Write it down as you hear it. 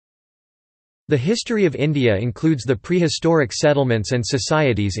The history of India includes the prehistoric settlements and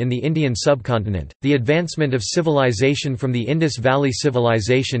societies in the Indian subcontinent, the advancement of civilization from the Indus Valley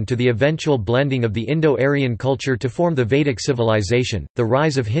Civilization to the eventual blending of the Indo-Aryan culture to form the Vedic civilization, the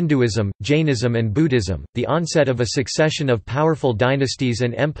rise of Hinduism, Jainism and Buddhism, the onset of a succession of powerful dynasties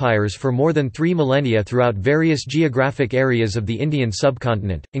and empires for more than 3 millennia throughout various geographic areas of the Indian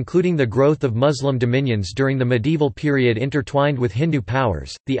subcontinent, including the growth of Muslim dominions during the medieval period intertwined with Hindu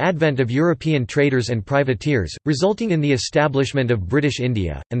powers, the advent of European traders and privateers, resulting in the establishment of British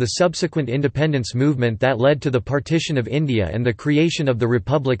India, and the subsequent independence movement that led to the partition of India and the creation of the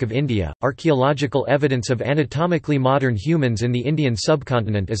Republic of India. Archaeological evidence of anatomically modern humans in the Indian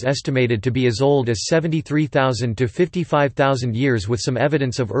subcontinent is estimated to be as old as 73,000 to 55,000 years, with some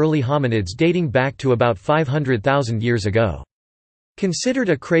evidence of early hominids dating back to about 500,000 years ago. Considered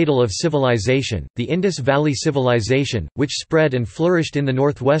a cradle of civilization, the Indus Valley Civilization, which spread and flourished in the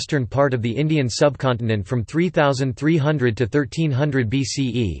northwestern part of the Indian subcontinent from 3300 to 1300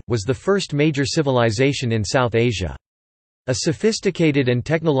 BCE, was the first major civilization in South Asia. A sophisticated and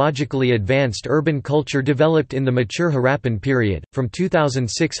technologically advanced urban culture developed in the mature Harappan period, from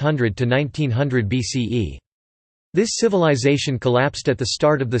 2600 to 1900 BCE. This civilization collapsed at the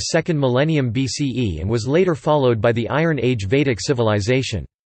start of the second millennium BCE and was later followed by the Iron Age Vedic civilization.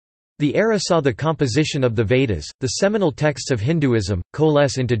 The era saw the composition of the Vedas, the seminal texts of Hinduism,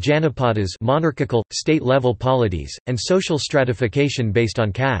 coalesce into Janapadas, monarchical, state-level polities, and social stratification based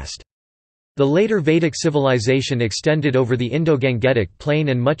on caste. The later Vedic civilization extended over the Indo-Gangetic Plain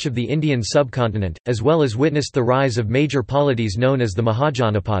and much of the Indian subcontinent, as well as witnessed the rise of major polities known as the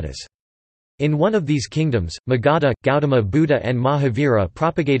Mahajanapadas. In one of these kingdoms, Magadha, Gautama Buddha and Mahavira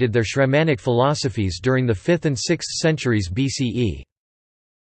propagated their Shramanic philosophies during the 5th and 6th centuries BCE.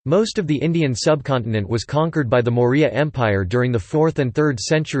 Most of the Indian subcontinent was conquered by the Maurya Empire during the 4th and 3rd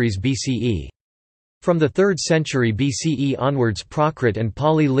centuries BCE. From the 3rd century BCE onwards, Prakrit and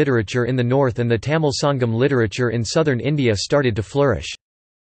Pali literature in the north and the Tamil Sangam literature in southern India started to flourish.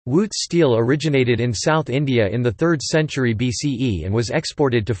 Wootz steel originated in South India in the 3rd century BCE and was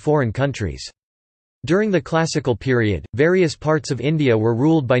exported to foreign countries. During the classical period, various parts of India were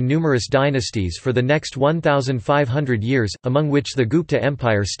ruled by numerous dynasties for the next 1,500 years, among which the Gupta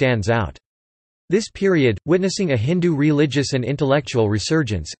Empire stands out. This period, witnessing a Hindu religious and intellectual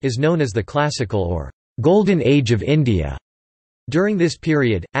resurgence, is known as the Classical or Golden Age of India. During this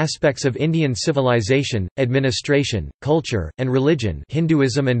period, aspects of Indian civilization, administration, culture, and religion,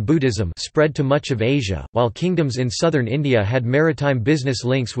 Hinduism and Buddhism, spread to much of Asia, while kingdoms in southern India had maritime business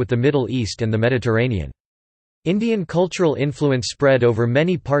links with the Middle East and the Mediterranean. Indian cultural influence spread over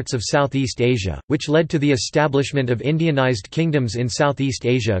many parts of Southeast Asia, which led to the establishment of Indianized kingdoms in Southeast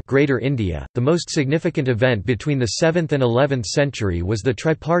Asia, Greater India. The most significant event between the 7th and 11th century was the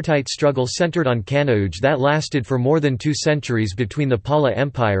tripartite struggle centered on Kanauj that lasted for more than 2 centuries between the Pala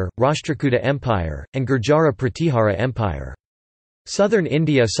Empire, Rashtrakuta Empire, and Gurjara Pratihara Empire. Southern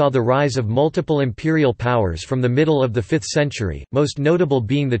India saw the rise of multiple imperial powers from the middle of the 5th century, most notable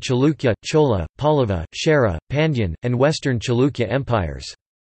being the Chalukya, Chola, Pallava, Chera, Pandyan, and Western Chalukya empires.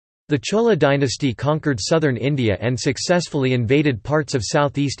 The Chola dynasty conquered southern India and successfully invaded parts of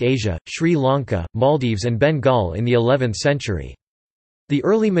Southeast Asia, Sri Lanka, Maldives and Bengal in the 11th century. The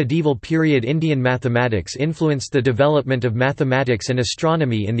early medieval period Indian mathematics influenced the development of mathematics and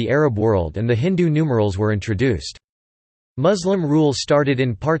astronomy in the Arab world, and the Hindu numerals were introduced. Muslim rule started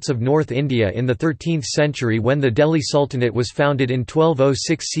in parts of North India in the 13th century when the Delhi Sultanate was founded in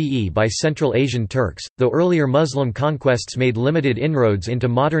 1206 CE by Central Asian Turks, though earlier Muslim conquests made limited inroads into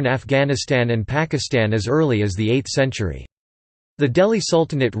modern Afghanistan and Pakistan as early as the 8th century. The Delhi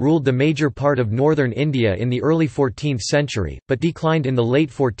Sultanate ruled the major part of northern India in the early 14th century, but declined in the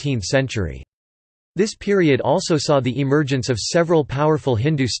late 14th century. This period also saw the emergence of several powerful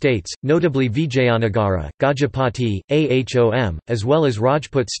Hindu states, notably Vijayanagara, Gajapati, Ahom, as well as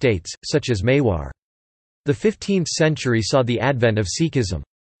Rajput states, such as Mewar. The 15th century saw the advent of Sikhism.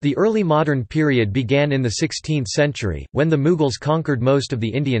 The early modern period began in the 16th century, when the Mughals conquered most of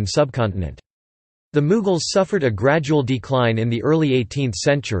the Indian subcontinent. The Mughals suffered a gradual decline in the early 18th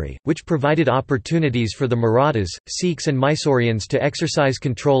century, which provided opportunities for the Marathas, Sikhs, and Mysoreans to exercise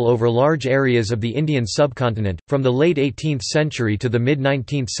control over large areas of the Indian subcontinent. From the late 18th century to the mid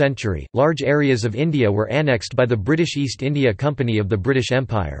 19th century, large areas of India were annexed by the British East India Company of the British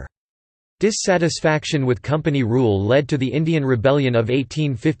Empire. Dissatisfaction with company rule led to the Indian Rebellion of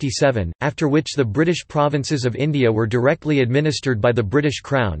 1857, after which the British provinces of India were directly administered by the British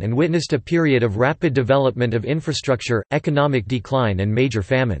Crown and witnessed a period of rapid development of infrastructure, economic decline and major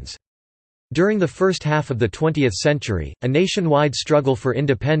famines. During the first half of the 20th century, a nationwide struggle for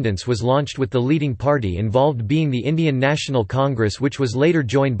independence was launched with the leading party involved being the Indian National Congress, which was later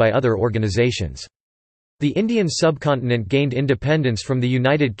joined by other organisations. The Indian subcontinent gained independence from the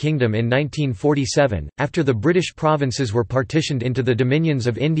United Kingdom in 1947, after the British provinces were partitioned into the Dominions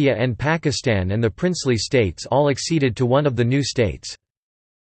of India and Pakistan, and the princely states all acceded to one of the new states.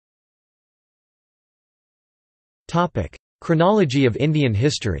 Chronology of Indian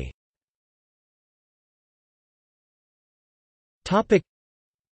history.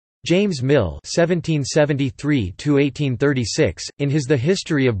 James Mill (1773–1836), in his The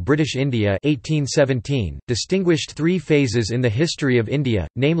History of British India (1817), distinguished three phases in the history of India,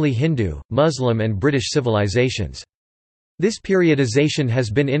 namely Hindu, Muslim, and British civilizations. This periodization has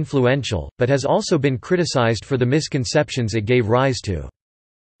been influential, but has also been criticised for the misconceptions it gave rise to.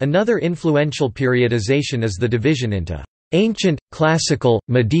 Another influential periodization is the division into ancient, classical,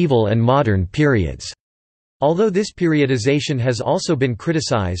 medieval, and modern periods. Although this periodization has also been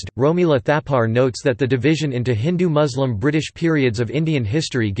criticised, Romila Thapar notes that the division into Hindu-Muslim British periods of Indian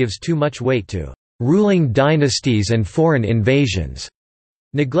history gives too much weight to ruling dynasties and foreign invasions,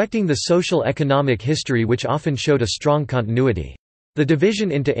 neglecting the social-economic history which often showed a strong continuity. The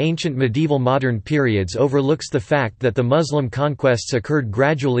division into ancient medieval modern periods overlooks the fact that the Muslim conquests occurred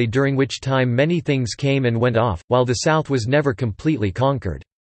gradually, during which time many things came and went off, while the south was never completely conquered.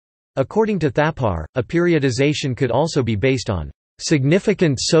 According to Thapar, a periodization could also be based on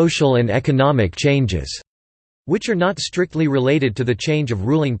significant social and economic changes, which are not strictly related to the change of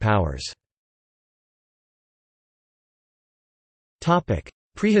ruling powers.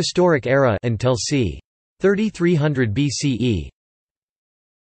 Prehistoric era until c. 3300 BCE.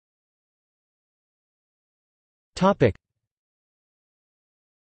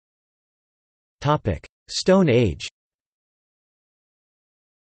 Stone Age.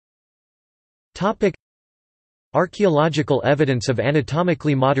 Archaeological evidence of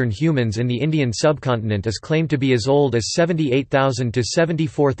anatomically modern humans in the Indian subcontinent is claimed to be as old as 78,000 to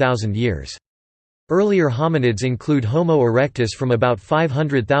 74,000 years. Earlier hominids include Homo erectus from about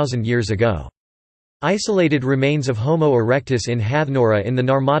 500,000 years ago. Isolated remains of Homo erectus in Hathnora in the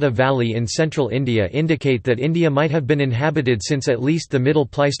Narmada Valley in central India indicate that India might have been inhabited since at least the Middle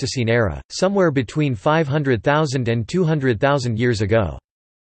Pleistocene era, somewhere between 500,000 and 200,000 years ago.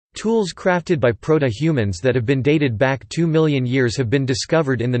 Tools crafted by proto-humans that have been dated back 2 million years have been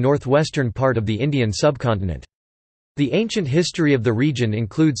discovered in the northwestern part of the Indian subcontinent. The ancient history of the region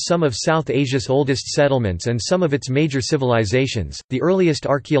includes some of South Asia's oldest settlements and some of its major civilizations. The earliest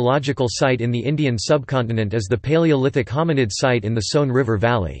archaeological site in the Indian subcontinent is the Paleolithic hominid site in the Sone River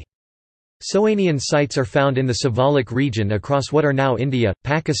Valley. Soanian sites are found in the Sivalak region across what are now India,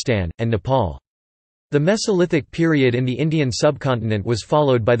 Pakistan, and Nepal. The Mesolithic period in the Indian subcontinent was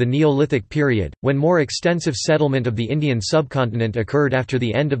followed by the Neolithic period, when more extensive settlement of the Indian subcontinent occurred after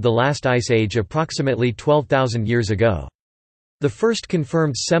the end of the last ice age approximately 12,000 years ago. The first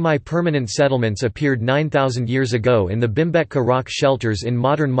confirmed semi-permanent settlements appeared 9,000 years ago in the Bhimbetka rock shelters in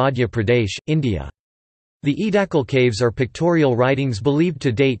modern Madhya Pradesh, India. The Edakal caves are pictorial writings believed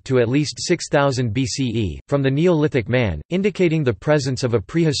to date to at least 6000 BCE, from the Neolithic man, indicating the presence of a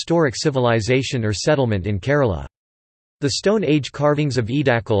prehistoric civilization or settlement in Kerala. The Stone Age carvings of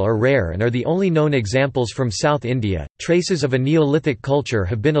Edakal are rare and are the only known examples from South India. Traces of a Neolithic culture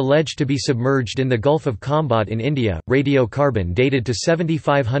have been alleged to be submerged in the Gulf of Khambhat in India, radiocarbon dated to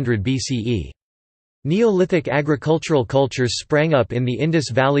 7500 BCE. Neolithic agricultural cultures sprang up in the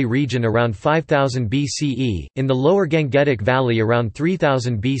Indus Valley region around 5000 BCE, in the lower Gangetic Valley around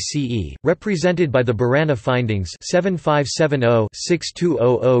 3000 BCE, represented by the Barana findings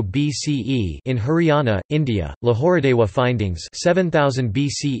 7570–6200 BCE in Haryana, India, Lahoradewa findings 7000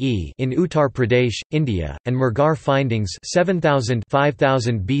 BCE in Uttar Pradesh, India, and Murghar findings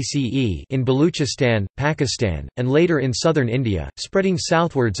 5000–5000 BCE in Baluchistan, Pakistan, and later in southern India, spreading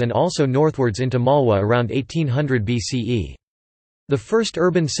southwards and also northwards into Malwa around 1800 BCE. The first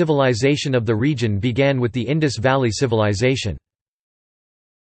urban civilization of the region began with the Indus Valley Civilization.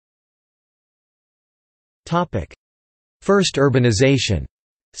 First urbanization.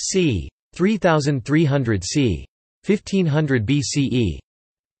 c. 3300 c. 1500 BCE.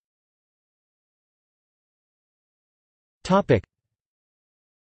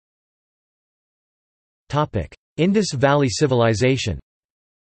 Indus Valley Civilization.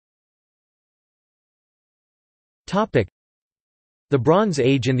 The Bronze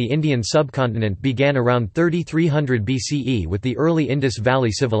Age in the Indian subcontinent began around 3300 BCE with the early Indus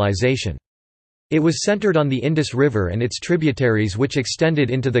Valley Civilization. It was centered on the Indus River and its tributaries, which extended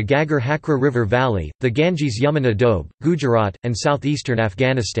into the Ghaggar-Hakra River Valley, the Ganges-Yamuna Doab, Gujarat, and southeastern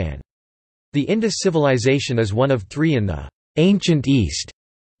Afghanistan. The Indus civilization is one of three in the ancient East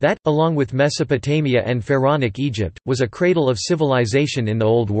that, along with Mesopotamia and Pharaonic Egypt, was a cradle of civilization in the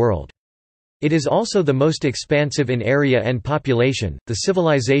Old World. It is also the most expansive in area and population. The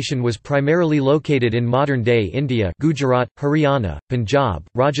civilization was primarily located in modern-day India, Gujarat, Haryana, Punjab,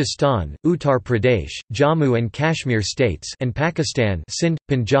 Rajasthan, Uttar Pradesh, Jammu and Kashmir states, and Pakistan, Sindh,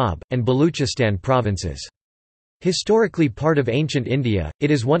 Punjab, and Baluchistan provinces. Historically part of ancient India, it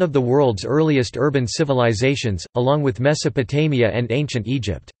is one of the world's earliest urban civilizations, along with Mesopotamia and ancient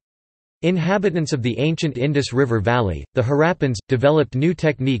Egypt. Inhabitants of the ancient Indus River Valley, the Harappans, developed new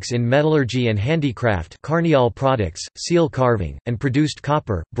techniques in metallurgy and handicraft, Carniole products, seal carving, and produced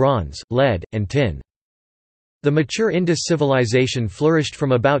copper, bronze, lead, and tin. The mature Indus civilization flourished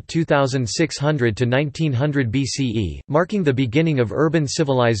from about 2600 to 1900 BCE, marking the beginning of urban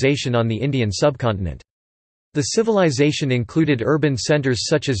civilization on the Indian subcontinent. The civilization included urban centers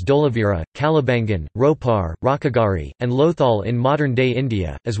such as Dholavira, Kalibangan, Ropar, Rakhigarhi, and Lothal in modern-day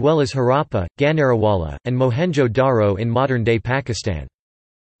India, as well as Harappa, Ganarawala, and Mohenjo-Daro in modern-day Pakistan.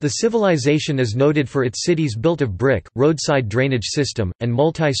 The civilization is noted for its cities built of brick, roadside drainage system, and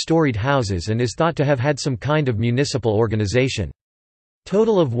multi-storied houses and is thought to have had some kind of municipal organization.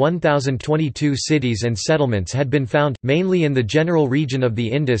 Total of 1,022 cities and settlements had been found, mainly in the general region of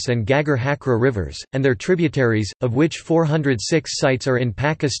the Indus and Ghaggar-Hakra rivers, and their tributaries, of which 406 sites are in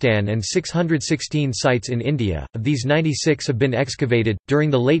Pakistan and 616 sites in India. Of these, 96 have been excavated. During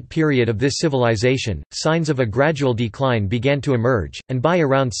the late period of this civilization, signs of a gradual decline began to emerge, and by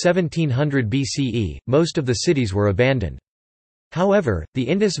around 1700 BCE, most of the cities were abandoned. However, the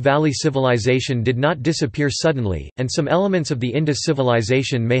Indus Valley Civilization did not disappear suddenly, and some elements of the Indus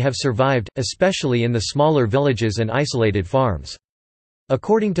civilization may have survived, especially in the smaller villages and isolated farms.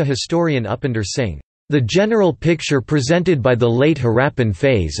 According to historian Upinder Singh, "The general picture presented by the late Harappan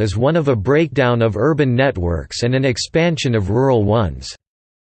phase is one of a breakdown of urban networks and an expansion of rural ones."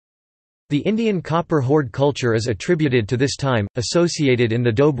 The Indian copper hoard culture is attributed to this time, associated in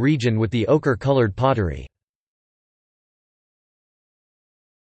the Doab region with the ochre-colored pottery.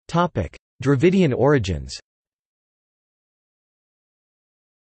 Dravidian origins.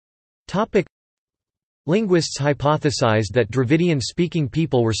 Linguists hypothesized that Dravidian-speaking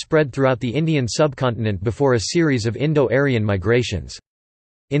people were spread throughout the Indian subcontinent before a series of Indo-Aryan migrations.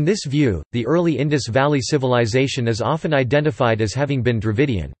 In this view, the early Indus Valley Civilization is often identified as having been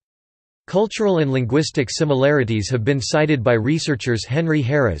Dravidian. Cultural and linguistic similarities have been cited by researchers Henry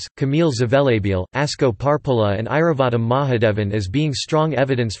Harris, Camille Zavelabiel, Asko Parpola and Iravatam Mahadevan as being strong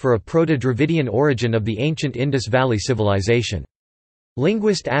evidence for a Proto-Dravidian origin of the ancient Indus Valley Civilization.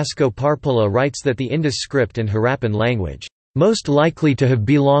 Linguist Asko Parpola writes that the Indus script and Harappan language, "most likely to have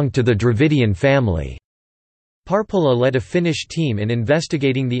belonged to the Dravidian family." Parpola led a Finnish team in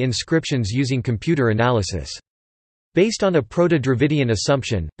investigating the inscriptions using computer analysis. Based on a Proto-Dravidian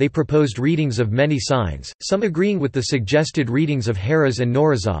assumption, they proposed readings of many signs, some agreeing with the suggested readings of Haras and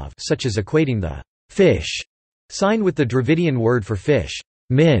Norazov, such as equating the fish sign with the Dravidian word for fish,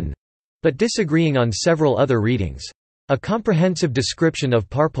 min, but disagreeing on several other readings. A comprehensive description of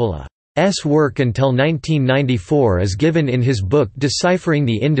Parpola's work until 1994 is given in his book Deciphering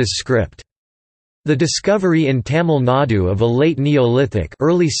the Indus Script. The discovery in Tamil Nadu of a late Neolithic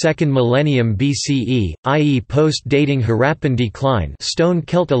early 2nd millennium BCE, i.e. post-dating Harappan decline stone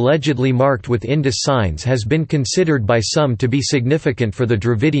celt allegedly marked with Indus signs has been considered by some to be significant for the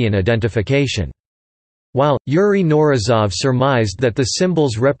Dravidian identification. While, Yuri Norazov surmised that the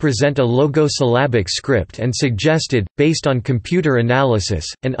symbols represent a logosyllabic script and suggested, based on computer analysis,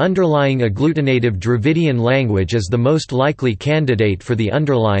 an underlying agglutinative Dravidian language as the most likely candidate for the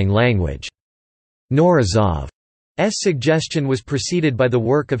underlying language. Norazov's suggestion was preceded by the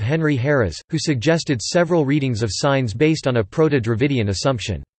work of Henry Harris, who suggested several readings of signs based on a Proto-Dravidian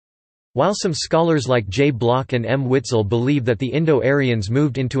assumption. While some scholars like J. Bloch and M. Witzel believe that the Indo-Aryans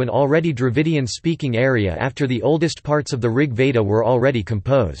moved into an already Dravidian-speaking area after the oldest parts of the Rig Veda were already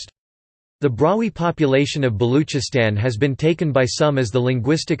composed. The Brahui population of Baluchistan has been taken by some as the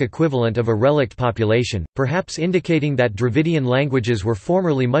linguistic equivalent of a relict population, perhaps indicating that Dravidian languages were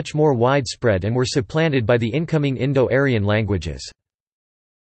formerly much more widespread and were supplanted by the incoming Indo-Aryan languages.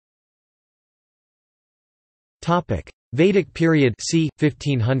 Vedic period c.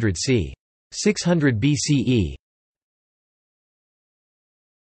 1500 c. 600 BCE.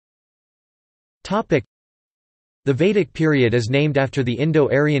 The Vedic period is named after the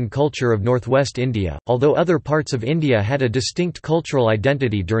Indo-Aryan culture of northwest India, although other parts of India had a distinct cultural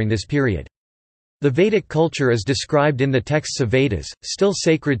identity during this period. The Vedic culture is described in the texts of Vedas, still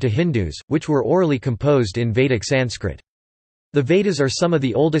sacred to Hindus, which were orally composed in Vedic Sanskrit. The Vedas are some of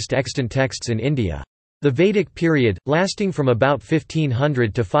the oldest extant texts in India. The Vedic period, lasting from about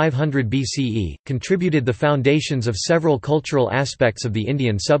 1500 to 500 BCE, contributed the foundations of several cultural aspects of the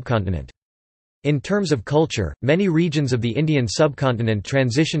Indian subcontinent. In terms of culture, many regions of the Indian subcontinent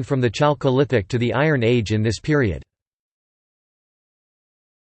transitioned from the Chalcolithic to the Iron Age in this period.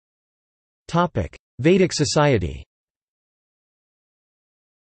 Vedic society.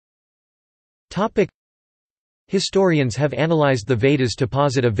 Historians have analyzed the Vedas to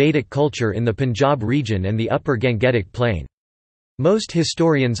posit a Vedic culture in the Punjab region and the upper Gangetic Plain. Most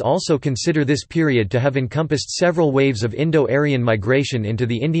historians also consider this period to have encompassed several waves of Indo-Aryan migration into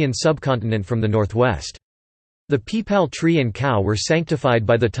the Indian subcontinent from the northwest. The peepal tree and cow were sanctified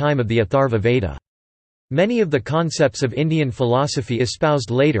by the time of the Atharva Veda. Many of the concepts of Indian philosophy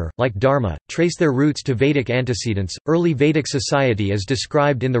espoused later, like Dharma, trace their roots to Vedic antecedents. Early Vedic society is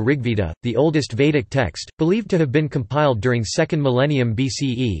described in the Rigveda, the oldest Vedic text, believed to have been compiled during 2nd millennium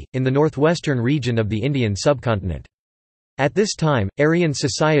BCE, in the northwestern region of the Indian subcontinent. At this time, Aryan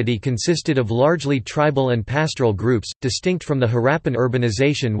society consisted of largely tribal and pastoral groups, distinct from the Harappan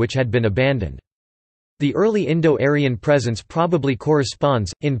urbanization which had been abandoned. The early Indo-Aryan presence probably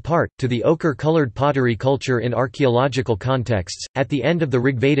corresponds, in part, to the ochre-colored pottery culture in archaeological contexts. At the end of the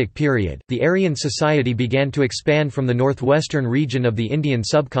Rigvedic period, the Aryan society began to expand from the northwestern region of the Indian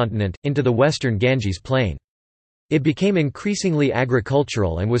subcontinent, into the western Ganges plain. It became increasingly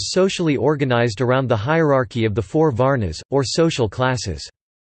agricultural and was socially organized around the hierarchy of the four varnas, or social classes.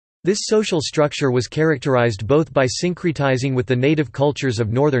 This social structure was characterized both by syncretizing with the native cultures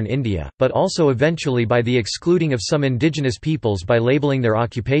of northern India, but also eventually by the excluding of some indigenous peoples by labeling their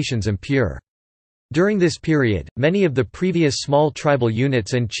occupations impure. During this period, many of the previous small tribal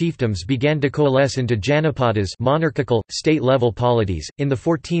units and chiefdoms began to coalesce into Janapadas, monarchical, state-level polities. In the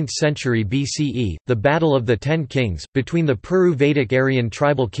 14th century BCE, the Battle of the Ten Kings, between the Puru Vedic Aryan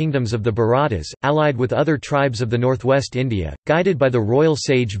tribal kingdoms of the Bharatas, allied with other tribes of the northwest India, guided by the royal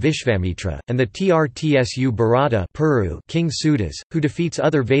sage Vishvamitra, and the Trtsu Bharata Puru king Sudas, who defeats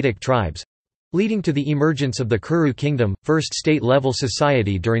other Vedic tribes, leading to the emergence of the Kuru kingdom, first state-level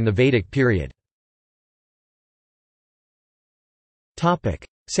society during the Vedic period.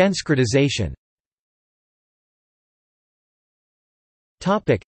 Sanskritization.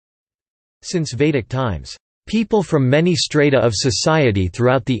 Since Vedic times, people from many strata of society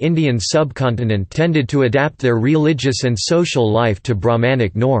throughout the Indian subcontinent tended to adapt their religious and social life to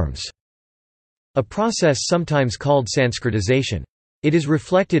Brahmanic norms, a process sometimes called Sanskritization. It is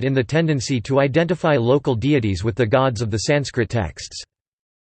reflected in the tendency to identify local deities with the gods of the Sanskrit texts.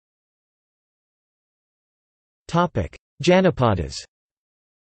 Janapadas.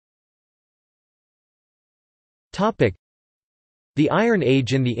 The Iron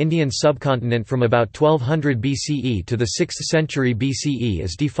Age in the Indian subcontinent from about 1200 BCE to the 6th century BCE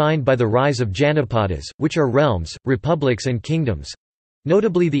is defined by the rise of Janapadas, which are realms, republics and kingdoms.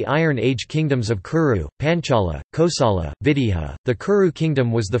 Notably the Iron Age kingdoms of Kuru, Panchala, Kosala, Videha. The Kuru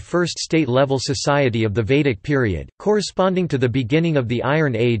kingdom was the first state-level society of the Vedic period, corresponding to the beginning of the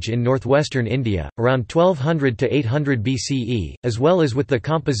Iron Age in northwestern India, around 1200 to 800 BCE, as well as with the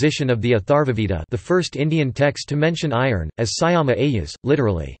composition of the Atharvaveda, the first Indian text to mention iron, as Sayama Ayas,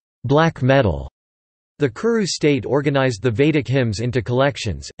 literally, black metal. The Kuru state organized the Vedic hymns into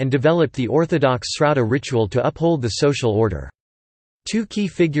collections, and developed the orthodox Srauta ritual to uphold the social order. Two key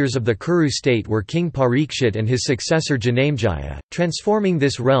figures of the Kuru state were King Parikshit and his successor Janamejaya, transforming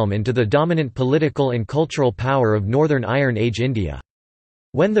this realm into the dominant political and cultural power of northern Iron Age India.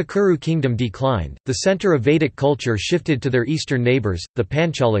 When the Kuru kingdom declined, the center of Vedic culture shifted to their eastern neighbors, the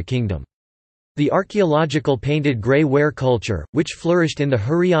Panchala kingdom. The archaeological painted grey ware culture, which flourished in the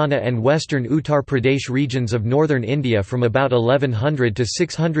Haryana and western Uttar Pradesh regions of northern India from about 1100 to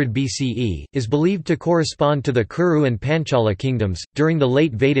 600 BCE, is believed to correspond to the Kuru and Panchala kingdoms. During the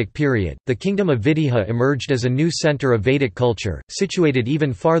late Vedic period, the kingdom of Videha emerged as a new center of Vedic culture, situated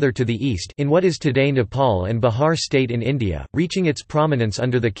even farther to the east in what is today Nepal and Bihar state in India, reaching its prominence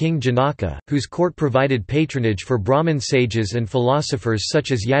under the king Janaka, whose court provided patronage for Brahmin sages and philosophers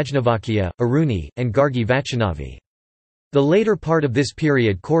such as Yajnavalkya, Aruni, and Gargi Vachanavi. The later part of this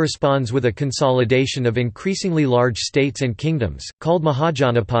period corresponds with a consolidation of increasingly large states and kingdoms, called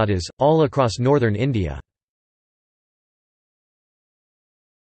Mahajanapadas, all across northern India.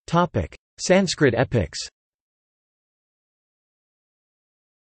 Sanskrit epics.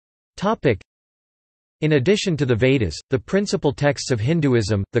 In addition to the Vedas, the principal texts of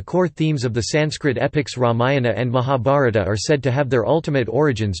Hinduism, the core themes of the Sanskrit epics Ramayana and Mahabharata are said to have their ultimate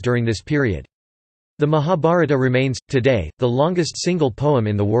origins during this period. The Mahabharata remains, today, the longest single poem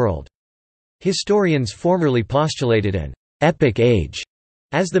in the world. Historians formerly postulated an epic age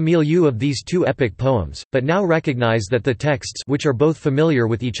as the milieu of these two epic poems, but now recognize that the texts, which are both familiar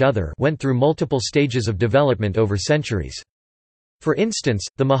with each other, went through multiple stages of development over centuries. For instance,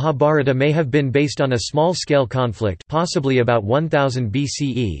 the Mahabharata may have been based on a small-scale conflict, possibly about 1000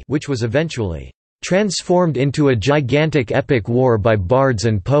 BCE, which was eventually transformed into a gigantic epic war by bards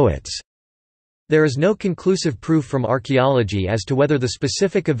and poets. There is no conclusive proof from archaeology as to whether the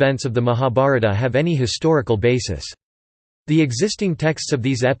specific events of the Mahabharata have any historical basis. The existing texts of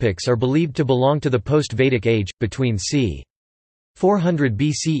these epics are believed to belong to the post-Vedic age, between c. 400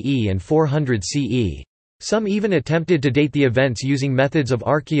 BCE and 400 CE. Some even attempted to date the events using methods of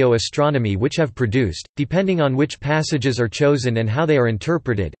archaeo-astronomy which have produced, depending on which passages are chosen and how they are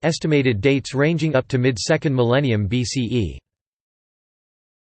interpreted, estimated dates ranging up to mid-2nd millennium BCE.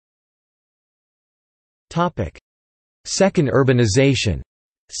 Second urbanization.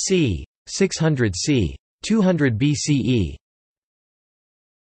 c. 600 c. 200 BCE.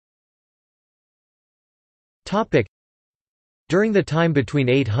 During the time between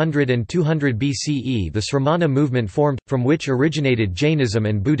 800 and 200 BCE the Sramana movement formed, from which originated Jainism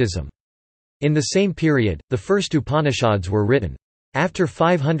and Buddhism. In the same period, the first Upanishads were written. After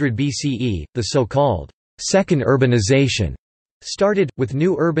 500 BCE, the so-called second urbanization started, with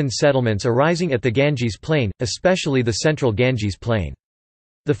new urban settlements arising at the Ganges Plain, especially the central Ganges Plain.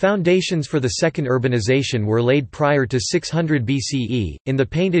 The foundations for the second urbanization were laid prior to 600 BCE, in the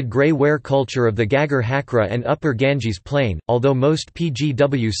painted grey ware culture of the Ghaggar Hakra and Upper Ganges Plain, although most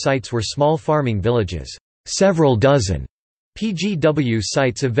PGW sites were small farming villages. Several dozen PGW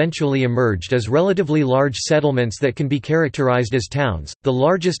sites eventually emerged as relatively large settlements that can be characterized as towns, the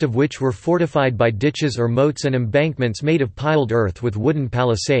largest of which were fortified by ditches or moats and embankments made of piled earth with wooden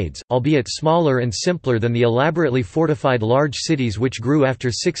palisades, albeit smaller and simpler than the elaborately fortified large cities which grew after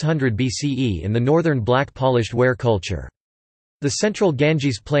 600 BCE in the northern black polished ware culture. The central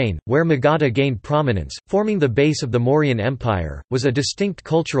Ganges Plain, where Magadha gained prominence, forming the base of the Mauryan Empire, was a distinct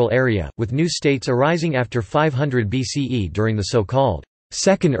cultural area, with new states arising after 500 BCE during the so-called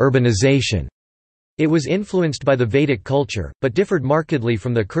second urbanization. It was influenced by the Vedic culture, but differed markedly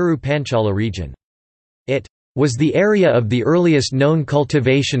from the Kuru Panchala region. It was the area of the earliest known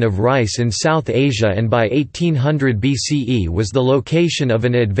cultivation of rice in South Asia and by 1800 BCE was the location of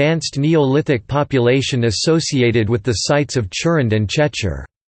an advanced Neolithic population associated with the sites of Churand and Chechur.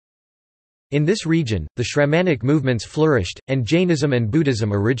 In this region, the Shramanic movements flourished, and Jainism and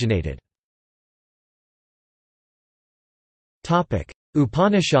Buddhism originated.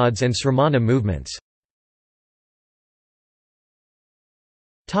 Upanishads and Sramana movements.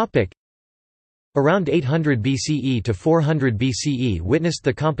 Around 800 BCE to 400 BCE witnessed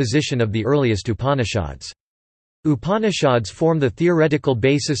the composition of the earliest Upanishads. Upanishads form the theoretical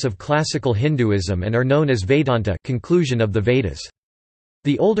basis of classical Hinduism and are known as Vedanta, conclusion of the Vedas.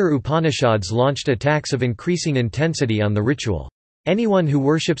 The older Upanishads launched attacks of increasing intensity on the ritual. Anyone who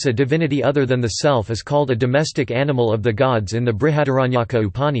worships a divinity other than the self is called a domestic animal of the gods in the Brihadaranyaka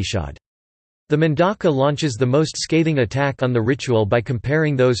Upanishad. The Mundaka launches the most scathing attack on the ritual by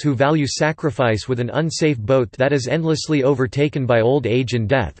comparing those who value sacrifice with an unsafe boat that is endlessly overtaken by old age and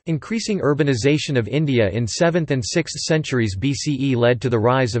death. Increasing urbanization of India in 7th and 6th centuries BCE led to the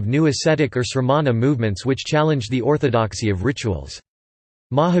rise of new ascetic or Sramana movements which challenged the orthodoxy of rituals.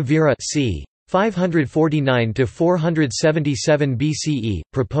 Mahavira c. 549 to 477 BCE,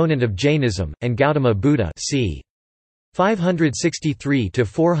 proponent of Jainism, and Gautama Buddha c. 563 to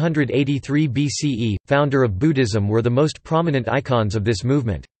 483 BCE, founder of Buddhism, were the most prominent icons of this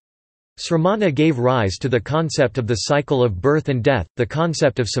movement. Sramana gave rise to the concept of the cycle of birth and death, the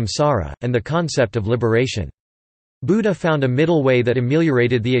concept of samsara, and the concept of liberation. Buddha found a middle way that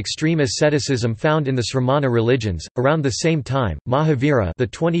ameliorated the extreme asceticism found in the Sramana religions. Around the same time, Mahavira, the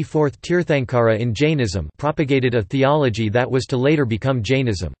 24th Tirthankara in Jainism, propagated a theology that was to later become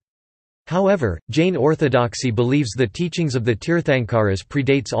Jainism. However, Jain orthodoxy believes the teachings of the Tirthankaras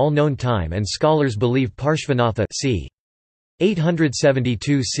predates all known time, and scholars believe Parshvanatha c.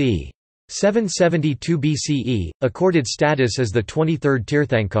 872 c. 772 BCE, accorded status as the 23rd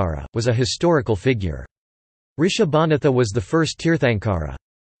Tirthankara, was a historical figure. Rishabhanatha was the first Tirthankara.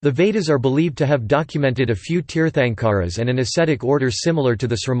 The Vedas are believed to have documented a few Tirthankaras and an ascetic order similar to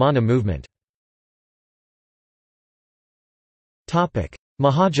the Sramana movement.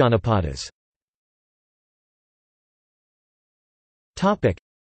 Mahajanapadas.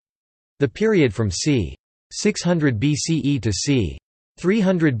 The period from c. 600 BCE to c.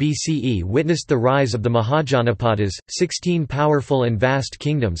 300 BCE witnessed the rise of the Mahajanapadas, 16 powerful and vast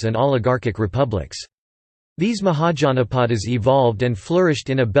kingdoms and oligarchic republics. These Mahajanapadas evolved and flourished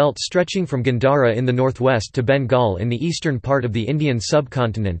in a belt stretching from Gandhara in the northwest to Bengal in the eastern part of the Indian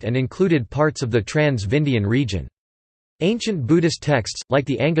subcontinent and included parts of the Trans-Vindhyan region. Ancient Buddhist texts, like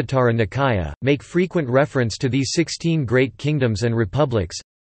the Anguttara Nikaya, make frequent reference to these 16 great kingdoms and republics: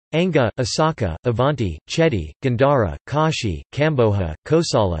 Anga, Asaka, Avanti, Chedi, Gandhara, Kashi, Kamboja,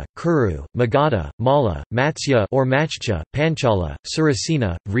 Kosala, Kuru, Magadha, Malla, Matsya or Machcha, Panchala,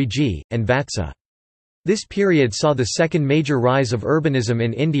 Surasena, Vriji, and Vatsa. This period saw the second major rise of urbanism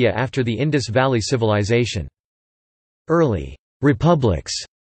in India after the Indus Valley Civilization. Early republics,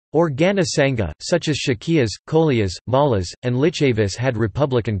 or Gana Sangha, such as Shakyas, Kolias, Mallas, and Lichavis had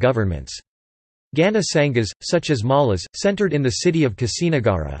republican governments. Gana Sanghas, such as Mallas, centered in the city of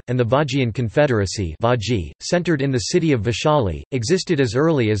Kusinagara, and the Vajian Confederacy Vaji, centered in the city of Vaishali, existed as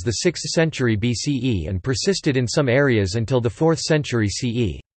early as the 6th century BCE and persisted in some areas until the 4th century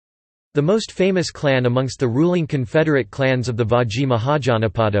CE. The most famous clan amongst the ruling confederate clans of the Vaji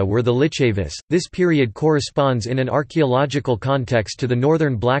Mahajanapada were the Lichavis. This period corresponds in an archaeological context to the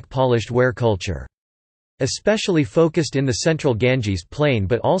northern black polished ware culture. Especially focused in the central Ganges plain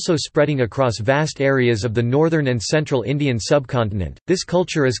but also spreading across vast areas of the northern and central Indian subcontinent, this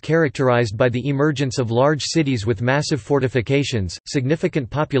culture is characterized by the emergence of large cities with massive fortifications, significant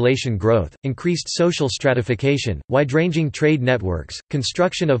population growth, increased social stratification, wide-ranging trade networks,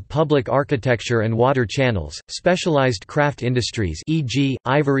 construction of public architecture and water channels, specialized craft industries e.g.,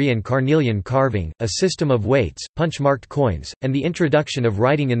 ivory and carnelian carving, a system of weights, punch-marked coins, and the introduction of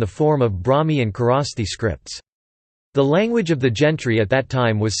writing in the form of Brahmi and Kharosthi scripts. The language of the gentry at that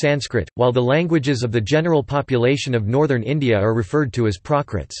time was Sanskrit, while the languages of the general population of northern India are referred to as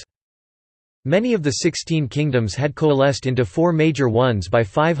Prakrits. Many of the 16 kingdoms had coalesced into 4 major ones by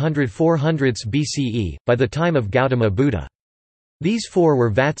 500–400 BCE, by the time of Gautama Buddha. These 4 were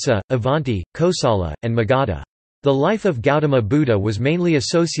Vatsa, Avanti, Kosala, and Magadha. The life of Gautama Buddha was mainly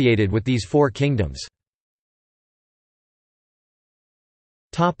associated with these 4 kingdoms.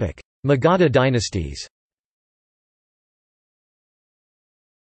 Magadha dynasties.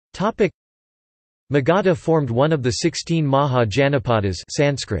 Magadha formed one of the 16 Maha Janapadas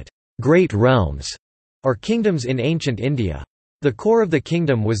Sanskrit, great realms, or kingdoms in ancient India. The core of the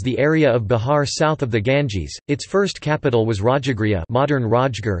kingdom was the area of Bihar south of the Ganges. Its first capital was Rajagriha, modern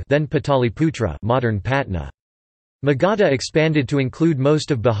Rajgarh, then Pataliputra, modern Patna. Magadha expanded to include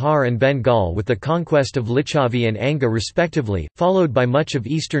most of Bihar and Bengal with the conquest of Lichavi and Anga respectively, followed by much of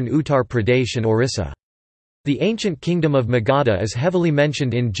eastern Uttar Pradesh and Orissa. The ancient kingdom of Magadha is heavily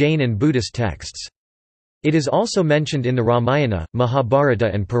mentioned in Jain and Buddhist texts. It is also mentioned in the Ramayana,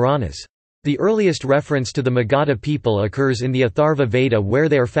 Mahabharata and Puranas. The earliest reference to the Magadha people occurs in the Atharva Veda, where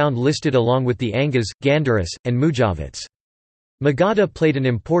they are found listed along with the Angas, Gandharas, and Mujavits. Magadha played an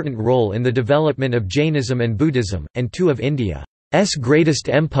important role in the development of Jainism and Buddhism, and 2 of India's greatest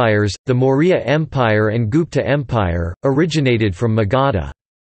empires, the Maurya Empire and Gupta Empire, originated from Magadha.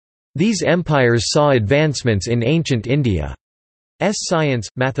 These empires saw advancements in ancient India's science,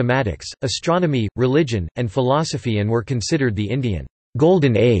 mathematics, astronomy, religion, and philosophy and were considered the Indian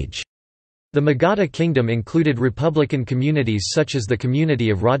Golden Age. The Magadha kingdom included republican communities such as the community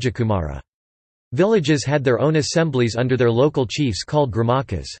of Rajakumara. Villages had their own assemblies under their local chiefs called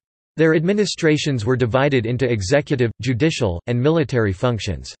gramakas. Their administrations were divided into executive, judicial, and military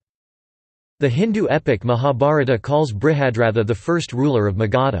functions. The Hindu epic Mahabharata calls Brihadratha the first ruler of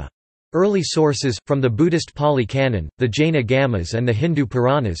Magadha. Early sources, from the Buddhist Pali Canon, the Jain Agamas and the Hindu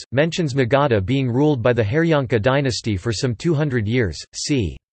Puranas, mentions Magadha being ruled by the Haryanka dynasty for some 200 years,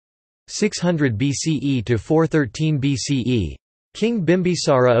 c. 600 BCE to 413 BCE. King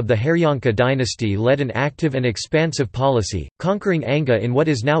Bimbisara of the Haryanka dynasty led an active and expansive policy, conquering Anga in what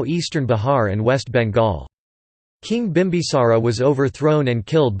is now eastern Bihar and West Bengal. King Bimbisara was overthrown and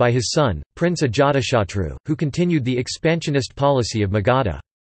killed by his son, Prince Ajatashatru, who continued the expansionist policy of Magadha.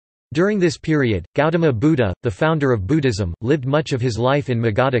 During this period, Gautama Buddha, the founder of Buddhism, lived much of his life in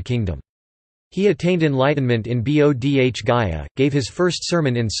Magadha kingdom. He attained enlightenment in Bodh Gaya, gave his first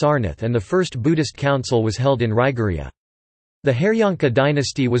sermon in Sarnath, and the first Buddhist council was held in Raiguriya. The Haryanka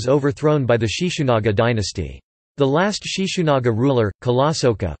dynasty was overthrown by the Shishunaga dynasty. The last Shishunaga ruler,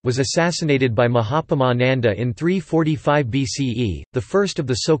 Kalasoka, was assassinated by Mahapama Nanda in 345 BCE, the first of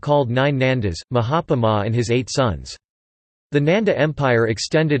the so-called 9 Nandas, Mahapama and his 8 sons. The Nanda Empire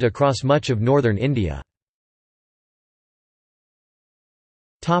extended across much of northern India.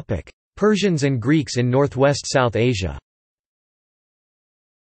 Persians and Greeks in northwest South Asia.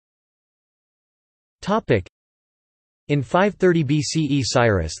 In 530 BCE,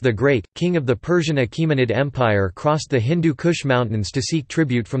 Cyrus the Great, king of the Persian Achaemenid Empire, crossed the Hindu Kush mountains to seek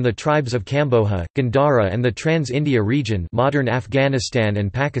tribute from the tribes of Kamboja, Gandhara and the Trans-India region, modern Afghanistan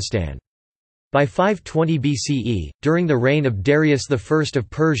and Pakistan. By 520 BCE, during the reign of Darius I of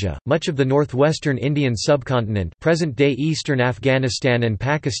Persia, much of the northwestern Indian subcontinent, present-day eastern Afghanistan and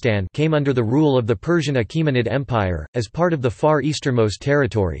Pakistan, came under the rule of the Persian Achaemenid Empire, as part of the far easternmost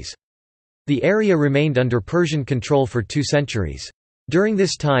territories. The area remained under Persian control for 2 centuries. During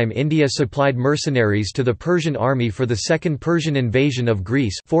this time, India supplied mercenaries to the Persian army for the Second Persian invasion of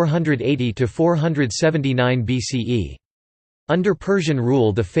Greece 480 to 479 BCE. Under Persian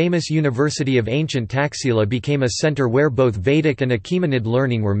rule, the famous University of Ancient Taxila became a center where both Vedic and Achaemenid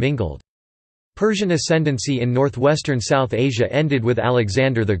learning were mingled. Persian ascendancy in northwestern South Asia ended with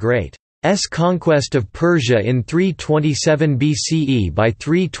Alexander the Great. S conquest of Persia in 327 BCE. By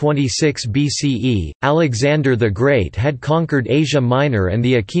 326 BCE, Alexander the Great had conquered Asia Minor and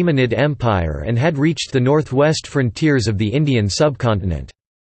the Achaemenid Empire and had reached the northwest frontiers of the Indian subcontinent.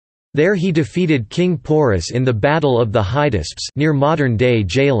 There he defeated King Porus in the Battle of the Hydaspes near modern-day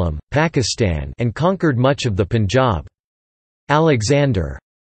Jhelum, Pakistan, and conquered much of the Punjab. Alexander's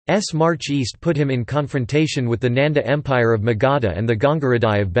march east put him in confrontation with the Nanda Empire of Magadha and the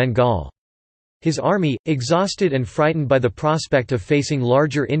Gangaridai of Bengal. His army, exhausted and frightened by the prospect of facing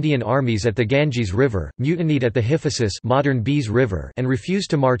larger Indian armies at the Ganges River, mutinied at the Hyphasis, modern Beas River, and refused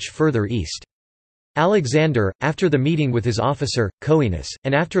to march further east. Alexander, after the meeting with his officer, Coenus,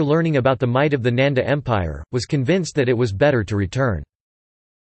 and after learning about the might of the Nanda Empire, was convinced that it was better to return.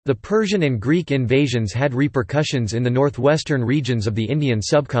 The Persian and Greek invasions had repercussions in the northwestern regions of the Indian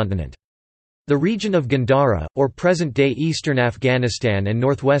subcontinent. The region of Gandhara, or present-day eastern Afghanistan and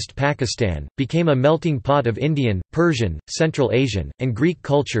northwest Pakistan, became a melting pot of Indian, Persian, Central Asian, and Greek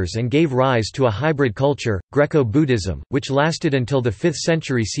cultures and gave rise to a hybrid culture, Greco-Buddhism, which lasted until the 5th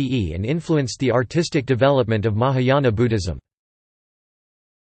century CE and influenced the artistic development of Mahayana Buddhism.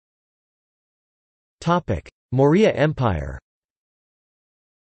 Maurya Empire.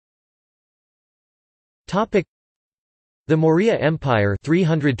 The Maurya Empire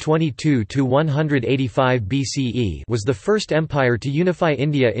 322 to 185 BCE was the first empire to unify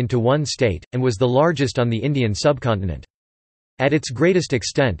India into one state, and was the largest on the Indian subcontinent. At its greatest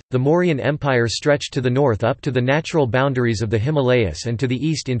extent, the Mauryan Empire stretched to the north up to the natural boundaries of the Himalayas and to the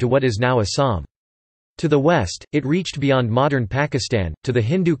east into what is now Assam. To the west, it reached beyond modern Pakistan, to the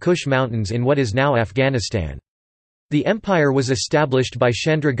Hindu Kush mountains in what is now Afghanistan. The empire was established by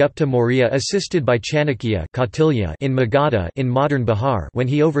Chandragupta Maurya assisted by Chanakya in Magadha in modern Bihar when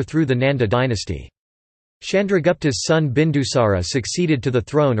he overthrew the Nanda dynasty. Chandragupta's son Bindusara succeeded to the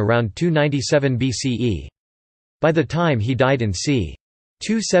throne around 297 BCE. By the time he died in c.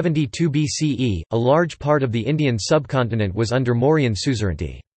 272 BCE, a large part of the Indian subcontinent was under Mauryan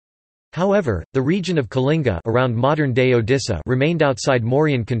suzerainty. However, the region of Kalinga around modern-day Odisha remained outside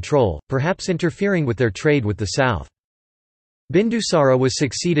Mauryan control, perhaps interfering with their trade with the south. Bindusara was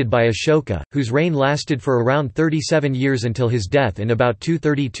succeeded by Ashoka, whose reign lasted for around 37 years until his death in about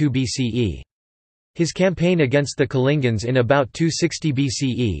 232 BCE. His campaign against the Kalingans in about 260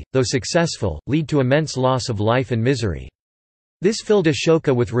 BCE, though successful, led to immense loss of life and misery. This filled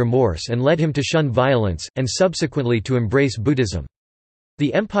Ashoka with remorse and led him to shun violence, and subsequently to embrace Buddhism.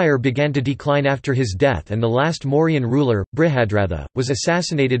 The empire began to decline after his death, and the last Mauryan ruler, Brihadratha, was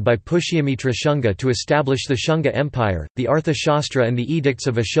assassinated by Pushyamitra Shunga to establish the Shunga Empire. The Arthashastra and the Edicts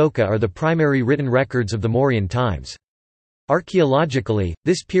of Ashoka are the primary written records of the Mauryan times. Archaeologically,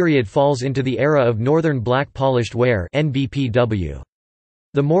 this period falls into the era of Northern Black Polished Ware (NBPW).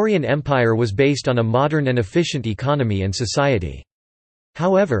 The Mauryan Empire was based on a modern and efficient economy and society.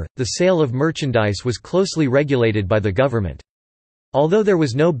 However, the sale of merchandise was closely regulated by the government. Although there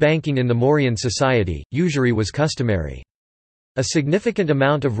was no banking in the Mauryan society, usury was customary. A significant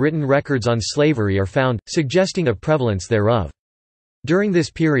amount of written records on slavery are found, suggesting a prevalence thereof. During this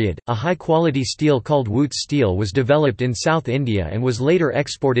period, a high-quality steel called Wootz steel was developed in South India and was later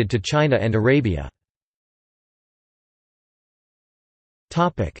exported to China and Arabia.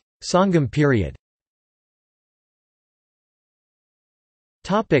 Sangam period.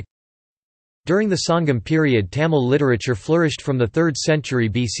 During the Sangam period, Tamil literature flourished from the 3rd century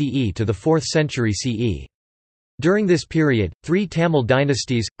BCE to the 4th century CE. During this period, 3 Tamil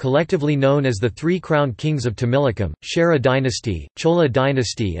dynasties, collectively known as the 3 crowned kings of Tamilakam, Chera dynasty, Chola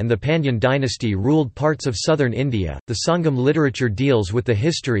dynasty and the Pandyan dynasty ruled parts of southern India. The Sangam literature deals with the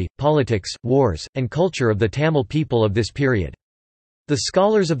history, politics, wars, and culture of the Tamil people of this period. The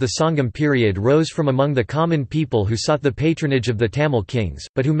scholars of the Sangam period rose from among the common people who sought the patronage of the Tamil kings,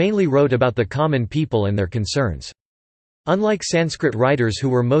 but who mainly wrote about the common people and their concerns. Unlike Sanskrit writers who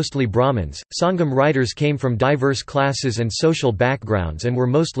were mostly Brahmins, Sangam writers came from diverse classes and social backgrounds and were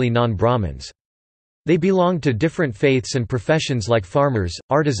mostly non-Brahmins. They belonged to different faiths and professions like farmers,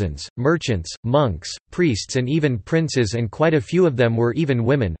 artisans, merchants, monks, priests, and even princes, and quite a few of them were even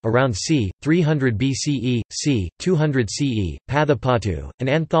women. Around c. 300 BCE, c. 200 CE, Pathapattu, an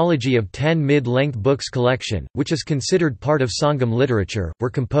anthology of 10 mid-length books collection, which is considered part of Sangam literature, were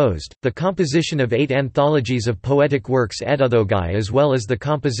composed. The composition of 8 anthologies of poetic works Eduthogai, as well as the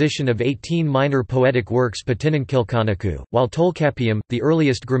composition of 18 minor poetic works Patinankilkanaku, while Tolkappiyam, the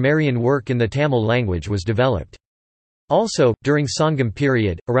earliest grammarian work in the Tamil language, was developed. Also, during Sangam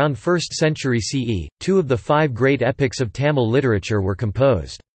period, around 1st century CE, 2 of the 5 great epics of Tamil literature were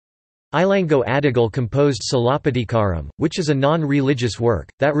composed. Ilango Adigal composed Silappatikaram, which is a non-religious work,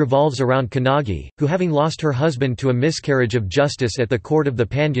 that revolves around Kannagi, who having lost her husband to a miscarriage of justice at the court of the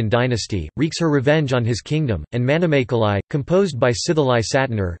Pandyan dynasty, wreaks her revenge on his kingdom, and Manamakalai, composed by Sithalai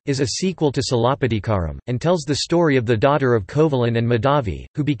Satanar, is a sequel to Silappatikaram, and tells the story of the daughter of Kovalan and Madhavi,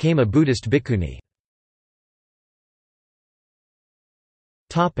 who became a Buddhist bhikkhuni.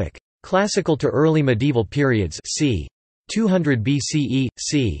 Classical to early medieval periods c. 200 BCE,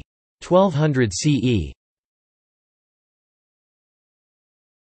 c. 1200 CE.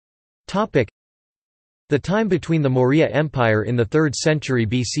 The time between the Maurya Empire in the 3rd century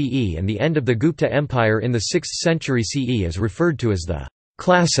BCE and the end of the Gupta Empire in the 6th century CE is referred to as the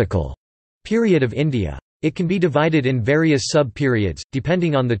classical period of India. It can be divided in various sub-periods,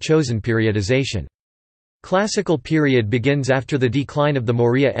 depending on the chosen periodization. Classical period begins after the decline of the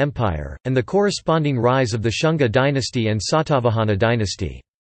Maurya Empire, and the corresponding rise of the Shunga dynasty and Satavahana dynasty.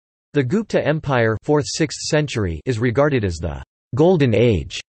 The Gupta Empire 4th–6th century is regarded as the «golden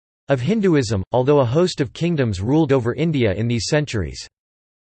age» of Hinduism, although a host of kingdoms ruled over India in these centuries.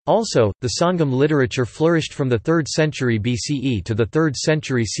 Also, the Sangam literature flourished from the 3rd century BCE to the 3rd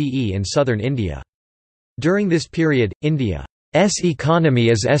century CE in southern India. During this period, India's economy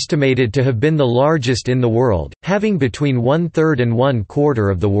is estimated to have been the largest in the world, having between 1/3 and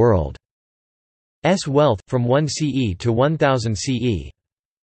 1/4 of the world's wealth, from 1 CE to 1000 CE.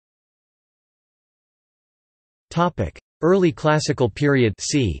 Early Classical period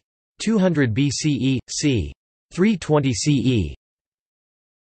c. 200 BCE, c. 320 CE.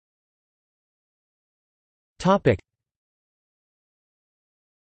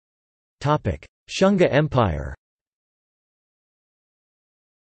 Shunga Empire.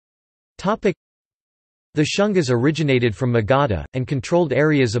 The Shungas originated from Magadha, and controlled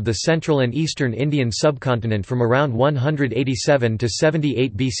areas of the central and eastern Indian subcontinent from around 187 to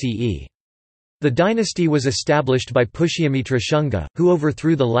 78 BCE. The dynasty was established by Pushyamitra Shunga, who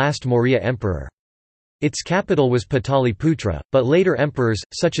overthrew the last Maurya emperor. Its capital was Pataliputra, but later emperors,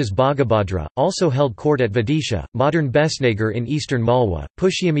 such as Bhagabhadra, also held court at Vidisha, modern Besnagar in eastern Malwa.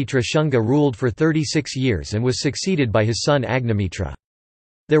 Pushyamitra Shunga ruled for 36 years and was succeeded by his son Agnamitra.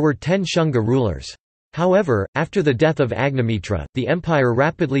 There were 10 Shunga rulers. However, after the death of Agnamitra, the empire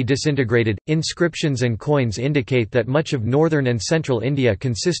rapidly disintegrated. Inscriptions and coins indicate that much of northern and central India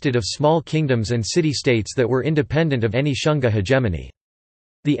consisted of small kingdoms and city-states that were independent of any Shunga hegemony.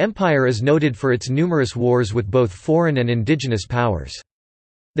 The empire is noted for its numerous wars with both foreign and indigenous powers.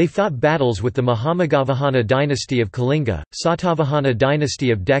 They fought battles with the Mahameghavahana dynasty of Kalinga, Satavahana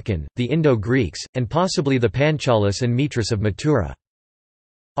dynasty of Deccan, the Indo-Greeks, and possibly the Panchalas and Mitras of Mathura.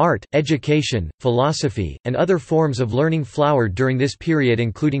 Art, education, philosophy, and other forms of learning flowered during this period,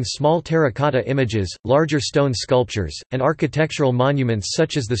 including small terracotta images, larger stone sculptures, and architectural monuments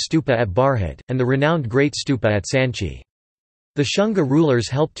such as the stupa at Bharhut, and the renowned Great Stupa at Sanchi. The Shunga rulers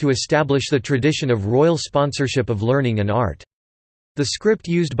helped to establish the tradition of royal sponsorship of learning and art. The script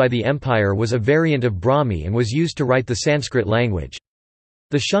used by the empire was a variant of Brahmi and was used to write the Sanskrit language.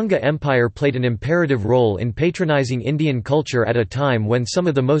 The Shunga Empire played an imperative role in patronizing Indian culture at a time when some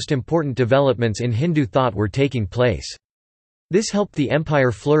of the most important developments in Hindu thought were taking place. This helped the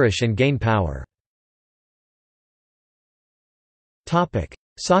empire flourish and gain power.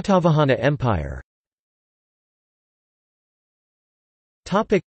 Satavahana Empire.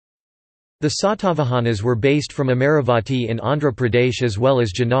 The Satavahanas were based from Amaravati in Andhra Pradesh as well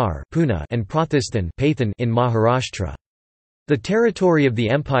as Jannar Pune and Prathistan in Maharashtra. The territory of the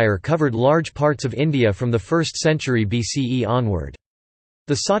empire covered large parts of India from the 1st century BCE onward.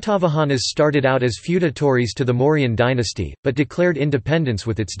 The Satavahanas started out as feudatories to the Mauryan dynasty, but declared independence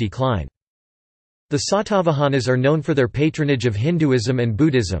with its decline. The Satavahanas are known for their patronage of Hinduism and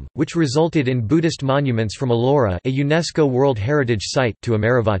Buddhism, which resulted in Buddhist monuments from Ellora, a UNESCO World Heritage Site, to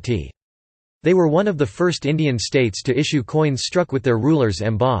Amaravati. They were one of the first Indian states to issue coins struck with their rulers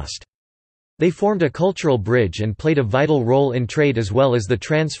embossed. They formed a cultural bridge and played a vital role in trade as well as the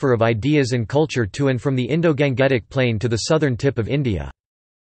transfer of ideas and culture to and from the Indo-Gangetic Plain to the southern tip of India.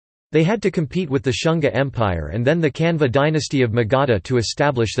 They had to compete with the Shunga Empire and then the Kanva dynasty of Magadha to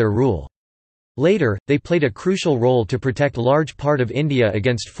establish their rule. Later, they played a crucial role to protect large part of India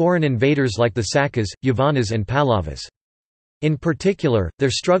against foreign invaders like the Sakas, Yavanas and Pallavas. In particular, their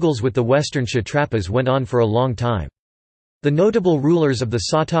struggles with the western Kshatrapas went on for a long time. The notable rulers of the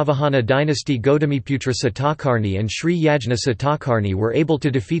Satavahana dynasty Gautamiputra Satakarni and Sri Yajna Satakarni were able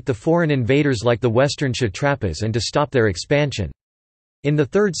to defeat the foreign invaders like the western Kshatrapas and to stop their expansion. In the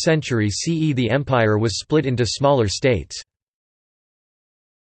 3rd century CE the empire was split into smaller states.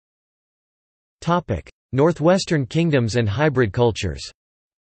 Northwestern kingdoms and hybrid cultures.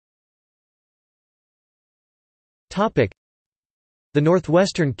 The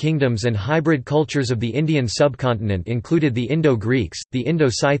northwestern kingdoms and hybrid cultures of the Indian subcontinent included the Indo-Greeks, the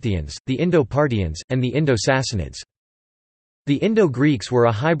Indo-Scythians, the Indo-Parthians, and the Indo-Sassanids. The Indo-Greeks were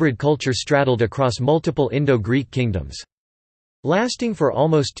a hybrid culture straddled across multiple Indo-Greek kingdoms. Lasting for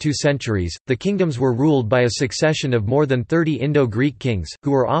almost 2 centuries, the kingdoms were ruled by a succession of more than 30 Indo-Greek kings,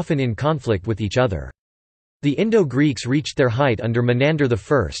 who were often in conflict with each other. The Indo-Greeks reached their height under Menander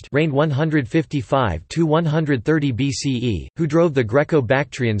I, reigned 155–130 BCE, who drove the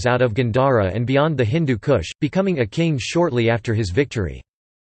Greco-Bactrians out of Gandhara and beyond the Hindu Kush, becoming a king shortly after his victory.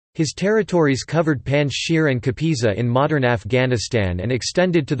 His territories covered Panjshir and Kapisa in modern Afghanistan and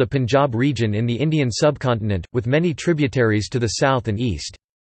extended to the Punjab region in the Indian subcontinent, with many tributaries to the south and east.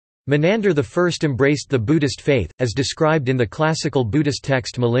 Menander I embraced the Buddhist faith, as described in the classical Buddhist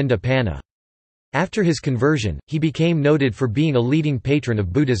text Milinda Panna. After his conversion, he became noted for being a leading patron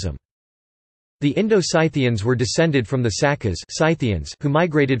of Buddhism. The Indo-Scythians were descended from the Sakas Scythians, who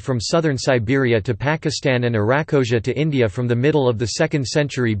migrated from southern Siberia to Pakistan and Arachosia to India from the middle of the 2nd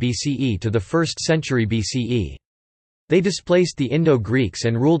century BCE to the 1st century BCE. They displaced the Indo-Greeks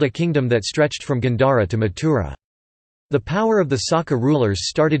and ruled a kingdom that stretched from Gandhara to Mathura. The power of the Saka rulers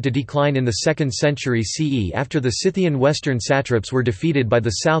started to decline in the 2nd century CE after the Scythian western satraps were defeated by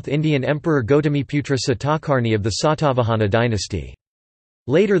the South Indian Emperor Gautamiputra Satakarni of the Satavahana dynasty.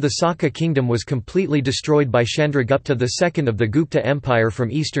 Later the Saka kingdom was completely destroyed by Chandragupta II of the Gupta Empire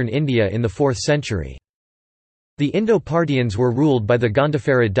from eastern India in the 4th century. The Indo-Parthians were ruled by the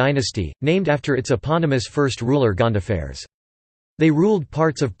Gandhafarid dynasty, named after its eponymous first ruler Gandhafares. They ruled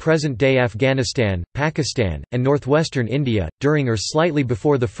parts of present-day Afghanistan, Pakistan, and northwestern India, during or slightly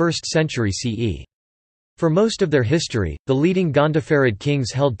before the 1st century CE. For most of their history, the leading Gandhafarid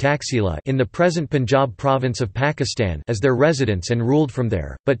kings held Taxila in the present Punjab province of Pakistan as their residence and ruled from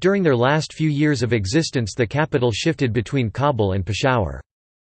there, but during their last few years of existence the capital shifted between Kabul and Peshawar.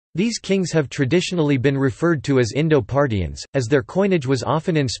 These kings have traditionally been referred to as Indo-Parthians, as their coinage was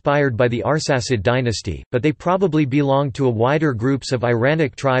often inspired by the Arsacid dynasty, but they probably belonged to a wider groups of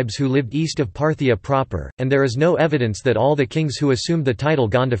Iranic tribes who lived east of Parthia proper, and there is no evidence that all the kings who assumed the title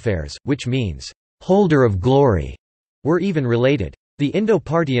Gandhafares, which means, "holder of glory," were even related. The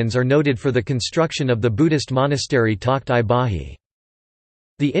Indo-Parthians are noted for the construction of the Buddhist monastery Takht-i-Bahi.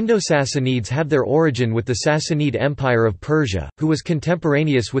 The Indo-Sassanids have their origin with the Sassanid Empire of Persia, who was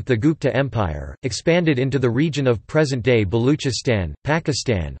contemporaneous with the Gupta Empire, expanded into the region of present-day Baluchistan,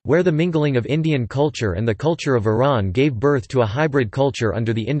 Pakistan, where the mingling of Indian culture and the culture of Iran gave birth to a hybrid culture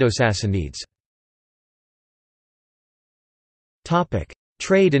under the Indo-Sassanids.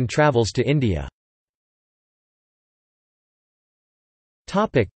 Trade and travels to India.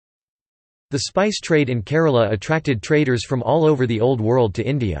 The spice trade in Kerala attracted traders from all over the Old World to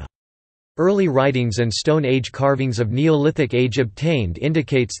India. Early writings and Stone Age carvings of Neolithic age obtained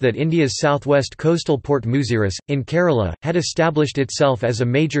indicates that India's southwest coastal port Muziris, in Kerala, had established itself as a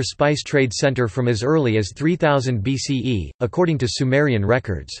major spice trade centre from as early as 3000 BCE, according to Sumerian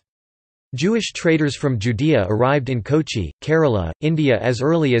records. Jewish traders from Judea arrived in Kochi, Kerala, India as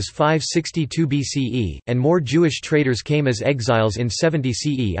early as 562 BCE, and more Jewish traders came as exiles in 70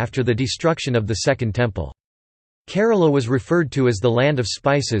 CE after the destruction of the Second Temple. Kerala was referred to as the land of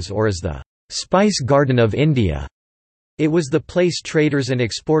spices or as the spice garden of India. It was the place traders and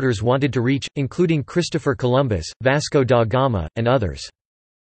exporters wanted to reach, including Christopher Columbus, Vasco da Gama, and others.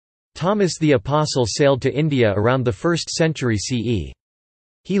 Thomas the Apostle sailed to India around the 1st century CE.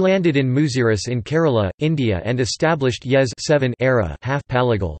 He landed in Muziris in Kerala, India and established Yes era half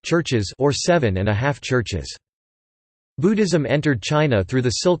Palagal churches or 7.5 churches. Buddhism entered China through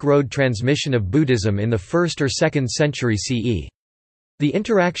the Silk Road transmission of Buddhism in the 1st or 2nd century CE. The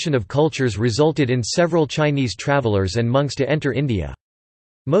interaction of cultures resulted in several Chinese travelers and monks to enter India.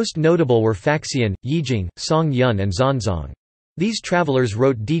 Most notable were Faxian, Yijing, Song Yun and Xuanzang. These travelers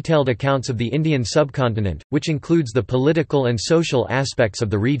wrote detailed accounts of the Indian subcontinent, which includes the political and social aspects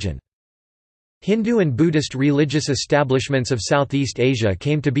of the region. Hindu and Buddhist religious establishments of Southeast Asia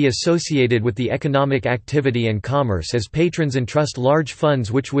came to be associated with the economic activity and commerce as patrons entrust large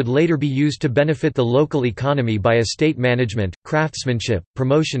funds which would later be used to benefit the local economy by estate management, craftsmanship,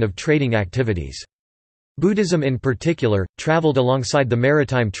 promotion of trading activities. Buddhism in particular, traveled alongside the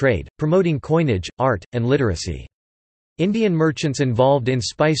maritime trade, promoting coinage, art, and literacy. Indian merchants involved in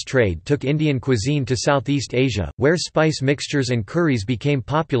spice trade took Indian cuisine to Southeast Asia, where spice mixtures and curries became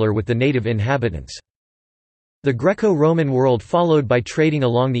popular with the native inhabitants. The Greco-Roman world followed by trading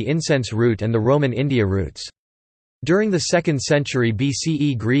along the incense route and the Roman India routes. During the 2nd century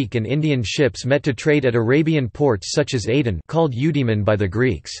BCE, Greek and Indian ships met to trade at Arabian ports such as Aden, called Eudaemon by the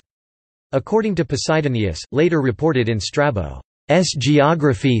Greeks. According to Posidonius, later reported in Strabo's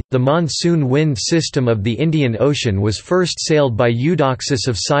geography, the monsoon wind system of the Indian Ocean was first sailed by Eudoxus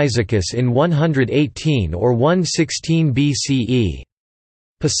of Cyzicus in 118 or 116 BCE.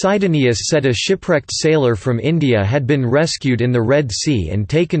 Posidonius said a shipwrecked sailor from India had been rescued in the Red Sea and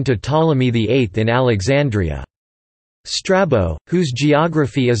taken to Ptolemy VIII in Alexandria. Strabo, whose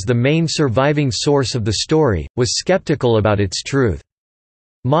geography is the main surviving source of the story, was skeptical about its truth.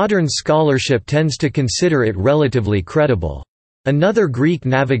 Modern scholarship tends to consider it relatively credible. Another Greek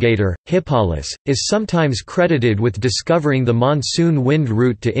navigator, Hippalus, is sometimes credited with discovering the monsoon wind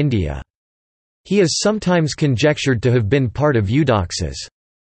route to India. He is sometimes conjectured to have been part of Eudoxus'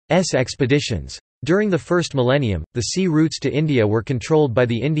 expeditions. During the first millennium, the sea routes to India were controlled by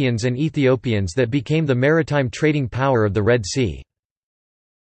the Indians and Ethiopians that became the maritime trading power of the Red Sea.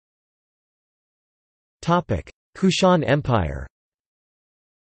 Kushan Empire.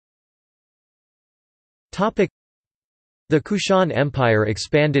 The Kushan Empire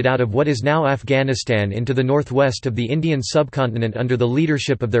expanded out of what is now Afghanistan into the northwest of the Indian subcontinent under the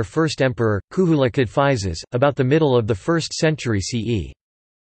leadership of their first emperor, Kuhula Kadphises, about the middle of the 1st century CE.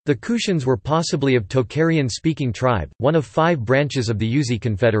 The Kushans were possibly of Tocharian-speaking tribe, one of 5 branches of the Yuezhi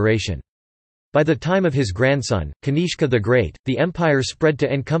Confederation. By the time of his grandson, Kanishka the Great, the empire spread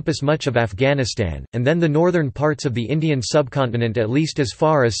to encompass much of Afghanistan, and then the northern parts of the Indian subcontinent at least as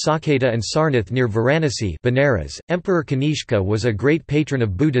far as Saqqeta and Sarnath near Varanasi. Benares. Emperor Kanishka was a great patron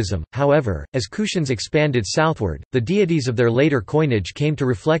of Buddhism, however, as Kushans expanded southward, the deities of their later coinage came to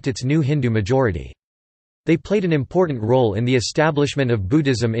reflect its new Hindu majority. They played an important role in the establishment of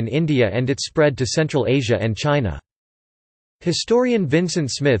Buddhism in India and its spread to Central Asia and China. Historian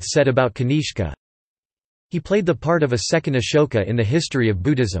Vincent Smith said about Kanishka, he played the part of a second Ashoka in the history of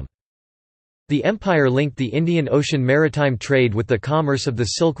Buddhism. The empire linked the Indian Ocean maritime trade with the commerce of the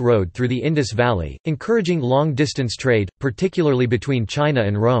Silk Road through the Indus Valley, encouraging long-distance trade, particularly between China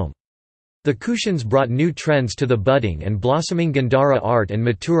and Rome. The Kushans brought new trends to the budding and blossoming Gandhara art and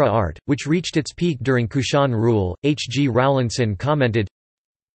Mathura art, which reached its peak during Kushan rule. H. G. Rowlinson commented,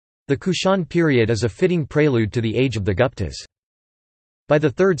 "The Kushan period is a fitting prelude to the age of the Guptas." By the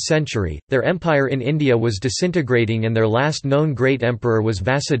 3rd century, their empire in India was disintegrating and their last known great emperor was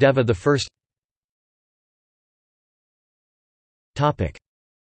Vasudeva I.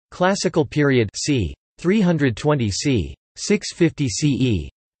 Classical period c. 320 c. 650 CE.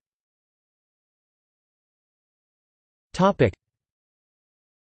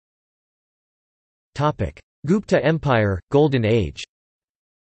 Gupta Empire, Golden Age.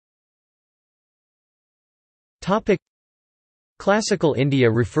 Classical India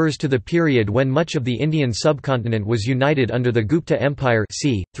refers to the period when much of the Indian subcontinent was united under the Gupta Empire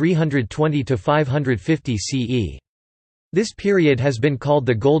c. 320–550 CE. This period has been called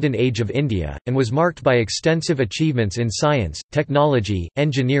the Golden Age of India, and was marked by extensive achievements in science, technology,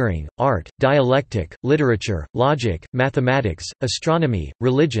 engineering, art, dialectic, literature, logic, mathematics, astronomy,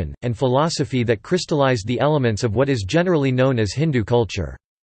 religion, and philosophy that crystallized the elements of what is generally known as Hindu culture.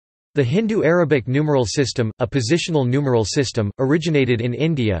 The Hindu-Arabic numeral system, a positional numeral system, originated in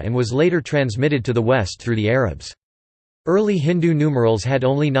India and was later transmitted to the West through the Arabs. Early Hindu numerals had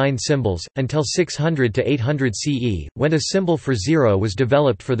only 9 symbols, until 600 to 800 CE, when a symbol for 0 was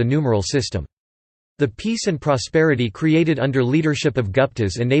developed for the numeral system. The peace and prosperity created under leadership of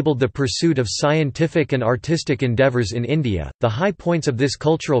Guptas enabled the pursuit of scientific and artistic endeavors in India. The high points of this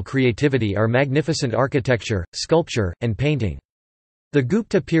cultural creativity are magnificent architecture, sculpture, and painting. The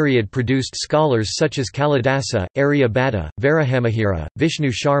Gupta period produced scholars such as Kalidasa, Aryabhata, Varahamihira,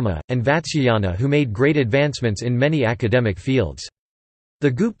 Vishnu Sharma, and Vatsyayana who made great advancements in many academic fields.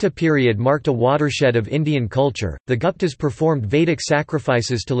 The Gupta period marked a watershed of Indian culture. The Guptas performed Vedic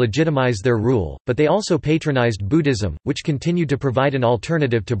sacrifices to legitimize their rule, but they also patronized Buddhism, which continued to provide an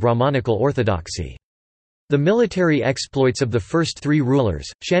alternative to Brahmanical orthodoxy. The military exploits of the first three rulers,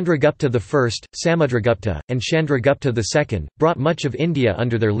 Chandragupta I, Samudragupta, and Chandragupta II, brought much of India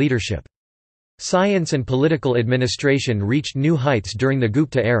under their leadership. Science and political administration reached new heights during the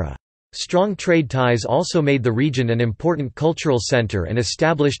Gupta era. Strong trade ties also made the region an important cultural centre and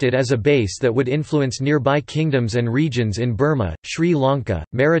established it as a base that would influence nearby kingdoms and regions in Burma, Sri Lanka,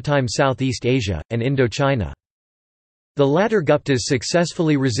 maritime Southeast Asia, and Indochina. The latter Guptas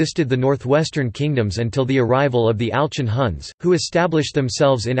successfully resisted the northwestern kingdoms until the arrival of the Alchon Huns, who established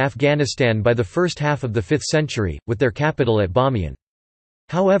themselves in Afghanistan by the first half of the 5th century, with their capital at Bamiyan.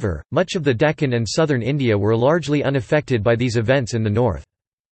 However, much of the Deccan and southern India were largely unaffected by these events in the north.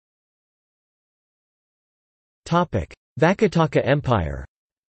 Vakataka Empire.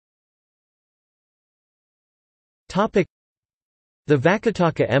 The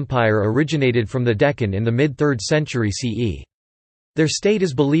Vakataka Empire originated from the Deccan in the mid-3rd century CE. Their state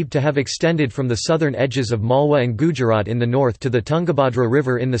is believed to have extended from the southern edges of Malwa and Gujarat in the north to the Tungabhadra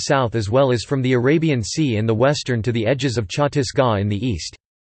River in the south, as well as from the Arabian Sea in the western to the edges of Chhattisgarh in the east.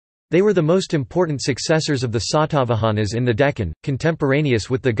 They were the most important successors of the Satavahanas in the Deccan, contemporaneous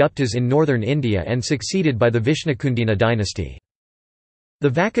with the Guptas in northern India and succeeded by the Vishnukundina dynasty. The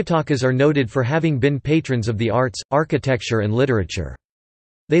Vakatakas are noted for having been patrons of the arts, architecture and literature.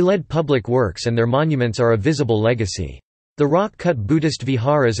 They led public works and their monuments are a visible legacy. The rock-cut Buddhist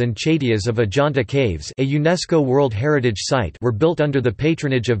viharas and chaityas of Ajanta Caves, a UNESCO World Heritage Site, were built under the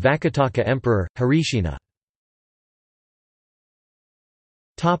patronage of Vakataka Emperor, Harishina.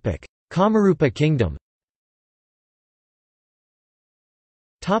 Kamarupa Kingdom.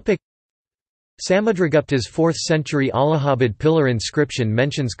 Samudragupta's 4th-century Allahabad pillar inscription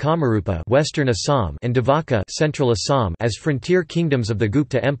mentions Kamarupa, Western Assam, and Devaka, Central Assam, as frontier kingdoms of the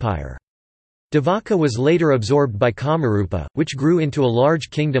Gupta Empire. Devaka was later absorbed by Kamarupa, which grew into a large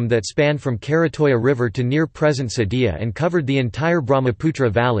kingdom that spanned from Karatoya River to near present Sadia and covered the entire Brahmaputra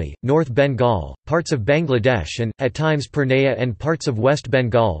Valley, North Bengal, parts of Bangladesh and, at times Purnea and parts of West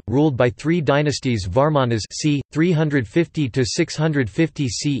Bengal, ruled by three dynasties: Varmanas c. 350–650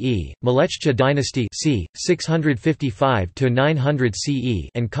 CE, Malechcha dynasty c. 655–900 CE,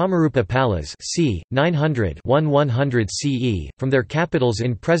 and Kamarupa Palas c. 900–1100 CE, from their capitals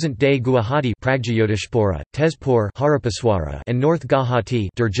in present-day Guwahati, Pragjayotishpura, Tezpur, Harapaswara, and North Guwahati,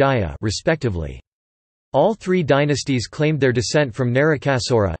 Durjaya, respectively. All three dynasties claimed their descent from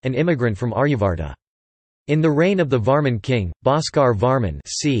Narakasura, an immigrant from Aryavarta. In the reign of the Varman king, Bhaskar Varman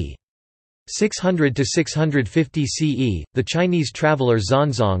c. 600–650 CE, the Chinese traveller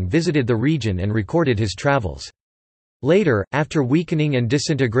Xuanzang visited the region and recorded his travels. Later, after weakening and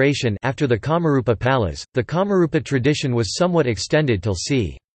disintegration after the Kamarupa Palas, the Kamarupa tradition was somewhat extended till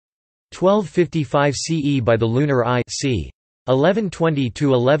c. 1255 CE by the Lunar I c.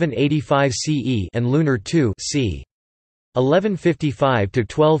 1120–1185 CE and Lunar II c.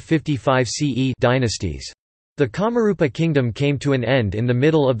 1155–1255 CE dynasties. The Kamarupa kingdom came to an end in the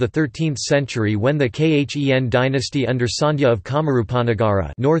middle of the 13th century when the Khen dynasty under Sandhya of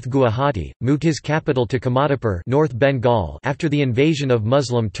Kamarupanagara, North Guwahati, moved his capital to Kamatapur, North Bengal, after the invasion of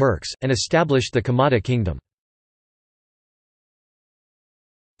Muslim Turks, and established the Kamata kingdom.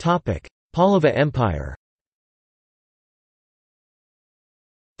 Pallava Empire.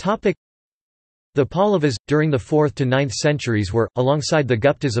 The Pallavas, during the 4th to 9th centuries were, alongside the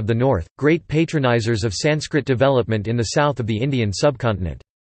Guptas of the north, great patronizers of Sanskrit development in the south of the Indian subcontinent.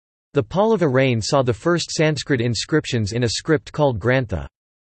 The Pallava reign saw the first Sanskrit inscriptions in a script called Grantha.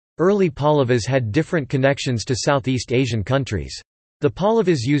 Early Pallavas had different connections to Southeast Asian countries. The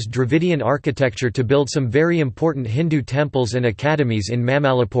Pallavas used Dravidian architecture to build some very important Hindu temples and academies in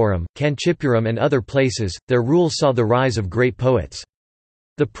Mamallapuram, Kanchipuram and other places. Their rule saw the rise of great poets.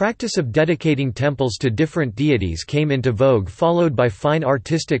 The practice of dedicating temples to different deities came into vogue, followed by fine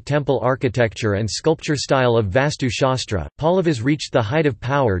artistic temple architecture and sculpture style of Vastu Shastra. Pallavas reached the height of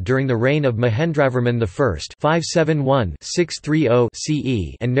power during the reign of Mahendravarman I (571–630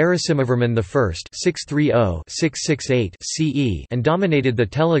 CE) and Narasimhavarman I (630–668 CE) and dominated the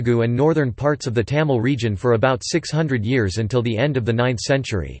Telugu and northern parts of the Tamil region for about 600 years until the end of the 9th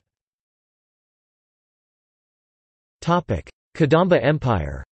century. Kadamba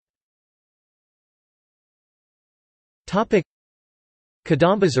Empire.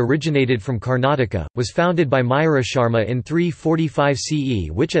 Kadambas originated from Karnataka, was founded by Mayurasharma in 345 CE,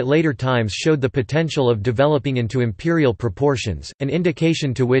 which at later times showed the potential of developing into imperial proportions, an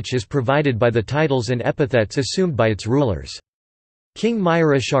indication to which is provided by the titles and epithets assumed by its rulers. King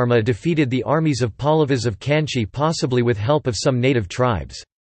Mayurasharma defeated the armies of Pallavas of Kanchi, possibly with help of some native tribes.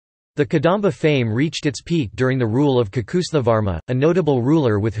 The Kadamba fame reached its peak during the rule of Kakusathavarma, a notable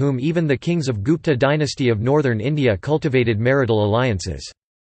ruler with whom even the kings of Gupta dynasty of northern India cultivated marital alliances.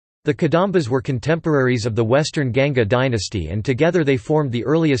 The Kadambas were contemporaries of the western Ganga dynasty, and together they formed the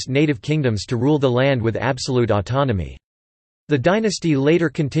earliest native kingdoms to rule the land with absolute autonomy. The dynasty later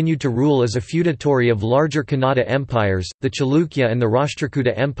continued to rule as a feudatory of larger Kannada empires, the Chalukya and the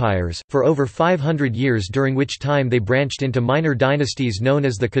Rashtrakuta empires, for over 500 years, during which time they branched into minor dynasties known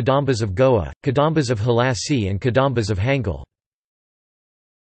as the Kadambas of Goa, Kadambas of Halasi and Kadambas of Hangal.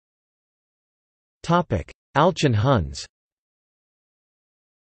 Alchon Huns.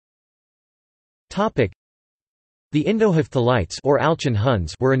 The Indo-Hephthalites or Alchon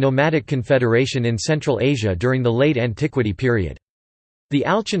Huns were a nomadic confederation in Central Asia during the late antiquity period. The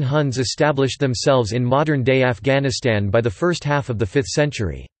Alchon Huns established themselves in modern-day Afghanistan by the first half of the 5th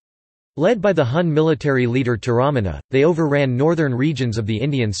century. Led by the Hun military leader Toramana, they overran northern regions of the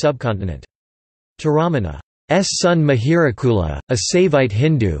Indian subcontinent. Toramana's son Mihirakula, a Saivite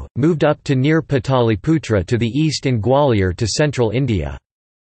Hindu, moved up to near Pataliputra to the east and Gwalior to central India.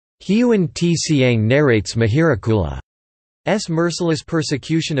 Huon T. Siang narrates Mihirakula's merciless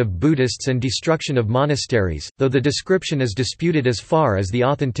persecution of Buddhists and destruction of monasteries, though the description is disputed as far as the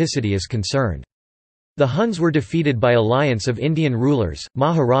authenticity is concerned. The Huns were defeated by alliance of Indian rulers,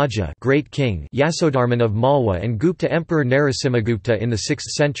 Maharaja Great King Yasodharman of Malwa and Gupta Emperor Narasimhagupta in the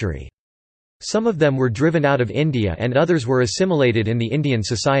 6th century. Some of them were driven out of India and others were assimilated in the Indian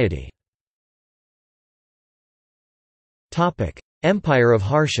society. Empire of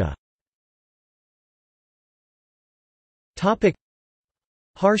Harsha.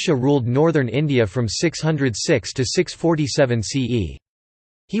 Harsha ruled northern India from 606 to 647 CE.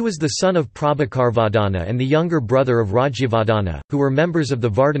 He was the son of Prabhakarvardhana and the younger brother of Rajyavardhana, who were members of the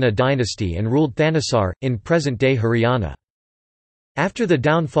Vardhana dynasty and ruled Thanesar, in present-day Haryana. After the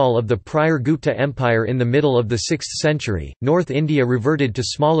downfall of the prior Gupta Empire in the middle of the 6th century, North India reverted to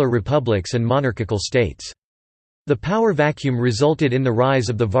smaller republics and monarchical states. The power vacuum resulted in the rise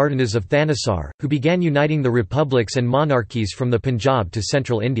of the Vardhanas of Thanesar, who began uniting the republics and monarchies from the Punjab to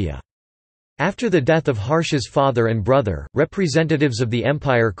central India. After the death of Harsha's father and brother, representatives of the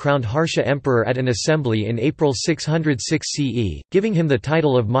empire crowned Harsha emperor at an assembly in April 606 CE, giving him the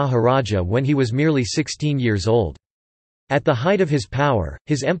title of Maharaja when he was merely 16 years old. At the height of his power,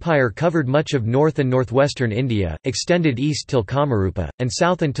 his empire covered much of north and northwestern India, extended east till Kamarupa, and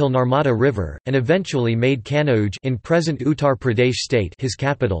south until Narmada River, and eventually made Kanauj in present Uttar Pradesh state his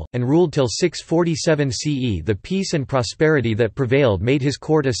capital, and ruled till 647 CE. The peace and prosperity that prevailed made his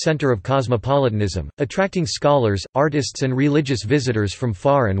court a centre of cosmopolitanism, attracting scholars, artists and religious visitors from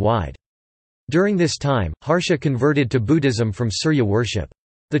far and wide. During this time, Harsha converted to Buddhism from Surya worship.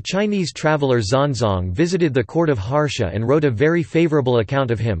 The Chinese traveller Xuanzang visited the court of Harsha and wrote a very favourable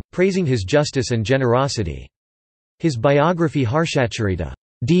account of him, praising his justice and generosity. His biography Harshacharita,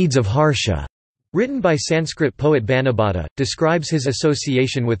 Deeds of Harsha, written by Sanskrit poet Banabhata, describes his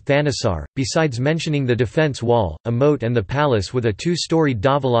association with Thanesar, besides mentioning the defence wall, a moat and the palace with a two-storied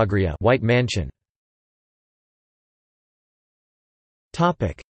Dhavalagriha white mansion.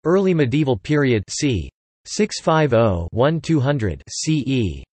 Early medieval period c. 650–1200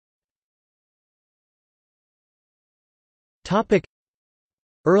 CE.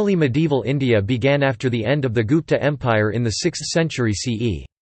 Early medieval India began after the end of the Gupta Empire in the 6th century CE.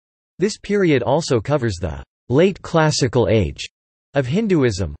 This period also covers the late classical age of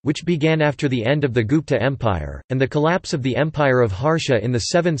Hinduism, which began after the end of the Gupta Empire, and the collapse of the Empire of Harsha in the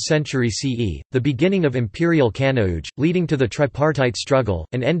 7th century CE, the beginning of imperial Kanauj, leading to the tripartite struggle,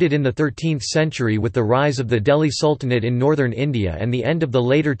 and ended in the 13th century with the rise of the Delhi Sultanate in northern India and the end of the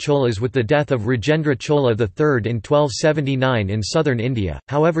later Cholas with the death of Rajendra Chola III in 1279 in southern India.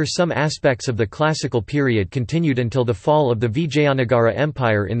 However, some aspects of the classical period continued until the fall of the Vijayanagara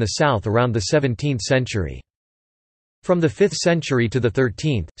Empire in the south around the 17th century. From the 5th century to the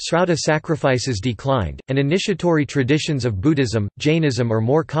 13th, Srauta sacrifices declined, and initiatory traditions of Buddhism, Jainism or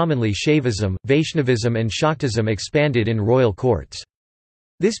more commonly Shaivism, Vaishnavism and Shaktism expanded in royal courts.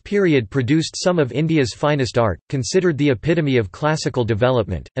 This period produced some of India's finest art, considered the epitome of classical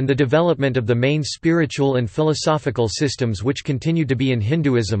development, and the development of the main spiritual and philosophical systems which continued to be in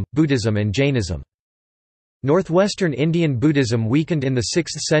Hinduism, Buddhism and Jainism. Northwestern Indian Buddhism weakened in the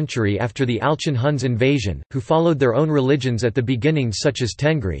 6th century after the Alchon Huns invasion, who followed their own religions at the beginning such as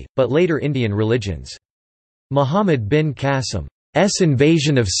Tengri, but later Indian religions. Muhammad bin Qasim's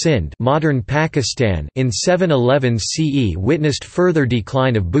invasion of Sindh, modern Pakistan in 711 CE witnessed further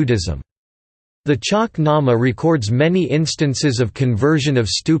decline of Buddhism. The Chak Nama records many instances of conversion of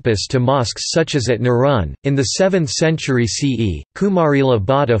stupas to mosques such as at Narun. In the 7th century CE, Kumarila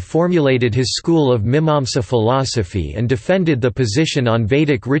Bhatta formulated his school of Mimamsa philosophy and defended the position on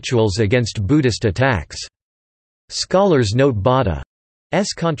Vedic rituals against Buddhist attacks. Scholars note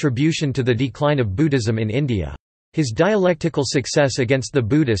Bhatta's contribution to the decline of Buddhism in India. His dialectical success against the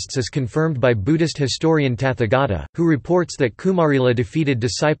Buddhists is confirmed by Buddhist historian Tathagata, who reports that Kumarila defeated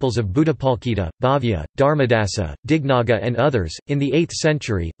disciples of Buddhapalkita, Bhavya, Dharmadasa, Dignaga, and others. In the 8th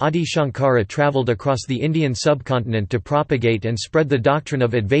century, Adi Shankara travelled across the Indian subcontinent to propagate and spread the doctrine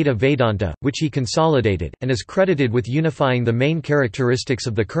of Advaita Vedanta, which he consolidated, and is credited with unifying the main characteristics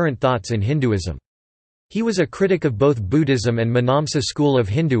of the current thoughts in Hinduism. He was a critic of both Buddhism and Manamsa school of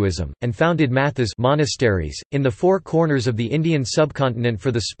Hinduism, and founded mathas monasteries in the four corners of the Indian subcontinent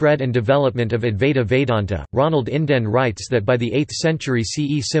for the spread and development of Advaita Vedanta. Ronald Inden writes that by the 8th century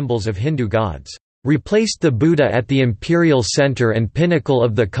CE symbols of Hindu gods replaced the Buddha at the imperial center and pinnacle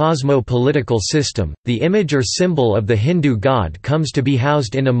of the cosmo-political system. The image or symbol of the Hindu god comes to be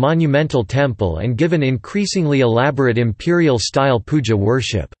housed in a monumental temple and given increasingly elaborate imperial-style puja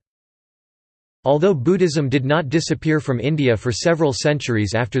worship. Although Buddhism did not disappear from India for several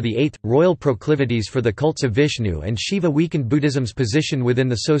centuries after the 8th, royal proclivities for the cults of Vishnu and Shiva weakened Buddhism's position within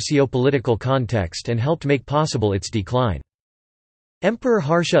the socio-political context and helped make possible its decline. Emperor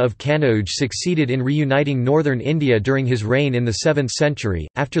Harsha of Kanauj succeeded in reuniting northern India during his reign in the 7th century,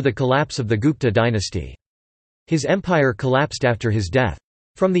 after the collapse of the Gupta dynasty. His empire collapsed after his death.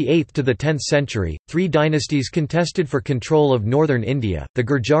 From the 8th to the 10th century, three dynasties contested for control of northern India: the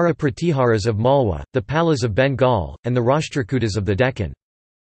Gurjara Pratiharas of Malwa, the Palas of Bengal, and the Rashtrakutas of the Deccan.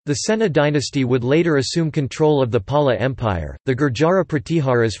 The Sena dynasty would later assume control of the Pala Empire. The Gurjara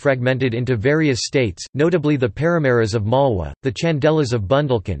Pratiharas fragmented into various states, notably the Paramaras of Malwa, the Chandelas of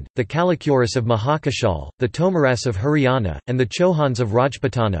Bundelkhand, the Kalakuras of Mahakashal, the Tomaras of Haryana, and the Chauhans of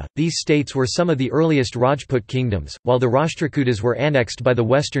Rajputana. These states were some of the earliest Rajput kingdoms, while the Rashtrakutas were annexed by the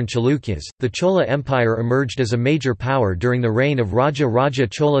western Chalukyas. The Chola Empire emerged as a major power during the reign of Raja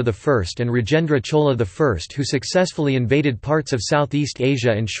Chola I and Rajendra Chola I, who successfully invaded parts of Southeast Asia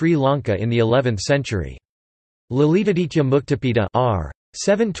and Sri Lanka in the 11th century. Lalitaditya Muktapida r.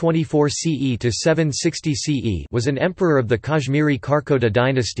 724 CE to 760 CE was an emperor of the Kashmiri Karkota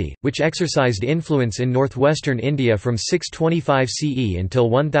dynasty, which exercised influence in northwestern India from 625 CE until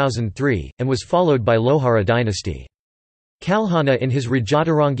 1003, and was followed by Lohara dynasty. Kalhana in his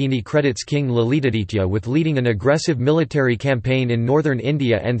Rajatarangini credits King Lalitaditya with leading an aggressive military campaign in northern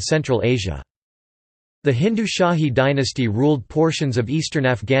India and Central Asia. The Hindu Shahi dynasty ruled portions of eastern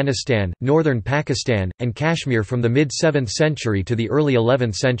Afghanistan, northern Pakistan, and Kashmir from the mid-7th century to the early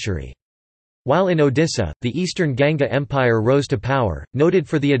 11th century. While in Odisha, the eastern Ganga Empire rose to power, noted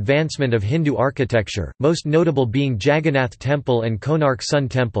for the advancement of Hindu architecture, most notable being Jagannath Temple and Konark Sun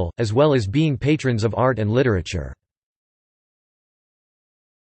Temple, as well as being patrons of art and literature.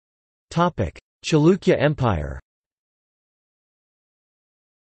 Chalukya Empire.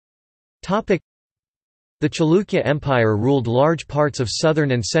 The Chalukya Empire ruled large parts of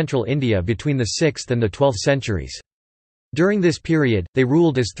southern and central India between the 6th and the 12th centuries. During this period, they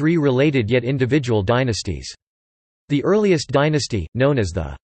ruled as three related yet individual dynasties. The earliest dynasty, known as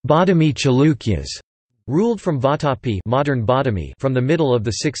the Badami Chalukyas, ruled from Vatapi, modern Badami, from the middle of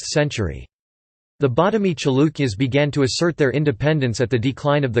the 6th century. The Badami Chalukyas began to assert their independence at the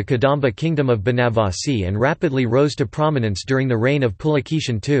decline of the Kadamba kingdom of Banavasi and rapidly rose to prominence during the reign of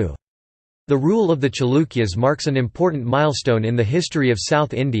Pulakeshin II. The rule of the Chalukyas marks an important milestone in the history of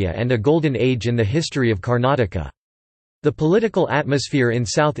South India and a golden age in the history of Karnataka. The political atmosphere in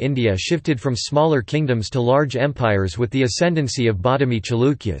South India shifted from smaller kingdoms to large empires with the ascendancy of Badami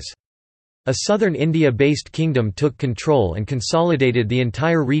Chalukyas. A southern India-based kingdom took control and consolidated the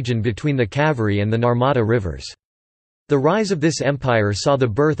entire region between the Kaveri and the Narmada rivers. The rise of this empire saw the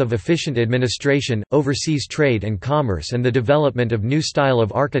birth of efficient administration, overseas trade and commerce, and the development of new style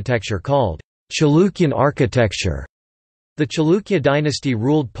of architecture called Chalukyan architecture. The Chalukya dynasty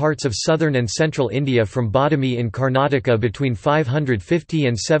ruled parts of southern and central India from Badami in Karnataka between 550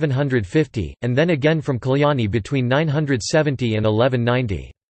 and 750, and then again from Kalyani between 970 and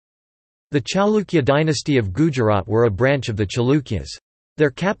 1190. The Chalukya dynasty of Gujarat were a branch of the Chalukyas. Their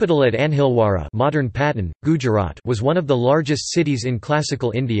capital at Anhilwara, modern Patan, Gujarat, was one of the largest cities in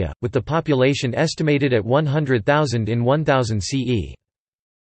classical India, with the population estimated at 100,000 in 1000 CE.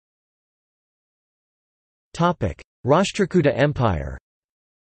 Topic: Rashtrakuta Empire.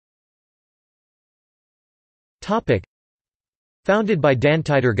 Topic: Founded by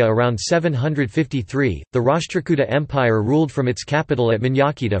Dantiturga around 753, the Rashtrakuta Empire ruled from its capital at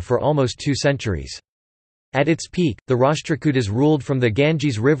Manyakita for almost 2 centuries. At its peak, the Rashtrakutas ruled from the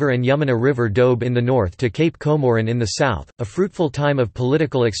Ganges River and Yamuna River Doab in the north to Cape Comorin in the south, a fruitful time of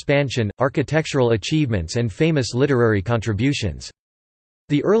political expansion, architectural achievements and famous literary contributions.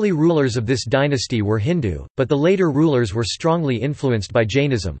 The early rulers of this dynasty were Hindu, but the later rulers were strongly influenced by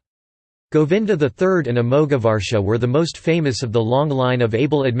Jainism. Govinda III and Amogavarsha were the most famous of the long line of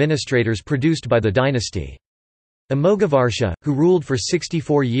able administrators produced by the dynasty. Amogavarsha, who ruled for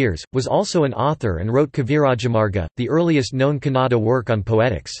 64 years, was also an author and wrote Kavirajamarga, the earliest known Kannada work on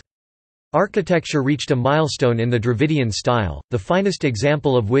poetics. Architecture reached a milestone in the Dravidian style, the finest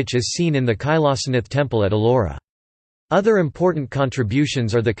example of which is seen in the Kailasanath temple at Ellora. Other important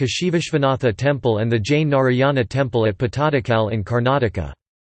contributions are the Kashivishvanatha temple and the Jain Narayana temple at Pattadakal in Karnataka.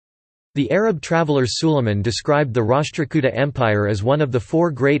 The Arab traveller Suleiman described the Rashtrakuta Empire as one of the 4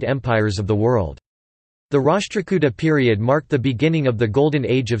 great empires of the world. The Rashtrakuta period marked the beginning of the golden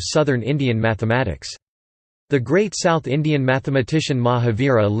age of southern Indian mathematics. The great South Indian mathematician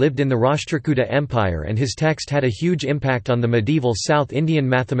Mahavira lived in the Rashtrakuta Empire and his text had a huge impact on the medieval South Indian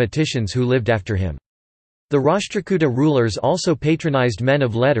mathematicians who lived after him. The Rashtrakuta rulers also patronized men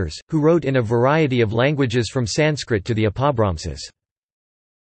of letters, who wrote in a variety of languages from Sanskrit to the Apabhramsas.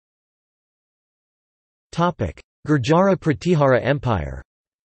 Gurjara Pratihara Empire.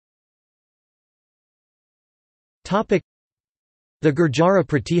 The Gurjara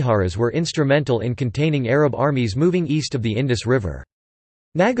Pratiharas were instrumental in containing Arab armies moving east of the Indus River.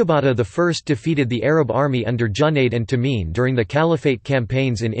 Nagabata I defeated the Arab army under Junaid and Tamim during the Caliphate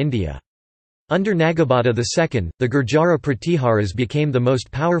campaigns in India. Under Nagabata II, the Gurjara Pratiharas became the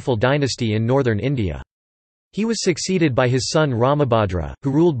most powerful dynasty in northern India. He was succeeded by his son Ramabhadra,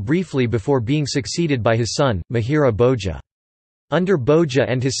 who ruled briefly before being succeeded by his son, Mihira Bhoja. Under Bhoja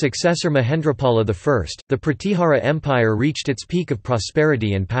and his successor Mahendrapala I, the Pratihara Empire reached its peak of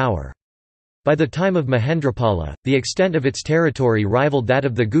prosperity and power. By the time of Mahendrapala, the extent of its territory rivaled that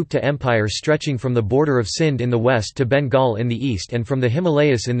of the Gupta Empire, stretching from the border of Sindh in the west to Bengal in the east and from the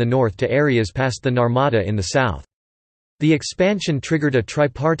Himalayas in the north to areas past the Narmada in the south. The expansion triggered a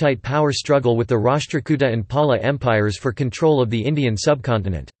tripartite power struggle with the Rashtrakuta and Pala empires for control of the Indian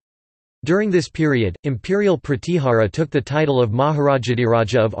subcontinent. During this period, Imperial Pratihara took the title of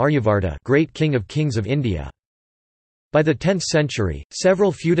Maharajadhiraja of Aryavarta, Great King of Kings of India. By the 10th century,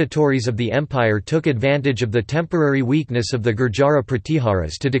 several feudatories of the empire took advantage of the temporary weakness of the Gurjara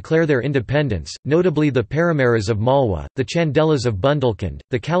Pratiharas to declare their independence, notably the Paramaras of Malwa, the Chandelas of Bundelkhand,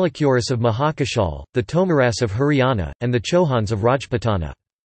 the Kalakuras of Mahakashal, the Tomaras of Haryana, and the Chauhans of Rajputana.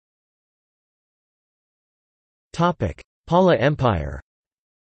 Pala Empire.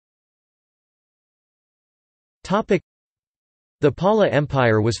 The Pala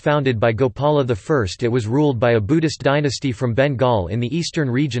Empire was founded by Gopala I. It was ruled by a Buddhist dynasty from Bengal in the eastern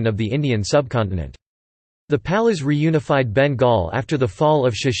region of the Indian subcontinent. The Palas reunified Bengal after the fall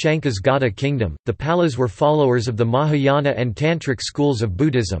of Shashanka's Gauda kingdom. The Palas were followers of the Mahayana and Tantric schools of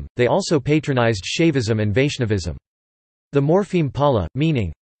Buddhism. They also patronized Shaivism and Vaishnavism. The morpheme Pala,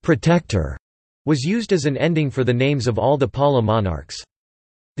 meaning protector, was used as an ending for the names of all the Pala monarchs.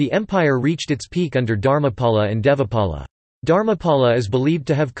 The empire reached its peak under Dharmapala and Devapala. Dharmapala is believed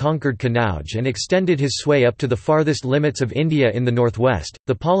to have conquered Kannauj and extended his sway up to the farthest limits of India in the northwest.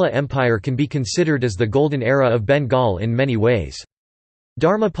 The Pala Empire can be considered as the golden era of Bengal in many ways.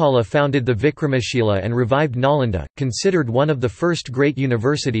 Dharmapala founded the Vikramashila and revived Nalanda, considered one of the first great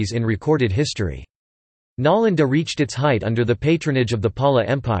universities in recorded history. Nalanda reached its height under the patronage of the Pala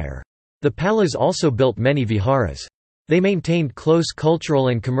Empire. The Palas also built many viharas. They maintained close cultural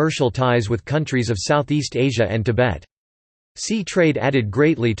and commercial ties with countries of Southeast Asia and Tibet. Sea trade added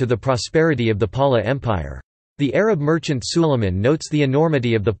greatly to the prosperity of the Pala Empire. The Arab merchant Suleiman notes the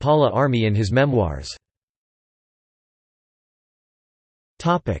enormity of the Pala army in his memoirs.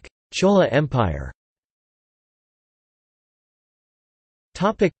 Chola Empire.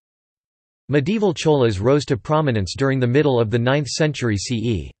 Medieval Cholas rose to prominence during the middle of the 9th century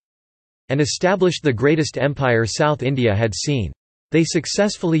CE. And established the greatest empire South India had seen. They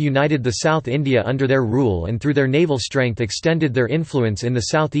successfully united the South India under their rule and through their naval strength extended their influence in the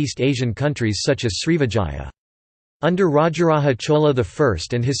Southeast Asian countries such as Srivijaya. Under Rajaraja Chola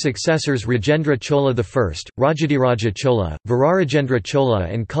I and his successors Rajendra Chola I, Rajadhiraja Chola, Virarajendra Chola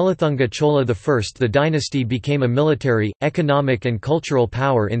and Kulathunga Chola I, the dynasty became a military, economic and cultural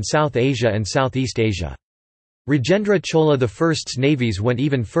power in South Asia and Southeast Asia. Rajendra Chola I's navies went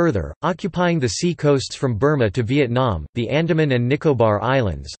even further, occupying the sea coasts from Burma to Vietnam, the Andaman and Nicobar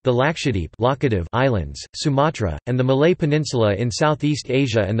Islands, the Lakshadweep Islands, Sumatra, and the Malay Peninsula in Southeast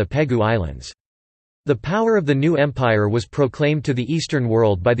Asia and the Pegu Islands. The power of the new empire was proclaimed to the Eastern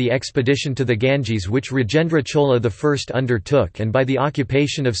world by the expedition to the Ganges which Rajendra Chola I undertook and by the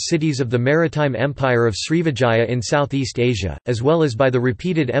occupation of cities of the maritime empire of Srivijaya in Southeast Asia, as well as by the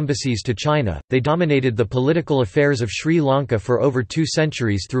repeated embassies to China. They dominated the political affairs of Sri Lanka for over 2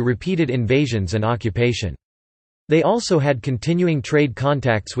 centuries through repeated invasions and occupation. They also had continuing trade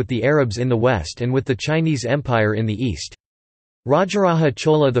contacts with the Arabs in the west and with the Chinese Empire in the east. Rajaraja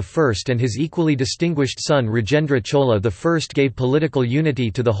Chola I and his equally distinguished son Rajendra Chola I gave political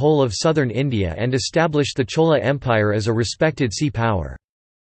unity to the whole of southern India and established the Chola Empire as a respected sea power.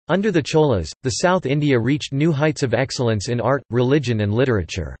 Under the Cholas, the South India reached new heights of excellence in art, religion and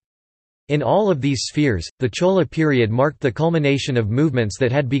literature. In all of these spheres, the Chola period marked the culmination of movements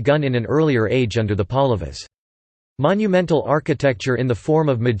that had begun in an earlier age under the Pallavas. Monumental architecture in the form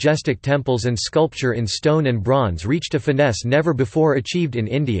of majestic temples and sculpture in stone and bronze reached a finesse never before achieved in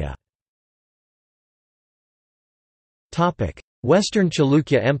India. Western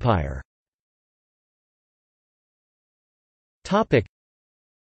Chalukya Empire.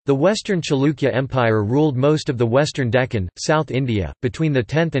 The Western Chalukya Empire ruled most of the western Deccan, South India, between the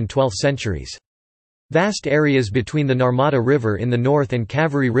 10th and 12th centuries. Vast areas between the Narmada River in the north and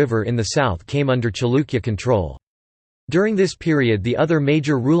Kaveri River in the south came under Chalukya control. During this period the other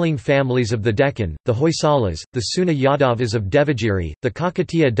major ruling families of the Deccan, the Hoysalas, the Suna Yadavas of Devagiri, the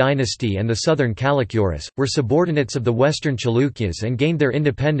Kakatiya dynasty and the southern Kalakyuras, were subordinates of the western Chalukyas and gained their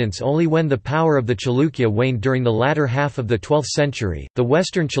independence only when the power of the Chalukya waned during the latter half of the 12th century. The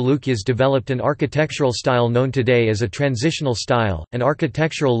western Chalukyas developed an architectural style known today as a transitional style, an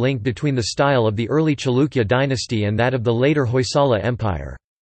architectural link between the style of the early Chalukya dynasty and that of the later Hoysala Empire.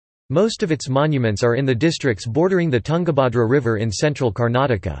 Most of its monuments are in the districts bordering the Tungabhadra River in central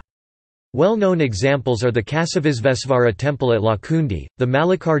Karnataka. Well-known examples are the Kasavasvesvara temple at Lakundi, the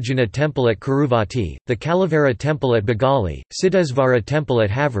Mallikarjuna temple at Kuruvati, the Kalavera temple at Bagali, Siddhesvara temple at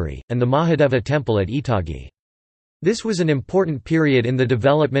Haveri, and the Mahadeva temple at Itagi. This was an important period in the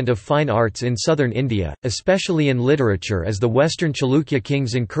development of fine arts in southern India, especially in literature as the western Chalukya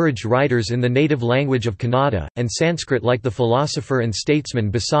kings encouraged writers in the native language of Kannada, and Sanskrit like the philosopher and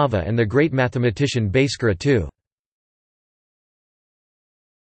statesman Basava and the great mathematician Bhaskara too.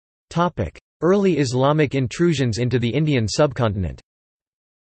 Early Islamic intrusions into the Indian subcontinent.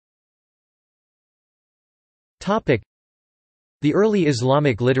 The early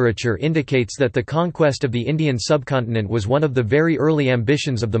Islamic literature indicates that the conquest of the Indian subcontinent was one of the very early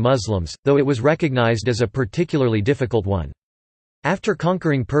ambitions of the Muslims, though it was recognized as a particularly difficult one. After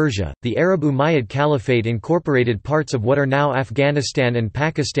conquering Persia, the Arab Umayyad Caliphate incorporated parts of what are now Afghanistan and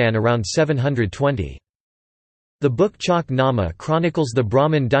Pakistan around 720. The book Chak Nama chronicles the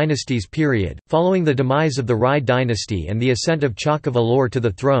Brahmin dynasty's period, following the demise of the Rai dynasty and the ascent of Chak of Alor to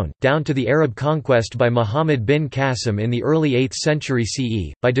the throne, down to the Arab conquest by Muhammad bin Qasim in the early 8th century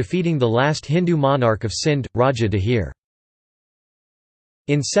CE, by defeating the last Hindu monarch of Sindh, Raja Dahir.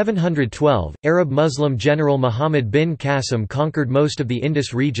 In 712, Arab-Muslim general Muhammad bin Qasim conquered most of the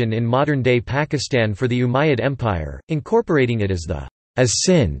Indus region in modern-day Pakistan for the Umayyad Empire, incorporating it as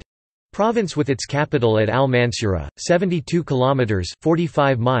Sindh province with its capital at Al-Mansura, 72 kilometers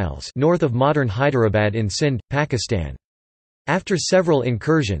 (45 miles) north of modern Hyderabad in Sindh, Pakistan. After several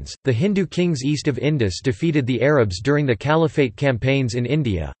incursions, the Hindu kings east of Indus defeated the Arabs during the Caliphate campaigns in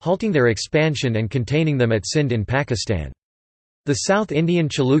India, halting their expansion and containing them at Sindh in Pakistan. The South Indian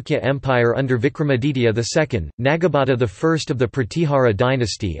Chalukya Empire under Vikramaditya II, Nagabhata I of the Pratihara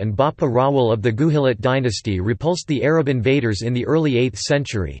dynasty and Bappa Rawal of the Guhilat dynasty repulsed the Arab invaders in the early 8th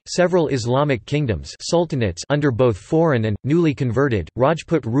century. Several Islamic kingdoms sultanates under both foreign and, newly converted,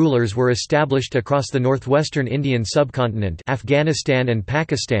 Rajput rulers were established across the northwestern Indian subcontinent Afghanistan and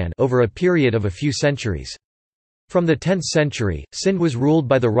Pakistan over a period of a few centuries. From the 10th century, Sindh was ruled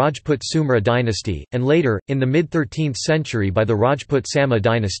by the Rajput Sumra dynasty, and later, in the mid-13th century by the Rajput Sama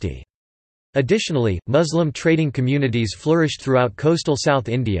dynasty. Additionally, Muslim trading communities flourished throughout coastal South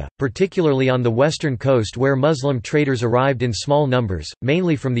India, particularly on the western coast where Muslim traders arrived in small numbers,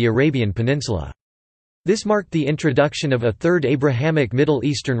 mainly from the Arabian Peninsula. This marked the introduction of a third Abrahamic Middle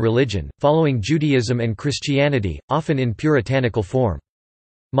Eastern religion, following Judaism and Christianity, often in puritanical form.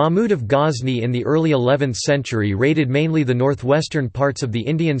 Mahmud of Ghazni in the early 11th century raided mainly the northwestern parts of the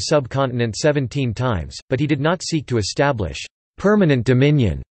Indian subcontinent 17 times, but he did not seek to establish permanent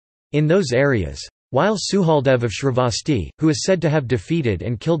dominion in those areas. while Suhaldev of Shravasti, who is said to have defeated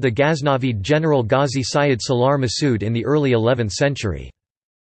and killed the Ghaznavid general Ghazi Sayyid Salar Masood in the early 11th century.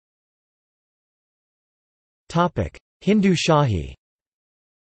 Hindu Shahi.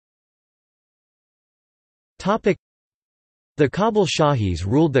 The Kabul Shahis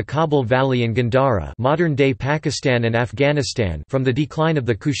ruled the Kabul Valley and Gandhara, modern-day Pakistan and Afghanistan, from the decline of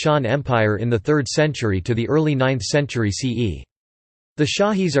the Kushan Empire in the 3rd century to the early 9th century CE. The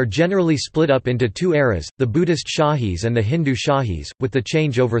Shahis are generally split up into two eras, the Buddhist Shahis and the Hindu Shahis, with the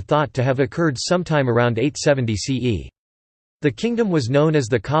changeover thought to have occurred sometime around 870 CE. The kingdom was known as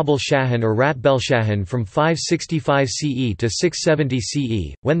the Kabul Shahan or Ratbel Shahan from 565 CE to 670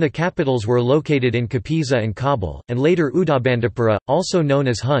 CE, when the capitals were located in Kapisa and Kabul, and later Udabandapura, also known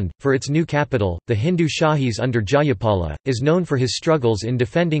as Hund, for its new capital. The Hindu Shahis under Jayapala, is known for his struggles in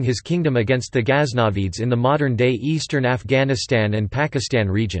defending his kingdom against the Ghaznavids in the modern-day eastern Afghanistan and Pakistan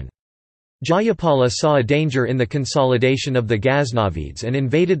region. Jayapala saw a danger in the consolidation of the Ghaznavids and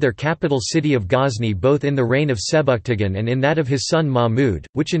invaded their capital city of Ghazni both in the reign of Sebuktigin and in that of his son Mahmud,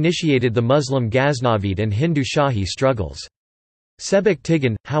 which initiated the Muslim Ghaznavid and Hindu Shahi struggles.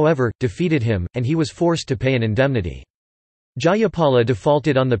 Sebuktigin, however, defeated him, and he was forced to pay an indemnity. Jayapala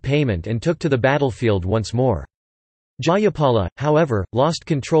defaulted on the payment and took to the battlefield once more. Jayapala, however, lost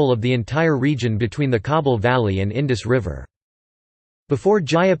control of the entire region between the Kabul Valley and Indus River. Before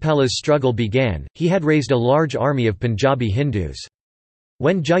Jayapala's struggle began, he had raised a large army of Punjabi Hindus.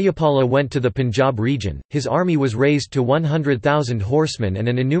 When Jayapala went to the Punjab region, his army was raised to 100,000 horsemen and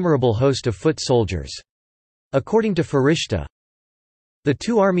an innumerable host of foot soldiers. According to Farishta, the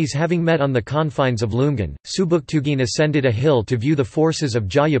two armies having met on the confines of Lumgan, Subuktigin ascended a hill to view the forces of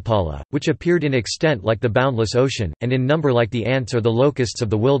Jayapala, which appeared in extent like the boundless ocean, and in number like the ants or the locusts of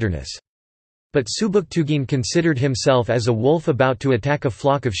the wilderness. But Subuktigin considered himself as a wolf about to attack a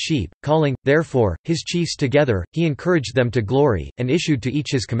flock of sheep, calling, therefore, his chiefs together, he encouraged them to glory, and issued to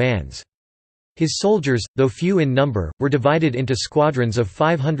each his commands. His soldiers, though few in number, were divided into squadrons of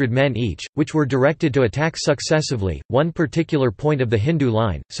 500 men each, which were directed to attack successively one particular point of the Hindu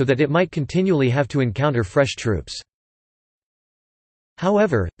line, so that it might continually have to encounter fresh troops.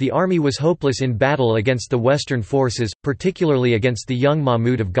 However, the army was hopeless in battle against the western forces, particularly against the young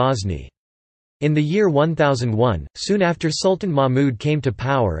Mahmud of Ghazni. In the year 1001, soon after Sultan Mahmud came to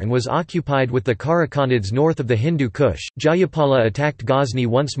power and was occupied with the Karakhanids north of the Hindu Kush, Jayapala attacked Ghazni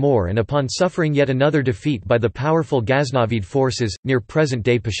once more and upon suffering yet another defeat by the powerful Ghaznavid forces, near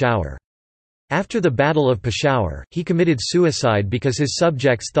present-day Peshawar. After the Battle of Peshawar, he committed suicide because his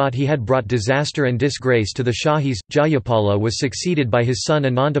subjects thought he had brought disaster and disgrace to the Shahis. Jayapala was succeeded by his son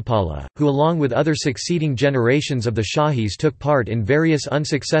Anandapala, who along with other succeeding generations of the Shahis took part in various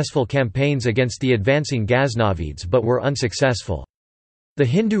unsuccessful campaigns against the advancing Ghaznavids but were unsuccessful. The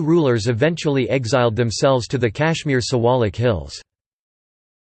Hindu rulers eventually exiled themselves to the Kashmir Siwalik hills.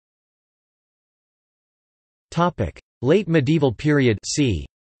 Late medieval period c.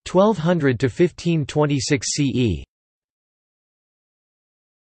 1200 to 1526 CE.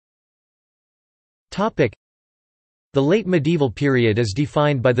 The late medieval period is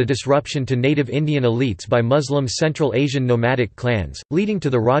defined by the disruption to native Indian elites by Muslim Central Asian nomadic clans, leading to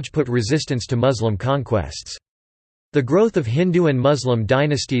the Rajput resistance to Muslim conquests. The growth of Hindu and Muslim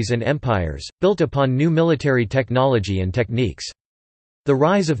dynasties and empires, built upon new military technology and techniques. The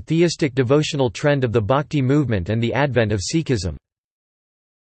rise of theistic devotional trend of the Bhakti movement and the advent of Sikhism.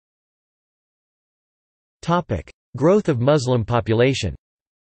 Growth of Muslim population.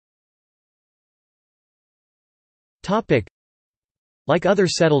 Like other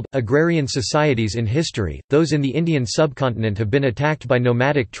settled, agrarian societies in history, those in the Indian subcontinent have been attacked by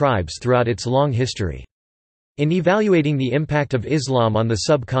nomadic tribes throughout its long history. In evaluating the impact of Islam on the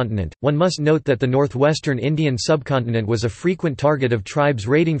subcontinent, one must note that the northwestern Indian subcontinent was a frequent target of tribes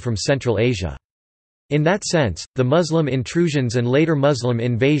raiding from Central Asia. In that sense, the Muslim intrusions and later Muslim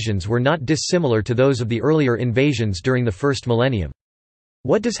invasions were not dissimilar to those of the earlier invasions during the first millennium.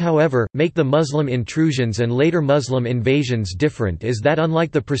 What does, however, make the Muslim intrusions and later Muslim invasions different is that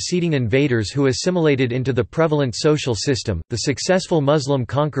unlike the preceding invaders who assimilated into the prevalent social system, the successful Muslim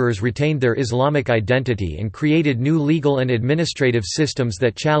conquerors retained their Islamic identity and created new legal and administrative systems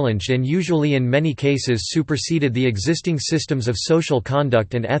that challenged and usually in many cases superseded the existing systems of social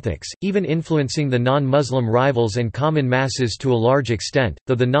conduct and ethics, even influencing the non-Muslim rivals and common masses to a large extent,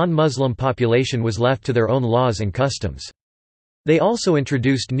 though the non-Muslim population was left to their own laws and customs. They also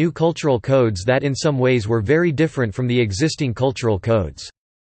introduced new cultural codes that in some ways were very different from the existing cultural codes.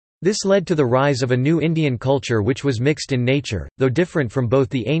 This led to the rise of a new Indian culture which was mixed in nature, though different from both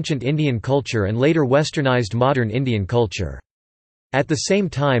the ancient Indian culture and later westernized modern Indian culture. At the same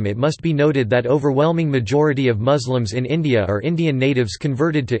time, it must be noted that overwhelming majority of Muslims in India are Indian natives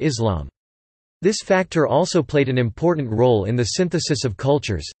converted to Islam. This factor also played an important role in the synthesis of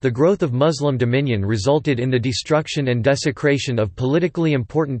cultures. The growth of Muslim dominion resulted in the destruction and desecration of politically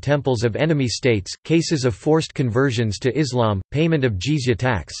important temples of enemy states, cases of forced conversions to Islam, payment of jizya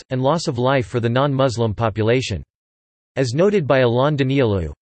tax, and loss of life for the non-Muslim population. As noted by Alain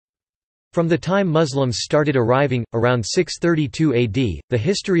Danielou, from the time Muslims started arriving, around 632 AD, the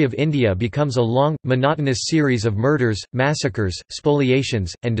history of India becomes a long, monotonous series of murders, massacres,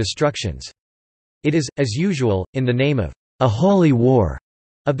 spoliations, and destructions. It is, as usual, in the name of a holy war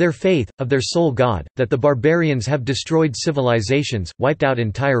of their faith, of their sole god, that the barbarians have destroyed civilizations, wiped out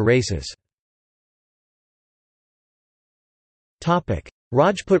entire races.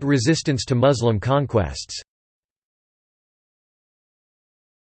 Rajput resistance to Muslim conquests.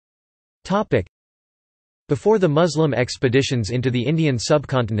 Before the Muslim expeditions into the Indian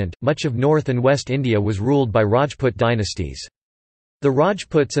subcontinent, much of North and West India was ruled by Rajput dynasties. The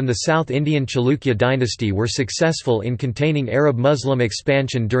Rajputs and the South Indian Chalukya dynasty were successful in containing Arab-Muslim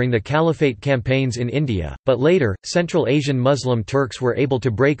expansion during the Caliphate campaigns in India, but later, Central Asian Muslim Turks were able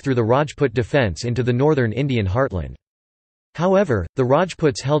to break through the Rajput defence into the northern Indian heartland. However, the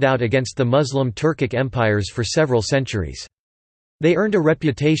Rajputs held out against the Muslim Turkic empires for several centuries. They earned a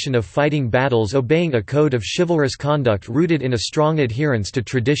reputation of fighting battles obeying a code of chivalrous conduct rooted in a strong adherence to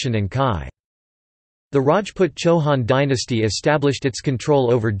tradition and Kai. The Rajput Chauhan dynasty established its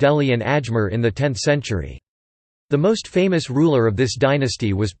control over Delhi and Ajmer in the 10th century. The most famous ruler of this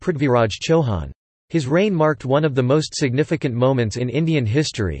dynasty was Prithviraj Chauhan. His reign marked one of the most significant moments in Indian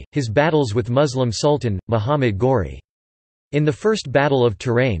history, his battles with Muslim Sultan, Muhammad Ghori. In the First Battle of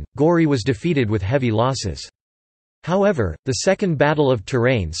Tarain, Ghori was defeated with heavy losses. However, the Second Battle of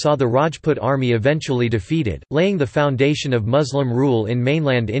Tarain saw the Rajput army eventually defeated, laying the foundation of Muslim rule in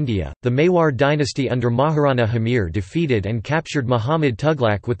mainland India. The Mewar dynasty under Maharana Hamir defeated and captured Muhammad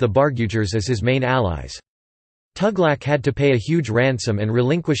Tughlaq with the Bargujars as his main allies. Tughlaq had to pay a huge ransom and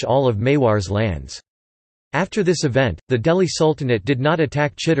relinquish all of Mewar's lands. After this event, the Delhi Sultanate did not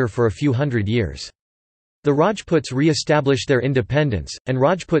attack Chittor for a few hundred years. The Rajputs re-established their independence, and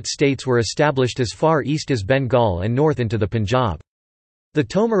Rajput states were established as far east as Bengal and north into the Punjab. The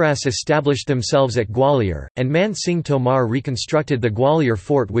Tomaras established themselves at Gwalior, and Man Singh Tomar reconstructed the Gwalior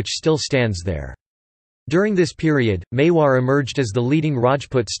fort which still stands there. During this period, Mewar emerged as the leading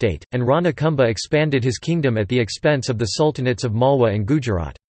Rajput state, and Rana Kumbha expanded his kingdom at the expense of the sultanates of Malwa and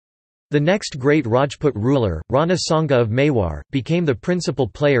Gujarat. The next great Rajput ruler, Rana Sangha of Mewar, became the principal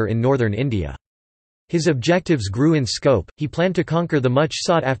player in northern India. His objectives grew in scope. He planned to conquer the much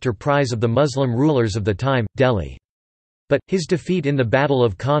sought-after prize of the Muslim rulers of the time, Delhi. But, his defeat in the Battle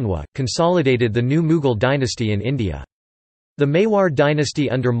of Kanwa, consolidated the new Mughal dynasty in India. The Mewar dynasty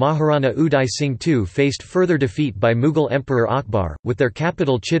under Maharana Uday Singh II faced further defeat by Mughal Emperor Akbar, with their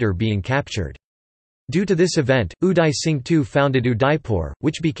capital Chittor being captured. Due to this event, Uday Singh II founded Udaipur,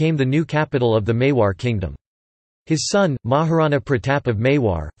 which became the new capital of the Mewar kingdom. His son, Maharana Pratap of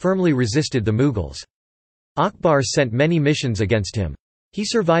Mewar, firmly resisted the Mughals. Akbar sent many missions against him. He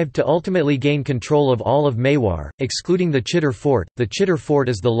survived to ultimately gain control of all of Mewar, excluding the Chittor fort. The Chittor fort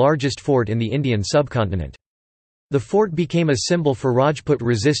is the largest fort in the Indian subcontinent. The fort became a symbol for Rajput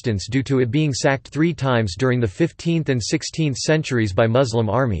resistance due to it being sacked 3 times during the 15th and 16th centuries by Muslim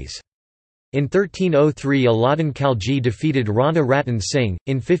armies. In 1303 Alauddin Khalji defeated Rana Ratan Singh,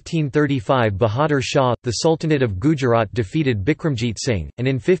 in 1535 Bahadur Shah, the Sultanate of Gujarat defeated Bikramjit Singh, and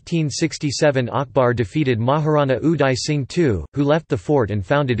in 1567 Akbar defeated Maharana Uday Singh II, who left the fort and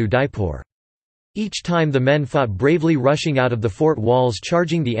founded Udaipur. Each time the men fought bravely rushing out of the fort walls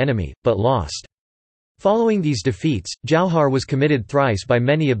charging the enemy, but lost. Following these defeats, Jauhar was committed thrice by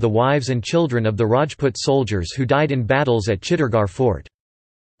many of the wives and children of the Rajput soldiers who died in battles at Chittorgarh fort.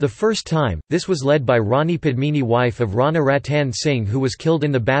 The first time, this was led by Rani Padmini, wife of Rana Ratan Singh, who was killed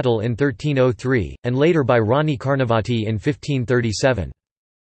in the battle in 1303, and later by Rani Karnavati in 1537.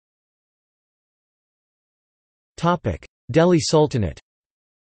 Delhi Sultanate.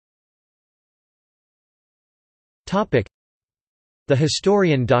 The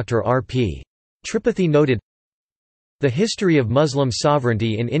historian Dr. R.P. Tripathi noted, "The history of Muslim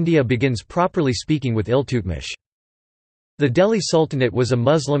sovereignty in India begins properly speaking with Iltutmish. The Delhi Sultanate was a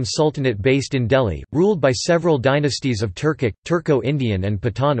Muslim sultanate based in Delhi, ruled by several dynasties of Turkic, Turco-Indian and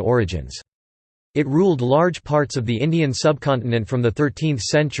Pathan origins. It ruled large parts of the Indian subcontinent from the 13th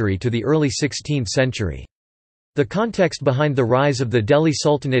century to the early 16th century. The context behind the rise of the Delhi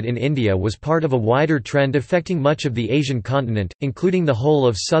Sultanate in India was part of a wider trend affecting much of the Asian continent, including the whole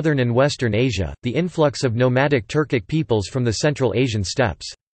of southern and western Asia, the influx of nomadic Turkic peoples from the Central Asian steppes.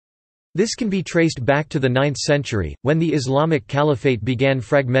 This can be traced back to the 9th century, when the Islamic Caliphate began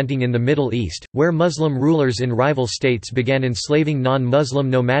fragmenting in the Middle East, where Muslim rulers in rival states began enslaving non-Muslim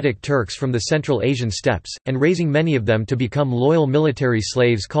nomadic Turks from the Central Asian steppes, and raising many of them to become loyal military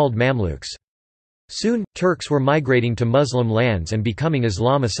slaves called Mamluks. Soon, Turks were migrating to Muslim lands and becoming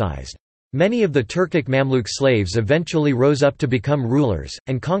Islamicized. Many of the Turkic Mamluk slaves eventually rose up to become rulers,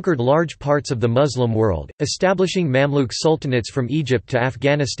 and conquered large parts of the Muslim world, establishing Mamluk sultanates from Egypt to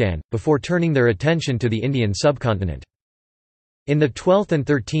Afghanistan, before turning their attention to the Indian subcontinent. In the 12th and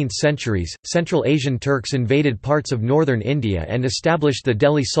 13th centuries, Central Asian Turks invaded parts of northern India and established the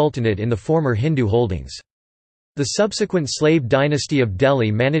Delhi Sultanate in the former Hindu holdings. The subsequent slave dynasty of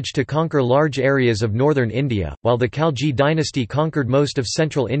Delhi managed to conquer large areas of northern India, while the Khalji dynasty conquered most of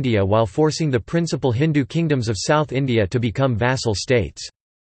central India while forcing the principal Hindu kingdoms of South India to become vassal states.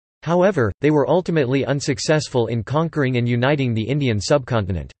 However, they were ultimately unsuccessful in conquering and uniting the Indian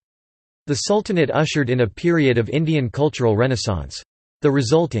subcontinent. The Sultanate ushered in a period of Indian cultural renaissance. The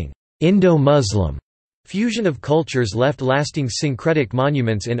resulting Indo-Muslim fusion of cultures left lasting syncretic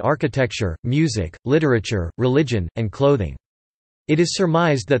monuments in architecture, music, literature, religion, and clothing. It is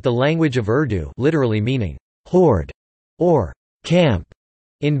surmised that the language of Urdu, literally meaning horde or camp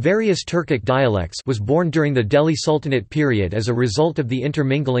in various Turkic dialects, was born during the Delhi Sultanate period as a result of the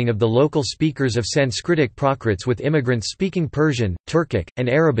intermingling of the local speakers of Sanskritic Prakrits with immigrants speaking Persian, Turkic, and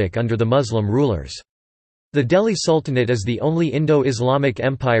Arabic under the Muslim rulers. The Delhi Sultanate is the only Indo-Islamic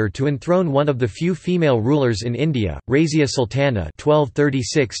empire to enthrone one of the few female rulers in India, Razia Sultana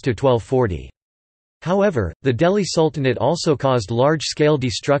 (1236–1240). However, the Delhi Sultanate also caused large-scale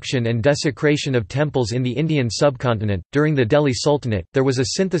destruction and desecration of temples in the Indian subcontinent. During the Delhi Sultanate, there was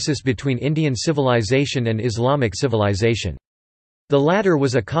a synthesis between Indian civilization and Islamic civilization. The latter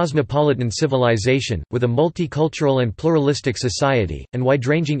was a cosmopolitan civilization, with a multicultural and pluralistic society, and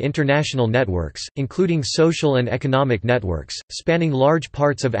wide-ranging international networks, including social and economic networks, spanning large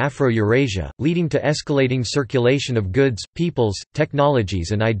parts of Afro-Eurasia, leading to escalating circulation of goods, peoples,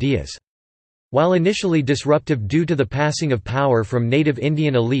 technologies and ideas. While initially disruptive due to the passing of power from native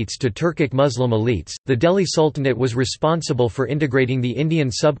Indian elites to Turkic Muslim elites, the Delhi Sultanate was responsible for integrating the Indian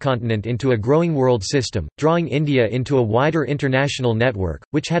subcontinent into a growing world system, drawing India into a wider international network,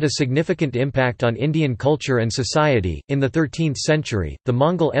 which had a significant impact on Indian culture and society. In the 13th century, the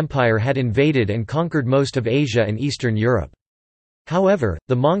Mongol Empire had invaded and conquered most of Asia and Eastern Europe. However,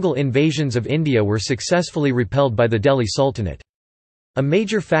 the Mongol invasions of India were successfully repelled by the Delhi Sultanate. A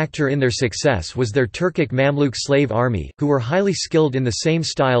major factor in their success was their Turkic Mamluk slave army, who were highly skilled in the same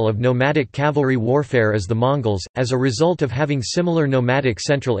style of nomadic cavalry warfare as the Mongols, as a result of having similar nomadic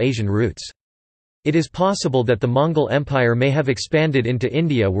Central Asian roots. It is possible that the Mongol Empire may have expanded into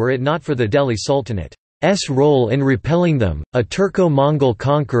India were it not for the Delhi Sultanate's role in repelling them. A Turco-Mongol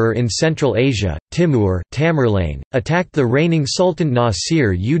conqueror in Central Asia, Timur Tamerlane, attacked the reigning Sultan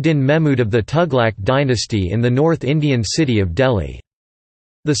Nasir-ud-Din Mahmud of the Tughlaq dynasty in the North Indian city of Delhi.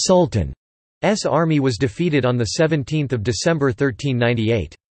 The Sultan's army was defeated on 17 December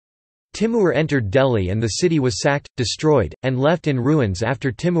 1398. Timur entered Delhi and the city was sacked, destroyed, and left in ruins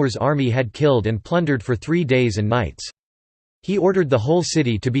after Timur's army had killed and plundered for 3 days and nights. He ordered the whole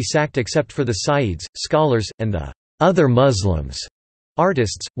city to be sacked except for the Sayyids, scholars, and the other Muslims.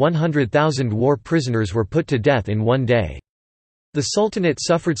 Artists. 100,000 war prisoners were put to death in one day. The Sultanate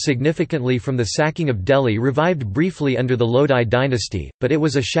suffered significantly from the sacking of Delhi, revived briefly under the Lodi dynasty, but it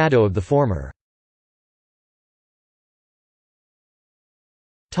was a shadow of the former.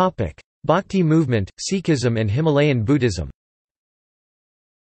 Bhakti movement, Sikhism and Himalayan Buddhism.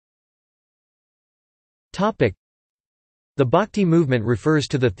 The Bhakti movement refers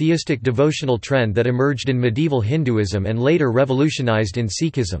to the theistic devotional trend that emerged in medieval Hinduism and later revolutionized in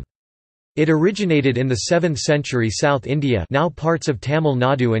Sikhism. It originated in the 7th century South India, now parts of Tamil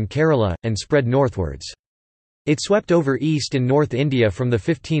Nadu and Kerala, and spread northwards. It swept over east and North India from the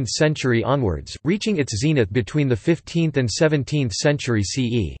 15th century onwards, reaching its zenith between the 15th and 17th century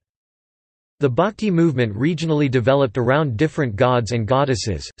CE. The Bhakti movement regionally developed around different gods and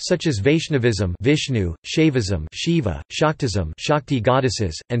goddesses, such as Vaishnavism Vishnu, Shaivism Shiva, Shaktism Shakti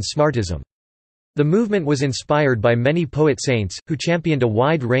goddesses, and Smartism. The movement was inspired by many poet-saints, who championed a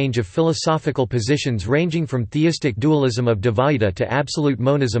wide range of philosophical positions ranging from theistic dualism of Dvaita to absolute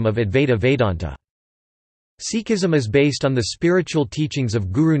monism of Advaita Vedanta. Sikhism is based on the spiritual teachings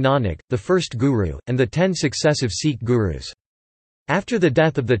of Guru Nanak, the first guru, and the 10 successive Sikh gurus. After the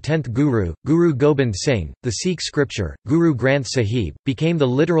death of the 10th Guru, Guru Gobind Singh, the Sikh scripture, Guru Granth Sahib, became the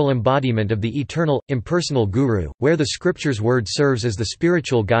literal embodiment of the eternal, impersonal Guru, where the scripture's word serves as the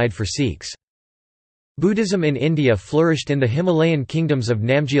spiritual guide for Sikhs. Buddhism in India flourished in the Himalayan kingdoms of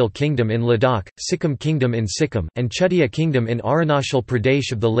Namgyal Kingdom in Ladakh, Sikkim Kingdom in Sikkim, and Chutia Kingdom in Arunachal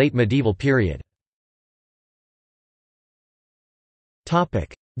Pradesh of the late medieval period.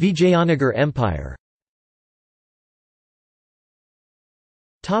 Vijayanagar Empire.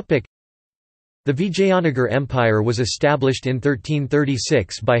 The Vijayanagar Empire was established in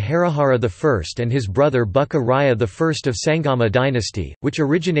 1336 by Harihara I and his brother Bukka Raya I of Sangama dynasty, which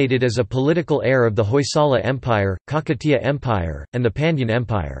originated as a political heir of the Hoysala Empire, Kakatiya Empire, and the Pandyan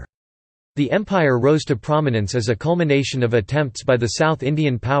Empire. The empire rose to prominence as a culmination of attempts by the South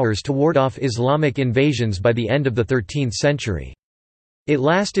Indian powers to ward off Islamic invasions by the end of the 13th century. It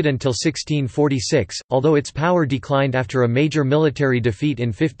lasted until 1646, although its power declined after a major military defeat in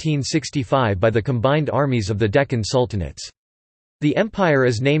 1565 by the combined armies of the Deccan Sultanates. The empire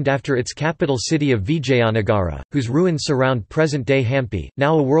is named after its capital city of Vijayanagara, whose ruins surround present-day Hampi,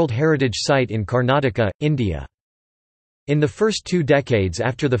 now a World Heritage Site in Karnataka, India. In the first 2 decades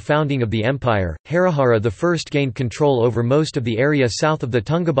after the founding of the empire, Harihara I gained control over most of the area south of the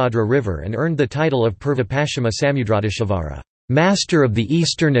Tungabhadra River and earned the title of Purvapashchima Samudradishvara, Master of the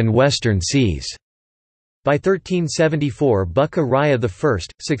Eastern and Western Seas. By 1374 Bukka Raya I,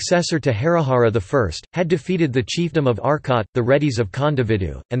 successor to Harihara I, had defeated the chiefdom of Arcot, the Reddys of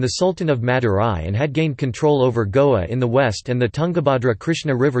Kondavidu, and the Sultan of Madurai and had gained control over Goa in the west and the Tungabhadra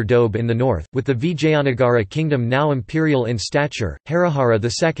Krishna River Doab in the north, with the Vijayanagara kingdom now imperial in stature. Harihara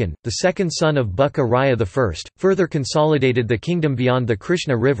II, the second son of Bukka Raya I, further consolidated the kingdom beyond the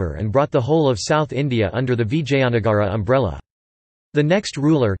Krishna River and brought the whole of South India under the Vijayanagara umbrella. The next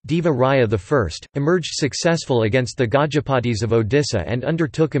ruler, Deva Raya I, emerged successful against the Gajapatis of Odisha and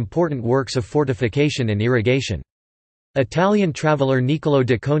undertook important works of fortification and irrigation. Italian traveller Niccolò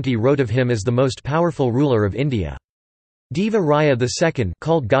de Conti wrote of him as the most powerful ruler of India. Deva Raya II,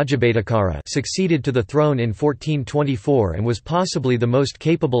 called Gajabatakara, succeeded to the throne in 1424 and was possibly the most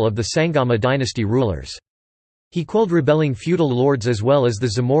capable of the Sangama dynasty rulers. He quelled rebelling feudal lords as well as the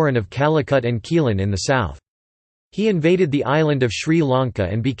Zamorin of Calicut and Keelan in the south. He invaded the island of Sri Lanka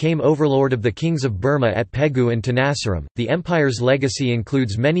and became overlord of the kings of Burma at Pegu and Tenasserim. The empire's legacy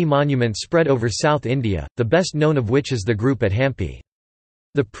includes many monuments spread over South India, the best known of which is the group at Hampi.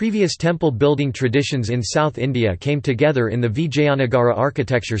 The previous temple building traditions in South India came together in the Vijayanagara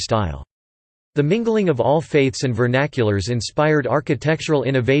architecture style. The mingling of all faiths and vernaculars inspired architectural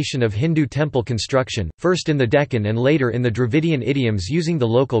innovation of Hindu temple construction, first in the Deccan and later in the Dravidian idioms using the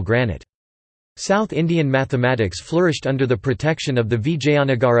local granite. South Indian mathematics flourished under the protection of the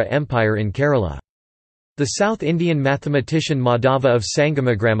Vijayanagara Empire in Kerala. The South Indian mathematician Madhava of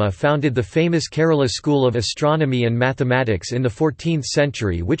Sangamagrama founded the famous Kerala school of astronomy and mathematics in the 14th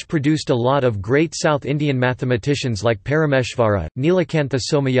century, which produced a lot of great South Indian mathematicians like Parameshvara, Nilakantha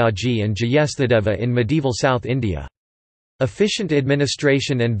Somayaji and Jayasthadeva in medieval South India. Efficient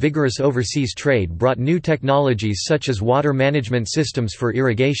administration and vigorous overseas trade brought new technologies such as water management systems for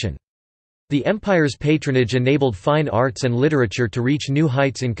irrigation. The empire's patronage enabled fine arts and literature to reach new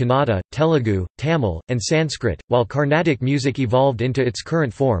heights in Kannada, Telugu, Tamil, and Sanskrit. While Carnatic music evolved into its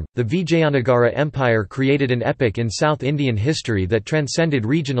current form, the Vijayanagara Empire created an epoch in South Indian history that transcended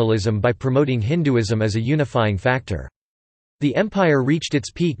regionalism by promoting Hinduism as a unifying factor. The empire reached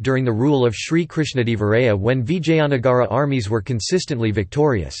its peak during the rule of Sri Krishnadevaraya when Vijayanagara armies were consistently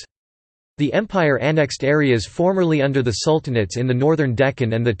victorious. The empire annexed areas formerly under the sultanates in the northern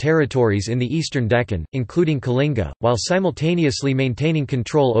Deccan and the territories in the eastern Deccan, including Kalinga, while simultaneously maintaining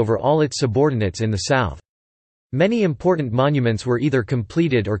control over all its subordinates in the south. Many important monuments were either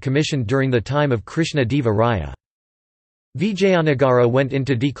completed or commissioned during the time of Krishna Deva Raya. Vijayanagara went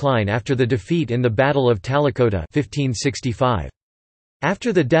into decline after the defeat in the Battle of Talikota 1565.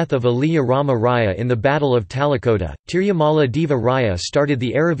 After the death of Aliya Rama Raya in the Battle of Talikota, Tirumala Deva Raya started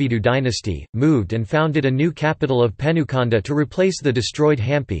the Aravidu dynasty, moved and founded a new capital of Penukonda to replace the destroyed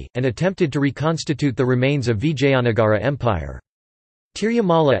Hampi, and attempted to reconstitute the remains of Vijayanagara Empire.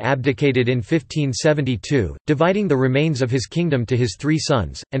 Tirumala abdicated in 1572, dividing the remains of his kingdom to his 3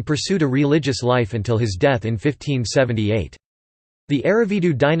 sons, and pursued a religious life until his death in 1578. The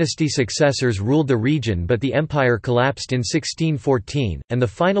Aravidu dynasty successors ruled the region, but the empire collapsed in 1614, and the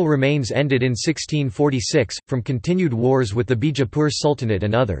final remains ended in 1646, from continued wars with the Bijapur Sultanate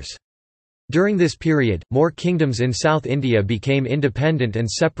and others. During this period, more kingdoms in South India became independent and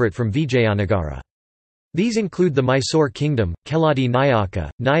separate from Vijayanagara. These include the Mysore Kingdom, Keladi Nayaka,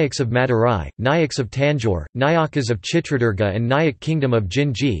 Nayaks of Madurai, Nayaks of Tanjore, Nayakas of Chitradurga and Nayak Kingdom of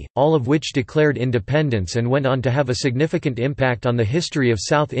Jinji, all of which declared independence and went on to have a significant impact on the history of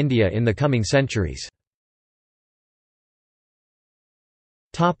South India in the coming centuries.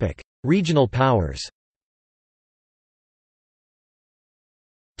 Regional powers.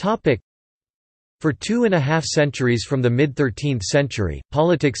 For 2.5 centuries from the mid-13th century,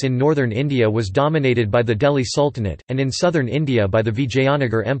 politics in northern India was dominated by the Delhi Sultanate, and in southern India by the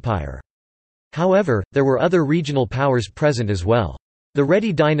Vijayanagar Empire. However, there were other regional powers present as well. The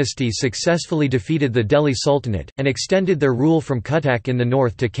Reddy dynasty successfully defeated the Delhi Sultanate, and extended their rule from Cuttack in the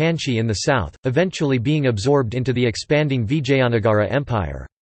north to Kanchi in the south, eventually being absorbed into the expanding Vijayanagara Empire.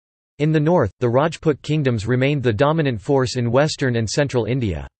 In the north, the Rajput kingdoms remained the dominant force in western and central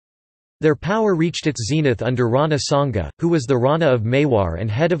India. Their power reached its zenith under Rana Sanga, who was the Rana of Mewar and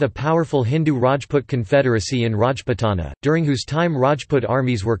head of a powerful Hindu Rajput confederacy in Rajputana, during whose time Rajput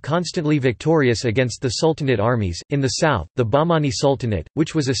armies were constantly victorious against the Sultanate armies. In the south, the Bahmani Sultanate,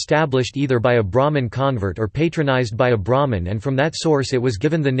 which was established either by a Brahmin convert or patronized by a Brahmin and from that source it was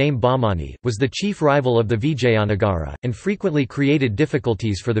given the name Bahmani, was the chief rival of the Vijayanagara, and frequently created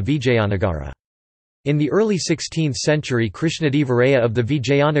difficulties for the Vijayanagara. In the early 16th century, Krishnadevaraya of the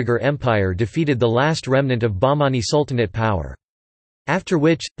Vijayanagar Empire defeated the last remnant of Bahmani Sultanate power. After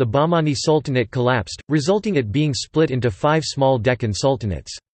which, the Bahmani Sultanate collapsed, resulting it being split into 5 small Deccan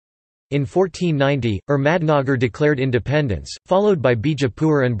sultanates. In 1490, Ahmadnagar declared independence, followed by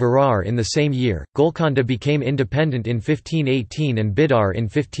Bijapur and Berar in the same year. Golconda became independent in 1518 and Bidar in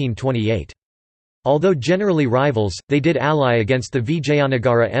 1528. Although generally rivals, they did ally against the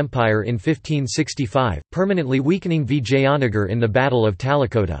Vijayanagara Empire in 1565, permanently weakening Vijayanagar in the Battle of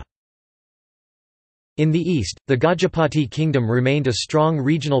Talikota. In the east, the Gajapati kingdom remained a strong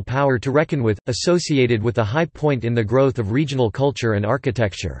regional power to reckon with, associated with a high point in the growth of regional culture and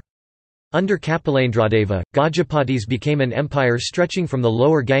architecture. Under Kapilandradeva, Gajapatis became an empire stretching from the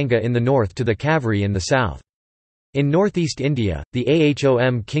lower Ganga in the north to the Kaveri in the south. In northeast India, the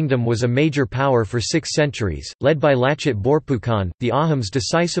Ahom kingdom was a major power for 6 centuries, led by Lachit Borpukhan. The Ahoms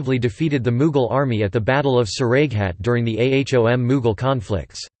decisively defeated the Mughal army at the Battle of Saraighat during the Ahom-Mughal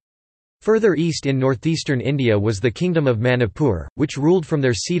conflicts. Further east in northeastern India was the Kingdom of Manipur, which ruled from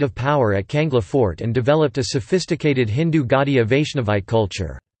their seat of power at Kangla Fort and developed a sophisticated Hindu Gaudiya Vaishnavite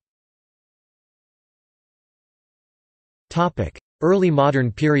culture. Early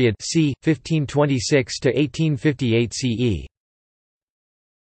modern period c. 1526 to 1858 CE.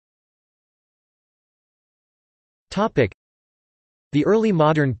 The early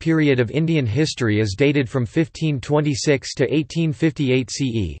modern period of Indian history is dated from 1526 to 1858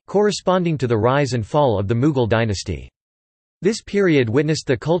 CE, corresponding to the rise and fall of the Mughal dynasty. This period witnessed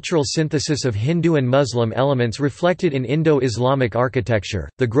the cultural synthesis of Hindu and Muslim elements reflected in Indo-Islamic architecture,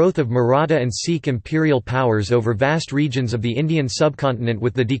 the growth of Maratha and Sikh imperial powers over vast regions of the Indian subcontinent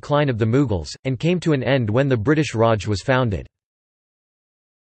with the decline of the Mughals, and came to an end when the British Raj was founded.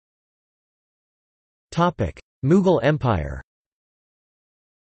 Mughal Empire.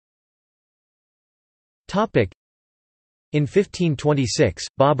 In 1526,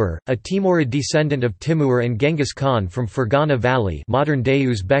 Babur, a Timurid descendant of Timur and Genghis Khan from Fergana Valley, modern-day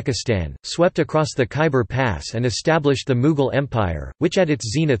Uzbekistan, swept across the Khyber Pass and established the Mughal Empire, which at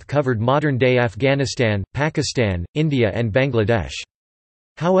its zenith covered modern-day Afghanistan, Pakistan, India and Bangladesh.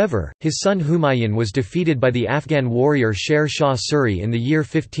 However, his son Humayun was defeated by the Afghan warrior Sher Shah Suri in the year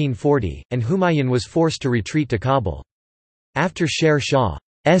 1540, and Humayun was forced to retreat to Kabul. After Sher Shah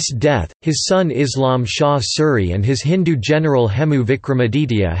death, his son Islam Shah Suri and his Hindu general Hemu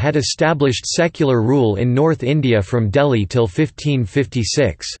Vikramaditya had established secular rule in North India from Delhi till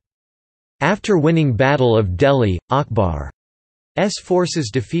 1556. After winning Battle of Delhi, Akbar's forces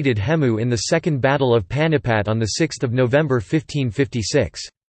defeated Hemu in the Second Battle of Panipat on 6 November 1556.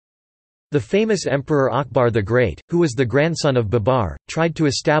 The famous Emperor Akbar the Great, who was the grandson of Babar, tried to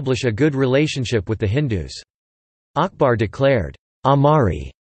establish a good relationship with the Hindus. Akbar declared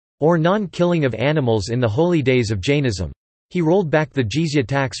Amari, or non-killing of animals in the holy days of Jainism. He rolled back the jizya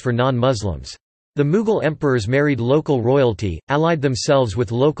tax for non-Muslims. The Mughal emperors married local royalty, allied themselves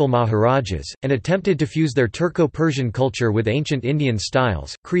with local maharajas, and attempted to fuse their Turco-Persian culture with ancient Indian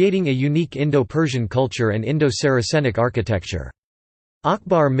styles, creating a unique Indo-Persian culture and Indo-Saracenic architecture.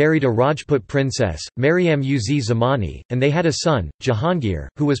 Akbar married a Rajput princess, Maryam-uz-Zamani, and they had a son, Jahangir,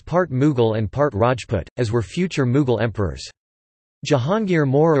 who was part Mughal and part Rajput, as were future Mughal emperors. Jahangir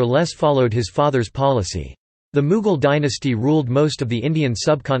more or less followed his father's policy. The Mughal dynasty ruled most of the Indian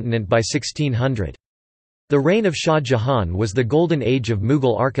subcontinent by 1600. The reign of Shah Jahan was the golden age of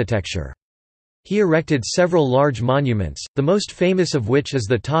Mughal architecture. He erected several large monuments, the most famous of which is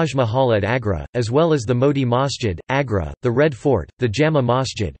the Taj Mahal at Agra, as well as the Moti Masjid, Agra, the Red Fort, the Jama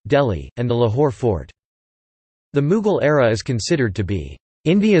Masjid, Delhi, and the Lahore Fort. The Mughal era is considered to be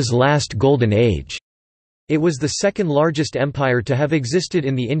India's last golden age. It was the second largest empire to have existed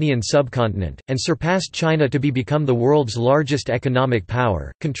in the Indian subcontinent, and surpassed China to become the world's largest economic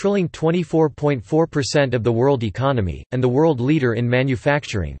power, controlling 24.4% of the world economy, and the world leader in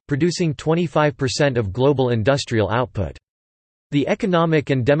manufacturing, producing 25% of global industrial output. The economic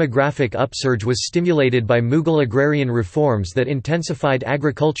and demographic upsurge was stimulated by Mughal agrarian reforms that intensified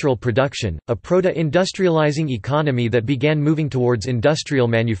agricultural production, a proto-industrializing economy that began moving towards industrial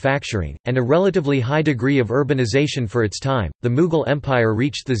manufacturing, and a relatively high degree of urbanization for its time. The Mughal Empire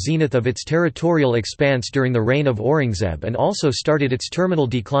reached the zenith of its territorial expanse during the reign of Aurangzeb and also started its terminal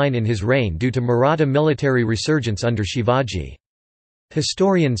decline in his reign due to Maratha military resurgence under Shivaji.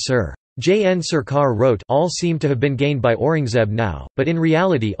 Historian Sir J. N. Sarkar wrote, "All seemed to have been gained by Aurangzeb now, but in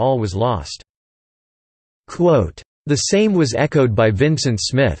reality all was lost." Quote, "The same was echoed by Vincent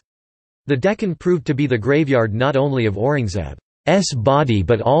Smith. The Deccan proved to be the graveyard not only of Aurangzeb's body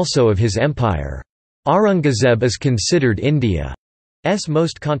but also of his empire. Aurangzeb is considered India's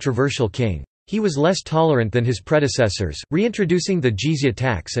most controversial king. He was less tolerant than his predecessors, reintroducing the jizya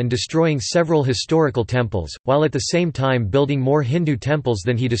tax and destroying several historical temples, while at the same time building more Hindu temples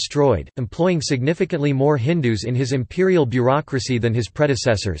than he destroyed, employing significantly more Hindus in his imperial bureaucracy than his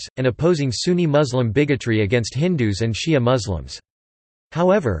predecessors, and opposing Sunni Muslim bigotry against Hindus and Shia Muslims.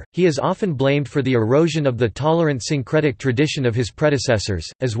 However, he is often blamed for the erosion of the tolerant syncretic tradition of his predecessors,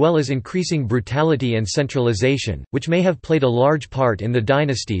 as well as increasing brutality and centralization, which may have played a large part in the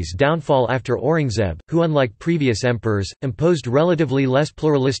dynasty's downfall after Aurangzeb, who unlike previous emperors, imposed relatively less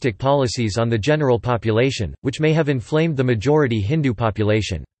pluralistic policies on the general population, which may have inflamed the majority Hindu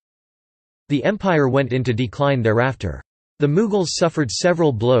population. The empire went into decline thereafter. The Mughals suffered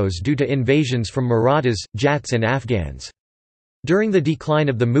several blows due to invasions from Marathas, Jats and Afghans. During the decline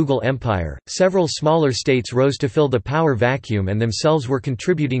of the Mughal Empire, several smaller states rose to fill the power vacuum and themselves were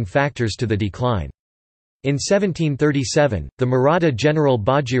contributing factors to the decline. In 1737, the Maratha general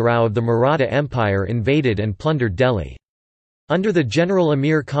Baji Rao of the Maratha Empire invaded and plundered Delhi. Under the General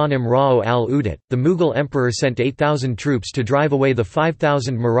Amir Khan Imrao al-Udat, the Mughal emperor sent 8,000 troops to drive away the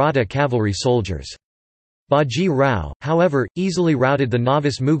 5,000 Maratha cavalry soldiers. Baji Rao, however, easily routed the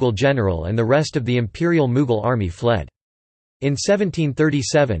novice Mughal general and the rest of the imperial Mughal army fled. In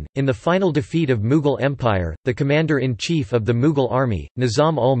 1737, in the final defeat of Mughal Empire, the commander-in-chief of the Mughal army,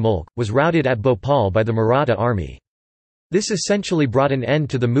 Nizam-ul-Mulk, was routed at Bhopal by the Maratha army. This essentially brought an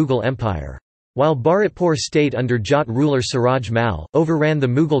end to the Mughal Empire. While Bharatpur stayed under Jat ruler Siraj Mal, overran the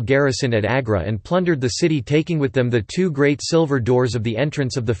Mughal garrison at Agra and plundered the city, taking with them the two great silver doors of the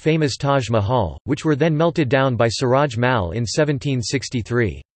entrance of the famous Taj Mahal, which were then melted down by Siraj Mal in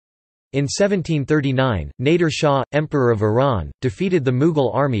 1763. In 1739, Nader Shah, Emperor of Iran, defeated the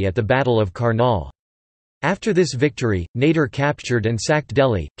Mughal army at the Battle of Karnal. After this victory, Nader captured and sacked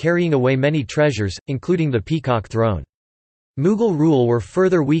Delhi, carrying away many treasures, including the Peacock Throne. Mughal rule were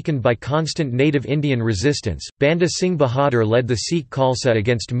further weakened by constant native Indian resistance. Banda Singh Bahadur led the Sikh Khalsa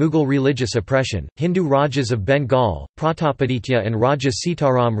against Mughal religious oppression. Hindu Rajas of Bengal, Pratapaditya and Raja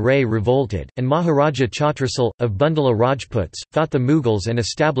Sitaram Ray revolted, and Maharaja Chhatrasal, of Bundela Rajputs, fought the Mughals and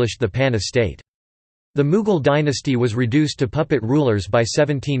established the Pana state. The Mughal dynasty was reduced to puppet rulers by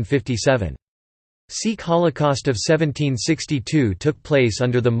 1757. Sikh Holocaust of 1762 took place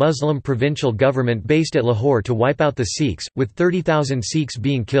under the Muslim provincial government based at Lahore to wipe out the Sikhs, with 30,000 Sikhs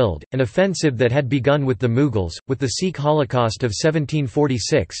being killed, an offensive that had begun with the Mughals, with the Sikh Holocaust of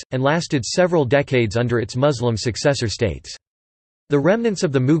 1746, and lasted several decades under its Muslim successor states. The remnants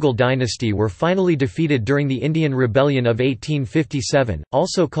of the Mughal dynasty were finally defeated during the Indian Rebellion of 1857,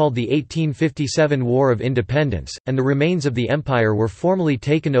 also called the 1857 War of Independence, and the remains of the empire were formally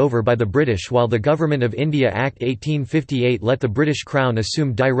taken over by the British, while the Government of India Act 1858 let the British Crown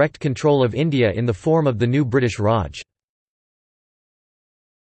assume direct control of India in the form of the new British Raj.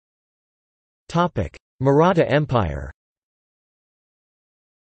 Maratha Empire.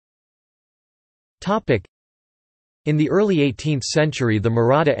 In the early 18th century, the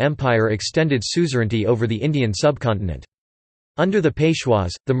Maratha Empire extended suzerainty over the Indian subcontinent. Under the Peshwas,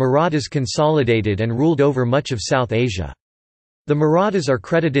 the Marathas consolidated and ruled over much of South Asia. The Marathas are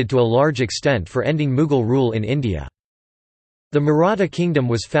credited to a large extent for ending Mughal rule in India. The Maratha kingdom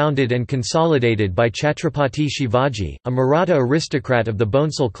was founded and consolidated by Chhatrapati Shivaji, a Maratha aristocrat of the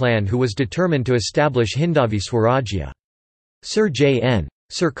Bhonsle clan who was determined to establish Hindavi Swarajya. Sir J. N.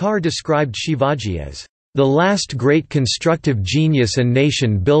 Sarkar described Shivaji as "the last great constructive genius and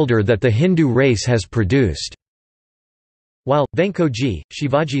nation-builder that the Hindu race has produced." While Venkoji,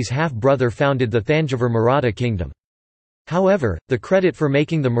 Shivaji's half-brother, founded the Thanjavur Maratha kingdom. However, the credit for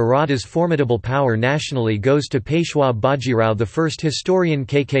making the Marathas formidable power nationally goes to Peshwa Bajirao I. Historian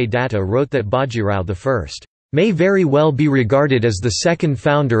K. K. Datta wrote that Bajirao I may very well be regarded as the second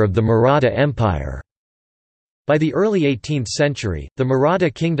founder of the Maratha Empire. By the early 18th century, the Maratha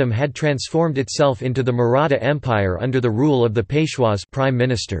kingdom had transformed itself into the Maratha Empire under the rule of the Peshwas, prime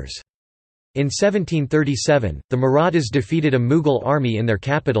ministers. In 1737, the Marathas defeated a Mughal army in their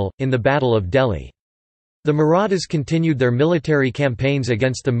capital, in the Battle of Delhi. The Marathas continued their military campaigns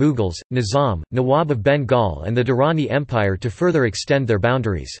against the Mughals, Nizam, Nawab of Bengal and the Durrani Empire to further extend their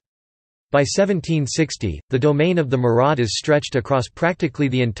boundaries. By 1760, the domain of the Marathas stretched across practically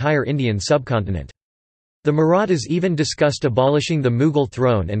the entire Indian subcontinent. The Marathas even discussed abolishing the Mughal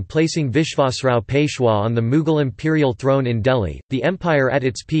throne and placing Vishwasrao Peshwa on the Mughal imperial throne in Delhi. The empire at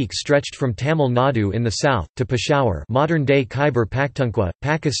its peak stretched from Tamil Nadu in the south to Peshawar, modern-day Khyber Pakhtunkhwa,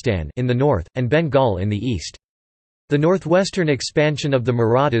 Pakistan, in the north, and Bengal in the east. The northwestern expansion of the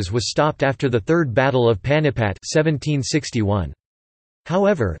Marathas was stopped after the Third Battle of Panipat 1761.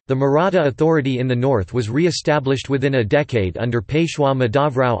 However, the Maratha authority in the north was re-established within a decade under Peshwa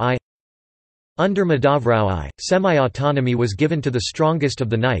Madhavrao I. Under Madhavrao I, semi-autonomy was given to the strongest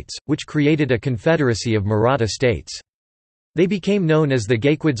of the knights, which created a confederacy of Maratha states. They became known as the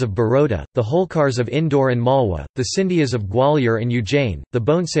Gaikwads of Baroda, the Holkars of Indore and Malwa, the Scindias of Gwalior and Ujjain, the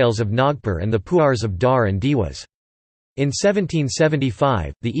Bonsales of Nagpur and the Puars of Dar and Dewas. In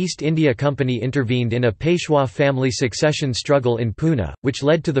 1775, the East India Company intervened in a Peshwa family succession struggle in Pune, which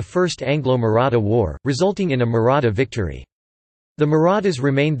led to the First Anglo-Maratha War, resulting in a Maratha victory. The Marathas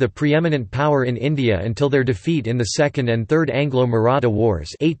remained the preeminent power in India until their defeat in the Second and Third Anglo-Maratha Wars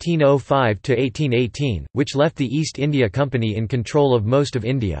 1805–1818, which left the East India Company in control of most of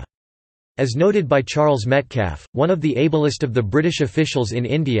India. As noted by Charles Metcalfe, one of the ablest of the British officials in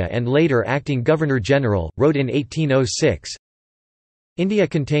India and later acting Governor-General, wrote in 1806, "India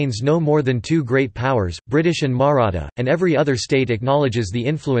contains no more than two great powers, British and Maratha, and every other state acknowledges the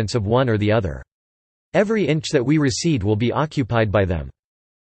influence of one or the other. Every inch that we recede will be occupied by them."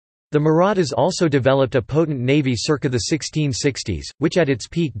 The Marathas also developed a potent navy circa the 1660s, which at its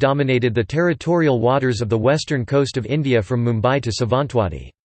peak dominated the territorial waters of the western coast of India from Mumbai to Savantwadi.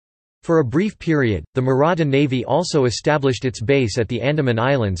 For a brief period, the Maratha Navy also established its base at the Andaman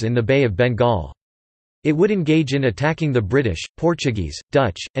Islands in the Bay of Bengal. It would engage in attacking the British, Portuguese,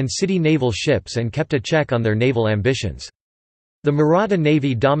 Dutch, and city naval ships and kept a check on their naval ambitions. The Maratha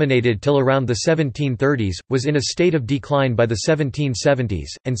Navy dominated till around the 1730s, was in a state of decline by the 1770s,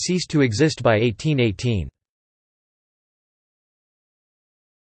 and ceased to exist by 1818.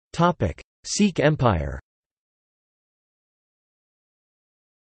 Sikh Empire.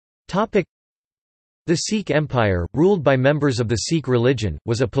 The Sikh Empire, ruled by members of the Sikh religion,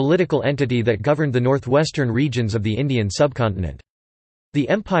 was a political entity that governed the northwestern regions of the Indian subcontinent. The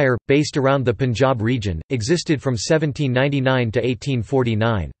empire, based around the Punjab region, existed from 1799 to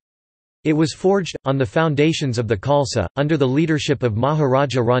 1849. It was forged, on the foundations of the Khalsa, under the leadership of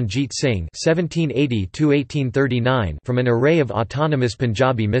Maharaja Ranjit Singh (1780–1839) from an array of autonomous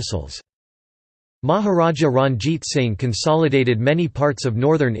Punjabi misls. Maharaja Ranjit Singh consolidated many parts of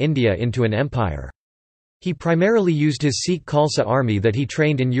northern India into an empire. He primarily used his Sikh Khalsa army that he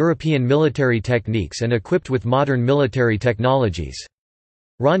trained in European military techniques and equipped with modern military technologies.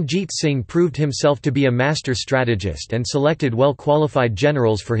 Ranjit Singh proved himself to be a master strategist and selected well-qualified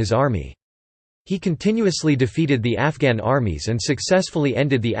generals for his army. He continuously defeated the Afghan armies and successfully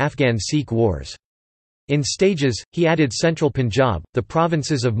ended the Afghan-Sikh wars. In stages, he added central Punjab, the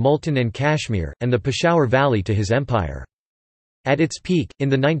provinces of Multan and Kashmir, and the Peshawar Valley to his empire. At its peak, in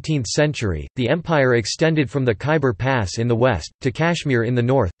the 19th century, the empire extended from the Khyber Pass in the west, to Kashmir in the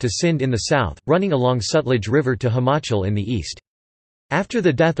north, to Sindh in the south, running along Sutlej River to Himachal in the east. After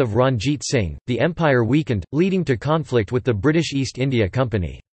the death of Ranjit Singh, the empire weakened, leading to conflict with the British East India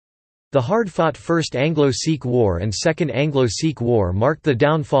Company. The hard-fought First Anglo-Sikh War and Second Anglo-Sikh War marked the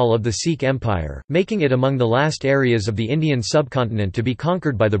downfall of the Sikh Empire, making it among the last areas of the Indian subcontinent to be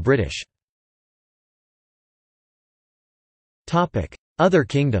conquered by the British. Other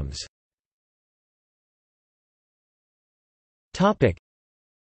kingdoms.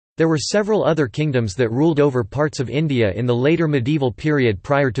 There were several other kingdoms that ruled over parts of India in the later medieval period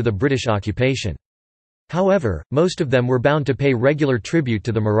prior to the British occupation. However, most of them were bound to pay regular tribute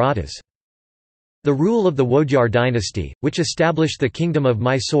to the Marathas. The rule of the Wodeyar dynasty, which established the Kingdom of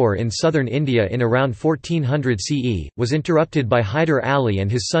Mysore in southern India in around 1400 CE, was interrupted by Hyder Ali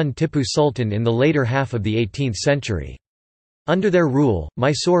and his son Tipu Sultan in the later half of the 18th century. Under their rule,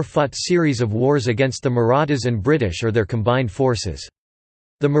 Mysore fought series of wars against the Marathas and British or their combined forces.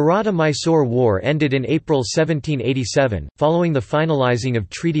 The Maratha–Mysore War ended in April 1787, following the finalizing of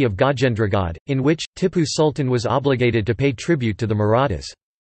Treaty of Gajendragad, in which, Tipu Sultan was obligated to pay tribute to the Marathas.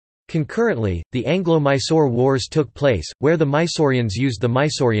 Concurrently, the Anglo-Mysore Wars took place, where the Mysoreans used the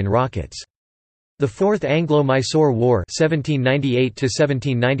Mysorean rockets. The Fourth Anglo-Mysore War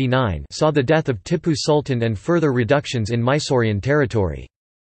 (1798–1799) saw the death of Tipu Sultan and further reductions in Mysorean territory.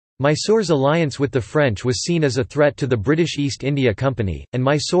 Mysore's alliance with the French was seen as a threat to the British East India Company, and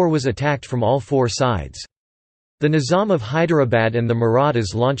Mysore was attacked from all four sides. The Nizam of Hyderabad and the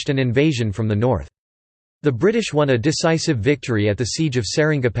Marathas launched an invasion from the north. The British won a decisive victory at the Siege of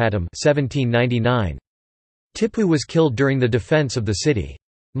Seringapatam 1799. Tipu was killed during the defence of the city.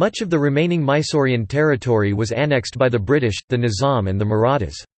 Much of the remaining Mysorean territory was annexed by the British, the Nizam and the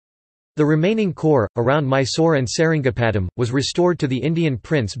Marathas. The remaining core, around Mysore and Seringapatam, was restored to the Indian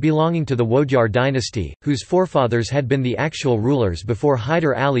prince belonging to the Wodeyar dynasty, whose forefathers had been the actual rulers before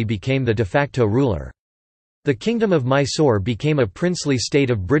Hyder Ali became the de facto ruler. The Kingdom of Mysore became a princely state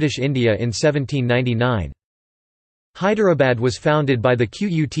of British India in 1799. Hyderabad was founded by the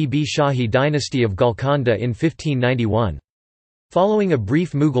Qutb Shahi dynasty of Golconda in 1591. Following a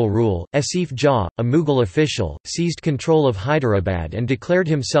brief Mughal rule, Asif Jah, a Mughal official, seized control of Hyderabad and declared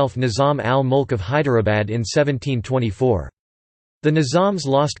himself Nizam al-Mulk of Hyderabad in 1724. The Nizams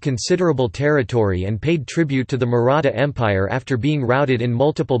lost considerable territory and paid tribute to the Maratha Empire after being routed in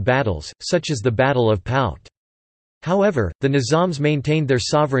multiple battles, such as the Battle of Paukht. However, the Nizams maintained their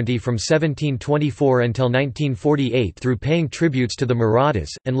sovereignty from 1724 until 1948 through paying tributes to the Marathas,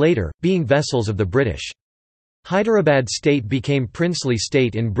 and later, being vassals of the British. Hyderabad state became princely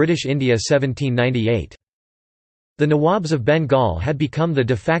state in British India 1798. The Nawabs of Bengal had become the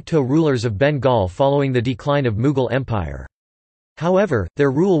de facto rulers of Bengal following the decline of Mughal Empire. However,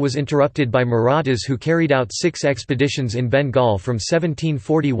 their rule was interrupted by Marathas who carried out 6 expeditions in Bengal from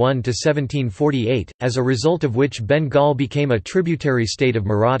 1741 to 1748, as a result of which Bengal became a tributary state of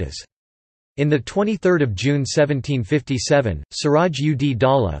Marathas. In 23 June 1757,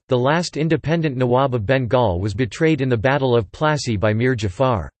 Siraj-ud-Daulah, the last independent Nawab of Bengal, was betrayed in the Battle of Plassey by Mir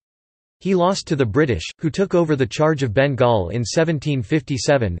Jafar. He lost to the British, who took over the charge of Bengal in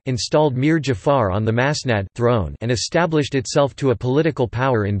 1757, installed Mir Jafar on the Masnad throne and established itself to a political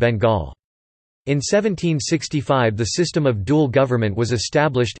power in Bengal. In 1765 the system of dual government was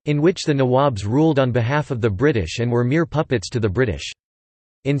established, in which the Nawabs ruled on behalf of the British and were mere puppets to the British.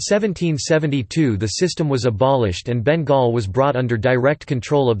 In 1772 the system was abolished and Bengal was brought under direct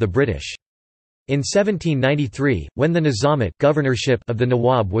control of the British. In 1793, when the Nizamate governorship of the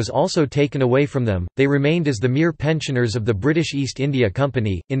Nawab was also taken away from them, they remained as the mere pensioners of the British East India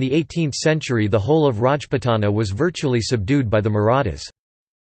Company. In the 18th century, the whole of Rajputana was virtually subdued by the Marathas.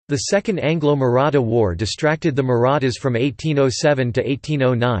 The Second Anglo-Maratha War distracted the Marathas from 1807 to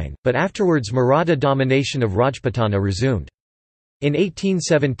 1809, but afterwards Maratha domination of Rajputana resumed. In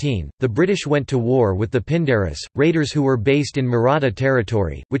 1817, the British went to war with the Pindaris, raiders who were based in Maratha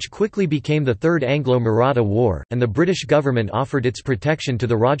territory, which quickly became the Third Anglo-Maratha War, and the British government offered its protection to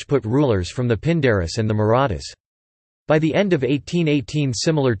the Rajput rulers from the Pindaris and the Marathas. By the end of 1818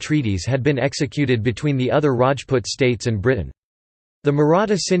 similar treaties had been executed between the other Rajput states and Britain. The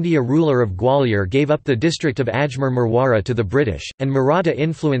Maratha Scindia ruler of Gwalior gave up the district of Ajmer Marwara to the British, and Maratha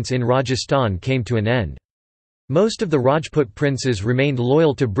influence in Rajasthan came to an end. Most of the Rajput princes remained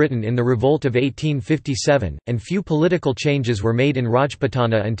loyal to Britain in the revolt of 1857, and few political changes were made in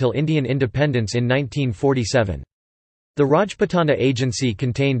Rajputana until Indian independence in 1947. The Rajputana Agency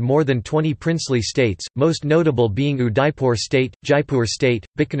contained more than 20 princely states, most notable being Udaipur state, Jaipur state,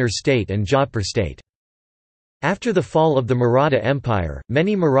 Bikaner state and Jodhpur state. After the fall of the Maratha Empire,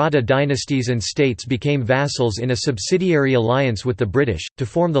 many Maratha dynasties and states became vassals in a subsidiary alliance with the British, to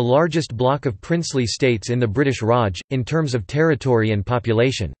form the largest block of princely states in the British Raj, in terms of territory and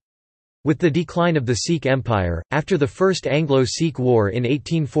population. With the decline of the Sikh Empire, after the First Anglo-Sikh War in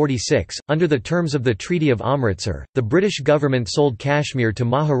 1846, under the terms of the Treaty of Amritsar, the British government sold Kashmir to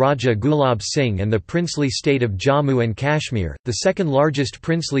Maharaja Gulab Singh, and the princely state of Jammu and Kashmir, the second largest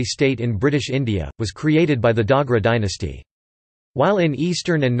princely state in British India, was created by the Dogra dynasty. While in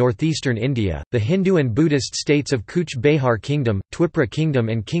eastern and northeastern India, the Hindu and Buddhist states of Cooch Behar Kingdom, Twipra Kingdom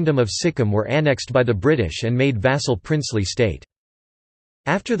and Kingdom of Sikkim were annexed by the British and made vassal princely state.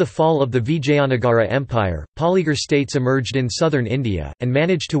 After the fall of the Vijayanagara Empire, Polygar states emerged in southern India, and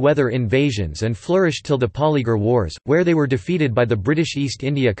managed to weather invasions and flourished till the Polygar Wars, where they were defeated by the British East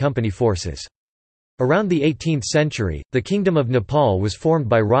India Company forces. Around the 18th century, the Kingdom of Nepal was formed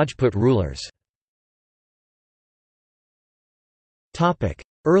by Rajput rulers.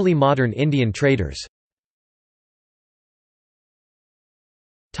 Early modern Indian traders.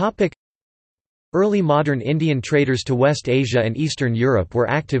 Early modern Indian traders to West Asia and Eastern Europe were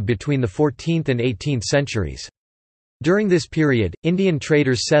active between the 14th and 18th centuries. During this period, Indian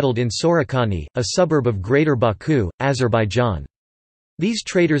traders settled in Sorakhani, a suburb of Greater Baku, Azerbaijan. These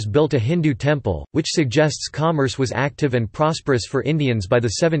traders built a Hindu temple, which suggests commerce was active and prosperous for Indians by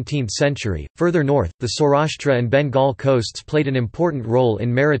the 17th century. Further north, the Saurashtra and Bengal coasts played an important role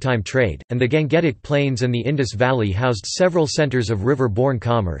in maritime trade, and the Gangetic Plains and the Indus Valley housed several centers of river-borne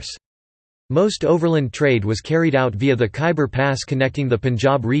commerce. Most overland trade was carried out via the Khyber Pass connecting the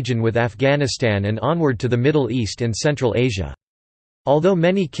Punjab region with Afghanistan and onward to the Middle East and Central Asia. Although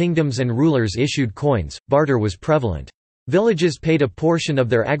many kingdoms and rulers issued coins, barter was prevalent. Villages paid a portion of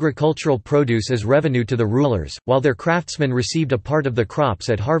their agricultural produce as revenue to the rulers, while their craftsmen received a part of the crops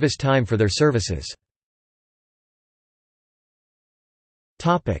at harvest time for their services.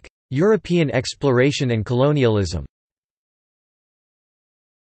 European exploration and colonialism.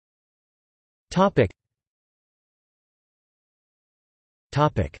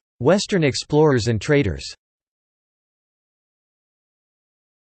 Western explorers and traders.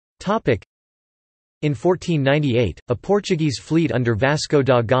 In 1498, a Portuguese fleet under Vasco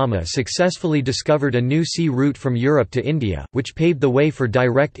da Gama successfully discovered a new sea route from Europe to India, which paved the way for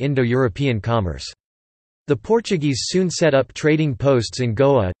direct Indo-European commerce. The Portuguese soon set up trading posts in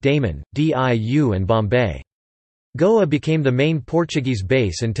Goa, Daman, Diu and Bombay. Goa became the main Portuguese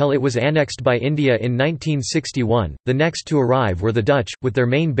base until it was annexed by India in 1961. The next to arrive were the Dutch, with their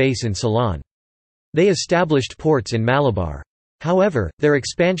main base in Ceylon. They established ports in Malabar. However, their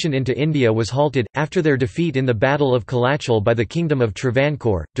expansion into India was halted, after their defeat in the Battle of Kalachal by the Kingdom of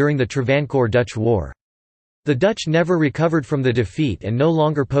Travancore, during the Travancore-Dutch War. The Dutch never recovered from the defeat and no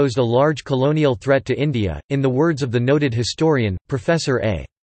longer posed a large colonial threat to India, in the words of the noted historian, Professor A.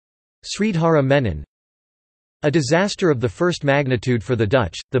 Sridhara Menon. A disaster of the first magnitude for the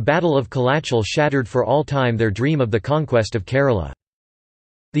Dutch, the Battle of Kalachal shattered for all time their dream of the conquest of Kerala.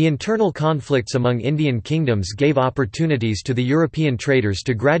 The internal conflicts among Indian kingdoms gave opportunities to the European traders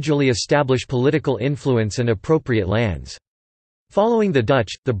to gradually establish political influence and appropriate lands. Following the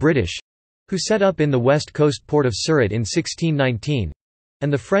Dutch, the British—who set up in the west coast port of Surat in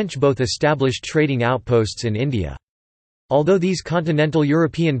 1619—and the French both established trading outposts in India. Although these continental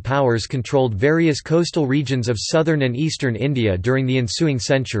European powers controlled various coastal regions of southern and eastern India during the ensuing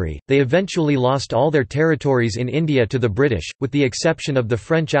century, they eventually lost all their territories in India to the British, with the exception of the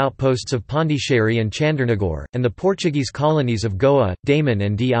French outposts of Pondicherry and Chandernagore, and the Portuguese colonies of Goa, Daman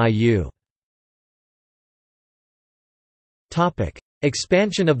and Diu.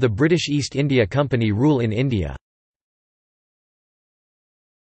 Expansion of the British East India Company rule in India.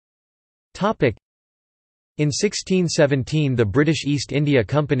 In 1617 the British East India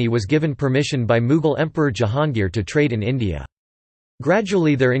Company was given permission by Mughal Emperor Jahangir to trade in India.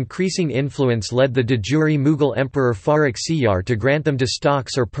 Gradually their increasing influence led the de jure Mughal Emperor Farrukh Siyar to grant them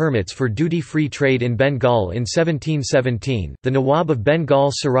stocks or permits for duty-free trade in Bengal in 1717. The Nawab of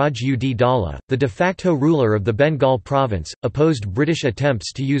Bengal Siraj ud Dawla, the de facto ruler of the Bengal province, opposed British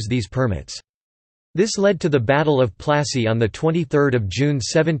attempts to use these permits. This led to the Battle of Plassey on 23 June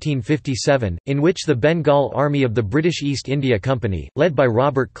 1757, in which the Bengal army of the British East India Company, led by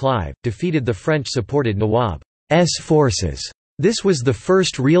Robert Clive, defeated the French-supported Nawab's forces. This was the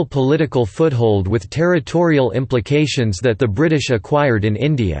first real political foothold with territorial implications that the British acquired in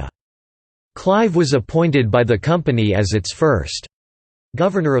India. Clive was appointed by the company as its first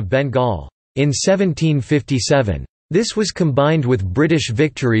governor of Bengal in 1757. This was combined with British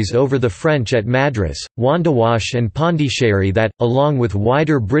victories over the French at Madras, Wandawash and Pondicherry that, along with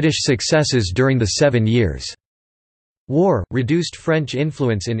wider British successes during the 7 Years' War, reduced French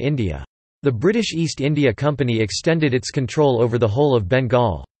influence in India. The British East India Company extended its control over the whole of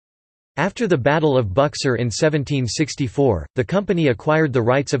Bengal. After the Battle of Buxar in 1764, the company acquired the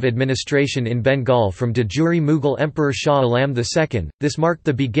rights of administration in Bengal from de jure Mughal Emperor Shah Alam II. This marked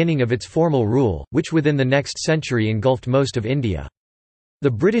the beginning of its formal rule, which within the next century engulfed most of India. The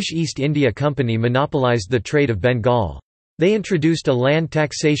British East India Company monopolised the trade of Bengal. They introduced a land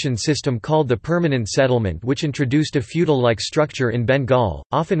taxation system called the permanent settlement, which introduced a feudal-like structure in Bengal,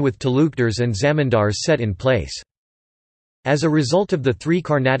 often with talukdars and zamindars set in place. As a result of the three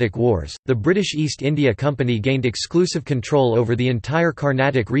Carnatic Wars, the British East India Company gained exclusive control over the entire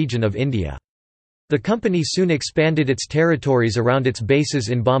Carnatic region of India. The company soon expanded its territories around its bases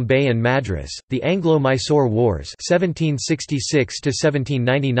in Bombay and Madras. The Anglo-Mysore Wars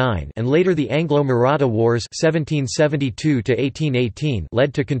 (1766–1799) and later the Anglo-Maratha Wars (1772–1818)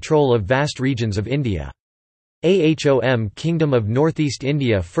 led to control of vast regions of India. Ahom Kingdom of Northeast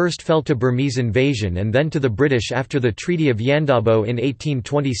India first fell to Burmese invasion and then to the British after the Treaty of Yandabo in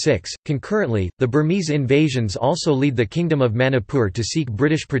 1826. Concurrently, the Burmese invasions also lead the Kingdom of Manipur to seek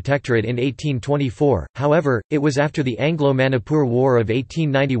British protectorate in 1824, however, it was after the Anglo-Manipur War of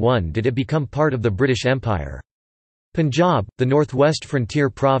 1891 did it become part of the British Empire. Punjab, the northwest frontier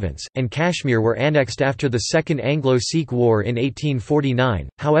province, and Kashmir were annexed after the Second Anglo-Sikh War in 1849,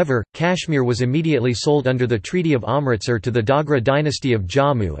 however, Kashmir was immediately sold under the Treaty of Amritsar to the Dogra dynasty of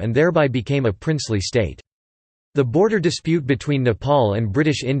Jammu and thereby became a princely state. The border dispute between Nepal and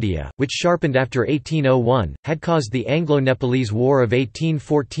British India, which sharpened after 1801, had caused the Anglo-Nepalese War of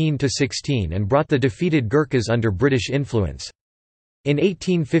 1814–16 and brought the defeated Gurkhas under British influence. In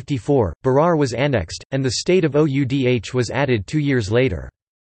 1854, Berar was annexed, and the state of Oudh was added 2 years later.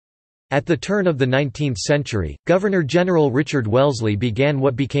 At the turn of the 19th century, Governor-General Richard Wellesley began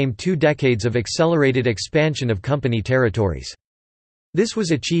what became 2 decades of accelerated expansion of company territories. This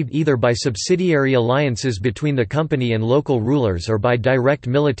was achieved either by subsidiary alliances between the company and local rulers or by direct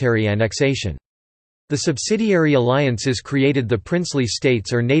military annexation. The subsidiary alliances created the princely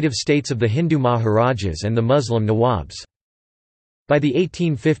states or native states of the Hindu Maharajas and the Muslim Nawabs. By the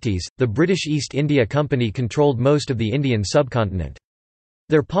 1850s, the British East India Company controlled most of the Indian subcontinent.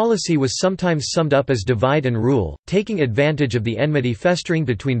 Their policy was sometimes summed up as divide and rule, taking advantage of the enmity festering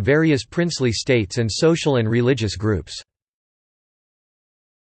between various princely states and social and religious groups.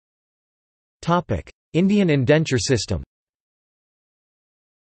 Indian indenture system.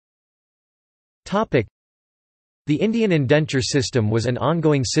 The Indian indenture system was an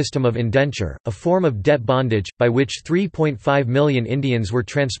ongoing system of indenture, a form of debt bondage, by which 3.5 million Indians were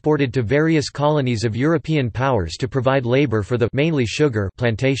transported to various colonies of European powers to provide labor for the mainly sugar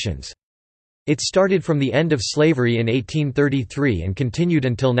plantations. It started from the end of slavery in 1833 and continued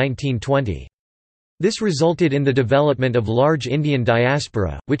until 1920. This resulted in the development of large Indian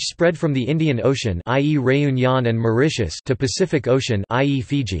diaspora, which spread from the Indian Ocean i.e. Réunion and Mauritius to Pacific Ocean i.e.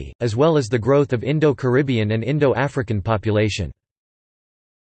 Fiji, as well as the growth of Indo-Caribbean and Indo-African population.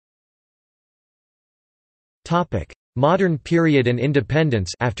 Modern period and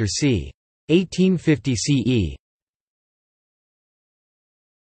independence after c. 1850 CE.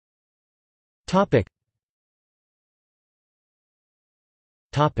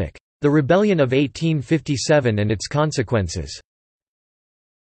 The Rebellion of 1857 and its consequences.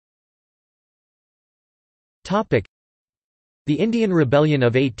 The Indian Rebellion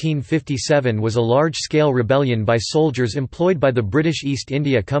of 1857 was a large-scale rebellion by soldiers employed by the British East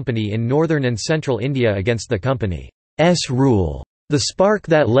India Company in northern and central India against the company's rule. The spark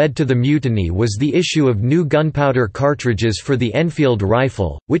that led to the mutiny was the issue of new gunpowder cartridges for the Enfield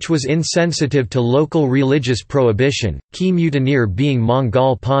rifle, which was insensitive to local religious prohibition, key mutineer being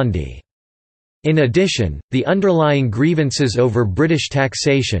Mongol Pandey. In addition, the underlying grievances over British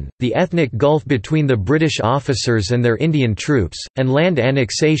taxation, the ethnic gulf between the British officers and their Indian troops, and land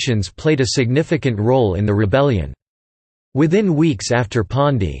annexations played a significant role in the rebellion. Within weeks after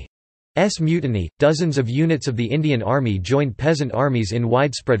Pandey's mutiny, dozens of units of the Indian Army joined peasant armies in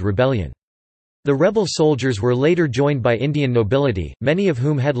widespread rebellion. The rebel soldiers were later joined by Indian nobility, many of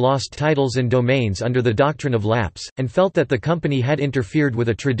whom had lost titles and domains under the doctrine of lapse, and felt that the company had interfered with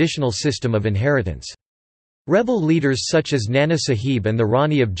a traditional system of inheritance. Rebel leaders such as Nana Sahib and the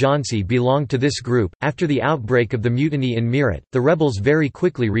Rani of Jhansi belonged to this group. After the outbreak of the mutiny in Meerut, the rebels very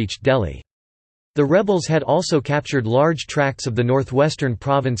quickly reached Delhi. The rebels had also captured large tracts of the northwestern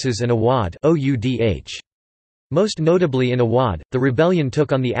provinces and Awadh. Most notably in Awadh, the rebellion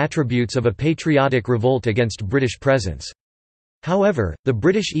took on the attributes of a patriotic revolt against British presence. However, the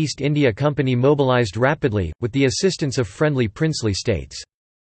British East India Company mobilised rapidly, with the assistance of friendly princely states.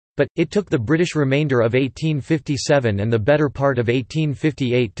 But, it took the British remainder of 1857 and the better part of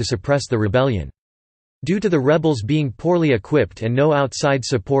 1858 to suppress the rebellion. Due to the rebels being poorly equipped and no outside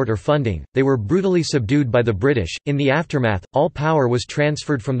support or funding, they were brutally subdued by the British. In the aftermath, all power was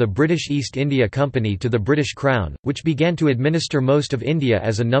transferred from the British East India Company to the British Crown, which began to administer most of India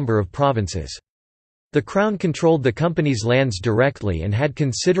as a number of provinces. The Crown controlled the company's lands directly and had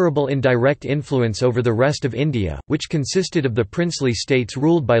considerable indirect influence over the rest of India, which consisted of the princely states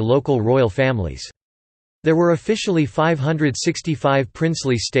ruled by local royal families. There were officially 565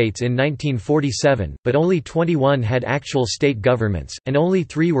 princely states in 1947, but only 21 had actual state governments, and only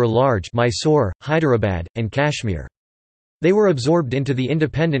 3 were large: Mysore, Hyderabad, and Kashmir. They were absorbed into the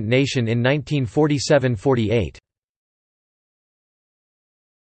independent nation in 1947–48.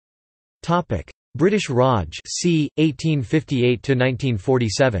 Topic: British Raj, c. 1858 to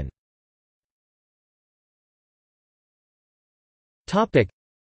 1947. Topic: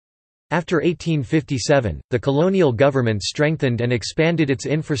 After 1857, the colonial government strengthened and expanded its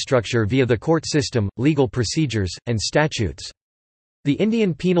infrastructure via the court system, legal procedures, and statutes. The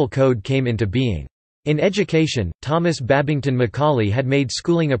Indian Penal Code came into being. In education, Thomas Babington Macaulay had made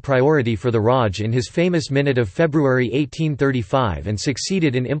schooling a priority for the Raj in his famous Minute of February 1835 and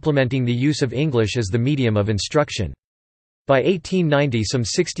succeeded in implementing the use of English as the medium of instruction. By 1890 some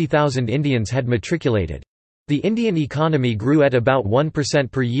 60,000 Indians had matriculated. The Indian economy grew at about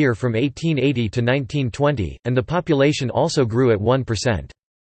 1% per year from 1880 to 1920, and the population also grew at 1%.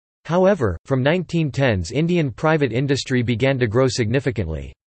 However, from 1910s Indian private industry began to grow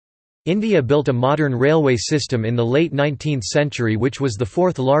significantly. India built a modern railway system in the late 19th century which was the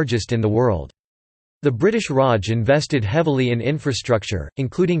 4th largest in the world. The British Raj invested heavily in infrastructure,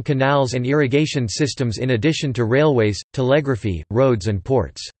 including canals and irrigation systems in addition to railways, telegraphy, roads and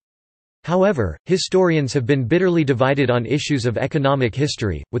ports. However, historians have been bitterly divided on issues of economic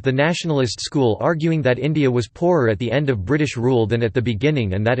history, with the nationalist school arguing that India was poorer at the end of British rule than at the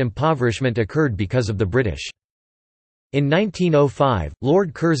beginning and that impoverishment occurred because of the British. In 1905,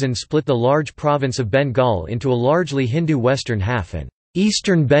 Lord Curzon split the large province of Bengal into a largely Hindu western half and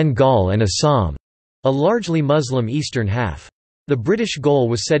Eastern Bengal and Assam, a largely Muslim eastern half. The British goal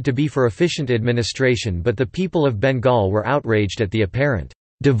was said to be for efficient administration, but the people of Bengal were outraged at the apparent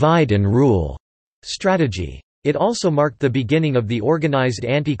divide and rule strategy. It also marked the beginning of the organised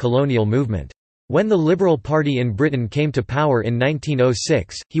anti-colonial movement. When the Liberal Party in Britain came to power in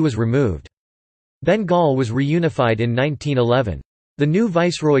 1906, he was removed. Bengal was reunified in 1911. The new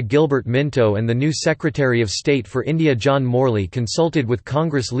Viceroy Gilbert Minto and the new Secretary of State for India John Morley consulted with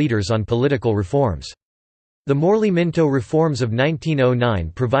Congress leaders on political reforms. The Morley-Minto reforms of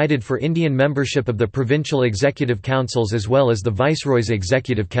 1909 provided for Indian membership of the provincial executive councils as well as the Viceroy's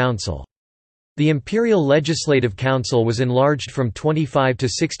Executive Council. The Imperial Legislative Council was enlarged from 25 to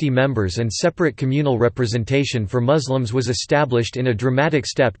 60 members and separate communal representation for Muslims was established in a dramatic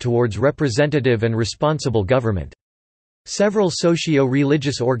step towards representative and responsible government. Several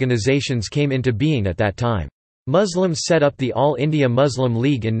socio-religious organizations came into being at that time. Muslims set up the All India Muslim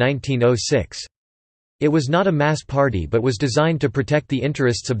League in 1906. It was not a mass party but was designed to protect the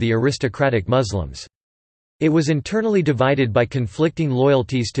interests of the aristocratic Muslims. It was internally divided by conflicting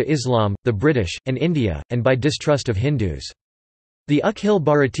loyalties to Islam, the British, and India, and by distrust of Hindus. The Akhil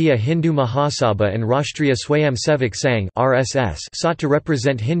Bharatiya Hindu Mahasabha and Rashtriya Swayamsevak Sangh (RSS) sought to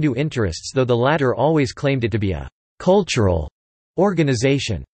represent Hindu interests, though the latter always claimed it to be a cultural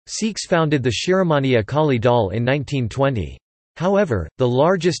organization. Sikhs founded the Shiromani Akali Dal in 1920. However, the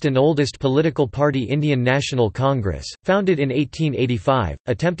largest and oldest political party Indian National Congress, founded in 1885,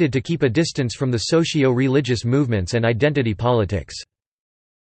 attempted to keep a distance from the socio-religious movements and identity politics.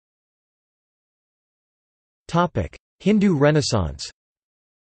 Hindu Renaissance.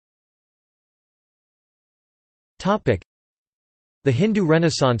 The Hindu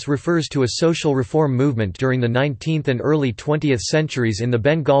Renaissance refers to a social reform movement during the 19th and early 20th centuries in the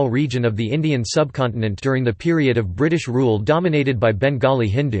Bengal region of the Indian subcontinent during the period of British rule dominated by Bengali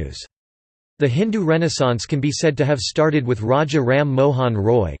Hindus. The Hindu Renaissance can be said to have started with Raja Ram Mohan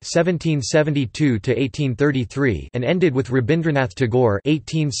Roy (1772–1833) and ended with Rabindranath Tagore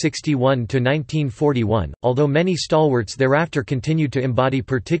 (1861–1941), although many stalwarts thereafter continued to embody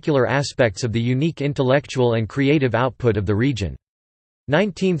particular aspects of the unique intellectual and creative output of the region.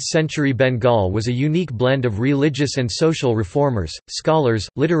 19th-century Bengal was a unique blend of religious and social reformers, scholars,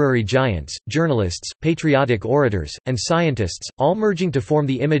 literary giants, journalists, patriotic orators, and scientists, all merging to form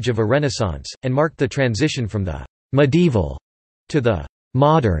the image of a Renaissance, and marked the transition from the medieval to the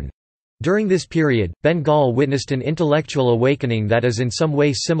modern. During this period, Bengal witnessed an intellectual awakening that is in some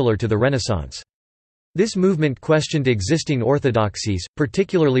way similar to the Renaissance. This movement questioned existing orthodoxies,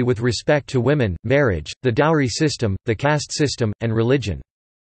 particularly with respect to women, marriage, the dowry system, the caste system, and religion.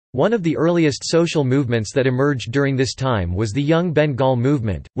 One of the earliest social movements that emerged during this time was the Young Bengal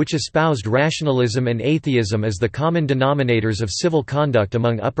movement, which espoused rationalism and atheism as the common denominators of civil conduct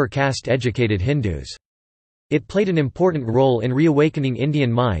among upper caste educated Hindus. It played an important role in reawakening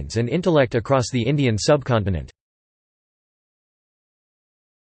Indian minds and intellect across the Indian subcontinent.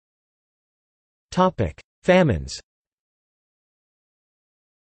 Famines.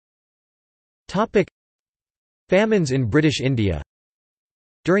 Famines in British India.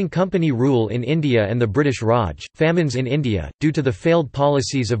 During Company rule in India and the British Raj, famines in India, due to the failed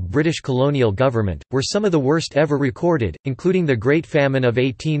policies of British colonial government, were some of the worst ever recorded, including the Great Famine of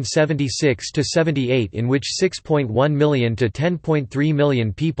 1876–78 in which 6.1 million to 10.3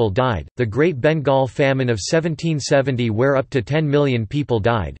 million people died, the Great Bengal Famine of 1770 where up to 10 million people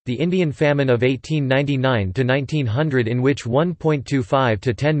died, the Indian Famine of 1899–1900 in which 1.25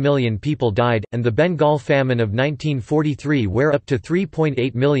 to 10 million people died, and the Bengal Famine of 1943 where up to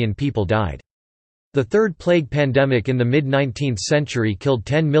 3.8 million people died. The third plague pandemic in the mid-19th century killed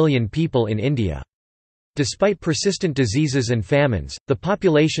 10 million people in India. Despite persistent diseases and famines, the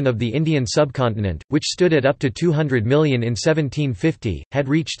population of the Indian subcontinent, which stood at up to 200 million in 1750, had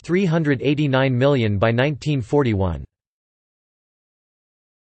reached 389 million by 1941.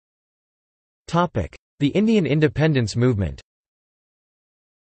 The Indian independence movement.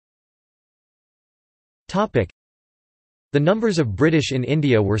 The numbers of British in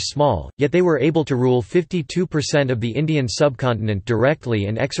India were small, yet they were able to rule 52% of the Indian subcontinent directly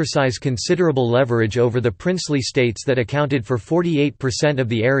and exercise considerable leverage over the princely states that accounted for 48% of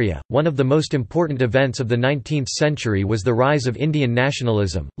the area. One of the most important events of the 19th century was the rise of Indian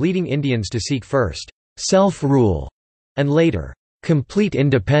nationalism, leading Indians to seek first self-rule and later complete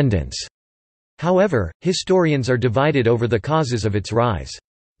independence. However, historians are divided over the causes of its rise.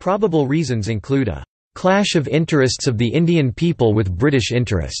 Probable reasons include a clash of interests of the Indian people with British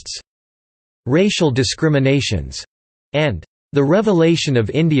interests, racial discriminations, and the revelation of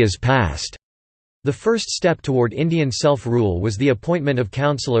India's past. The first step toward Indian self-rule was the appointment of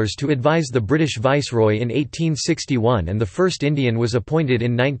councillors to advise the British Viceroy in 1861, and the first Indian was appointed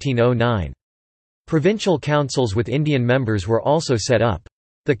in 1909. Provincial councils with Indian members were also set up.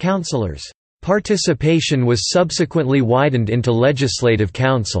 The councillors' participation was subsequently widened into legislative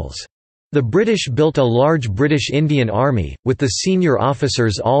councils. The British built a large British Indian Army, with the senior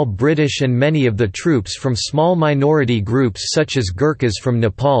officers all British and many of the troops from small minority groups such as Gurkhas from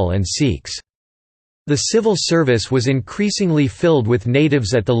Nepal and Sikhs. The civil service was increasingly filled with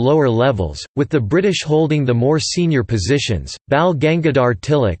natives at the lower levels, with the British holding the more senior positions. Bal Gangadhar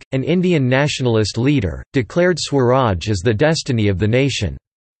Tilak, an Indian nationalist leader, declared Swaraj as the destiny of the nation.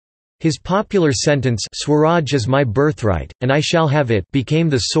 His popular sentence, "Swaraj is my birthright, and I shall have it," became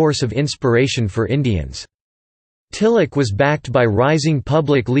the source of inspiration for Indians. Tilak was backed by rising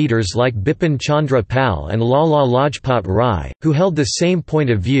public leaders like Bipin Chandra Pal and Lala Lajpat Rai, who held the same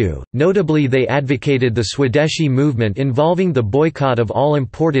point of view. Notably, they advocated the Swadeshi movement involving the boycott of all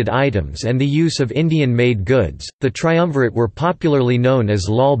imported items and the use of Indian-made goods. The triumvirate were popularly known as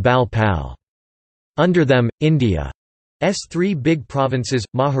Lal Bal Pal. Under them, India's three big provinces,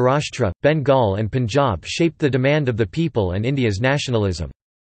 Maharashtra, Bengal and Punjab, shaped the demand of the people and India's nationalism.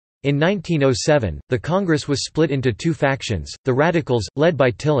 In 1907, the Congress was split into two factions. The Radicals, led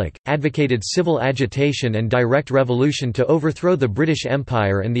by Tilak, advocated civil agitation and direct revolution to overthrow the British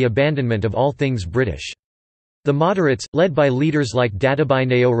Empire and the abandonment of all things British. The Moderates, led by leaders like Dadabhai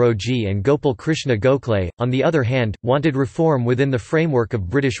Naoroji and Gopal Krishna Gokhale, on the other hand, wanted reform within the framework of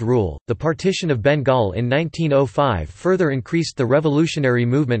British rule. The partition of Bengal in 1905 further increased the revolutionary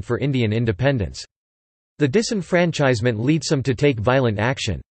movement for Indian independence. The disenfranchisement leads some to take violent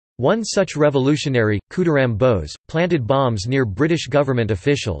action. One such revolutionary, Khudiram Bose, planted bombs near British government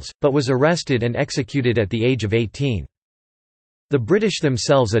officials, but was arrested and executed at the age of 18. The British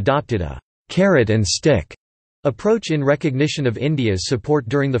themselves adopted a carrot and stick approach in recognition of India's support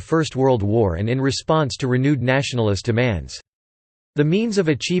during the First World War and in response to renewed nationalist demands. The means of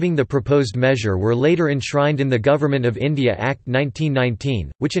achieving the proposed measure were later enshrined in the Government of India Act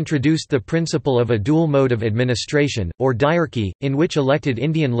 1919, which introduced the principle of a dual mode of administration, or diarchy, in which elected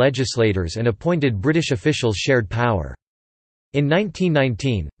Indian legislators and appointed British officials shared power. In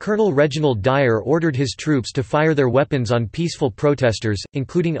 1919, Colonel Reginald Dyer ordered his troops to fire their weapons on peaceful protesters,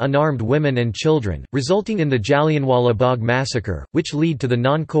 including unarmed women and children, resulting in the Jallianwala Bagh massacre, which led to the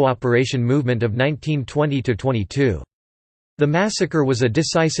non-cooperation movement of 1920–22. The massacre was a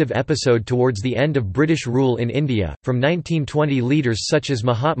decisive episode towards the end of British rule in India. From 1920, leaders such as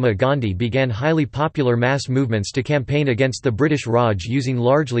Mahatma Gandhi began highly popular mass movements to campaign against the British Raj using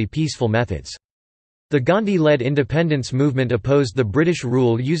largely peaceful methods. The Gandhi-led independence movement opposed the British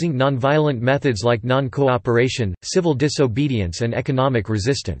rule using nonviolent methods like non-cooperation, civil disobedience and economic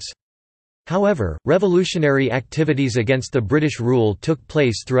resistance. However, revolutionary activities against the British rule took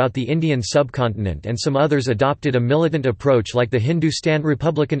place throughout the Indian subcontinent, and some others adopted a militant approach like the Hindustan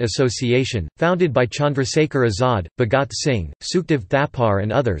Republican Association, founded by Chandrasekhar Azad, Bhagat Singh, Sukhdev Thapar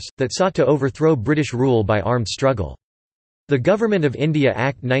and others, that sought to overthrow British rule by armed struggle. The Government of India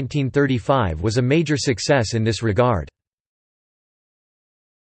Act 1935 was a major success in this regard.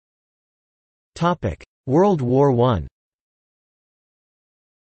 World War I.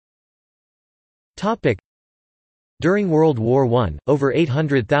 During World War I, over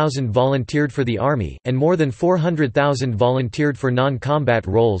 800,000 volunteered for the army, and more than 400,000 volunteered for non-combat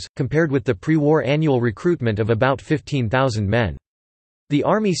roles, compared with the pre-war annual recruitment of about 15,000 men. The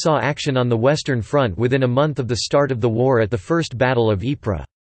army saw action on the Western Front within a month of the start of the war at the First Battle of Ypres.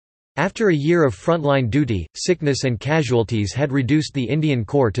 After a year of frontline duty, sickness and casualties had reduced the Indian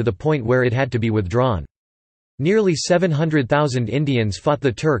Corps to the point where it had to be withdrawn. Nearly 700,000 Indians fought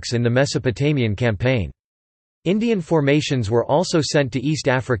the Turks in the Mesopotamian campaign. Indian formations were also sent to East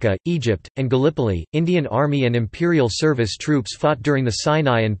Africa, Egypt, and Gallipoli. Indian Army and Imperial Service troops fought during the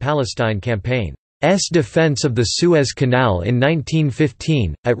Sinai and Palestine campaign. Defense of the Suez Canal in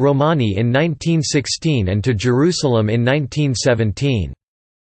 1915, at Romani in 1916 and to Jerusalem in 1917.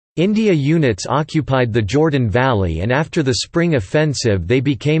 India units occupied the Jordan Valley, and after the Spring Offensive they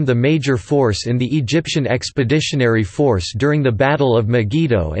became the major force in the Egyptian Expeditionary Force during the Battle of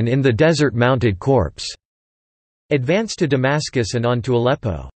Megiddo and in the Desert Mounted Corps. Advanced to Damascus and on to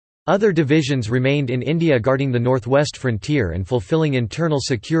Aleppo. Other divisions remained in India guarding the northwest frontier and fulfilling internal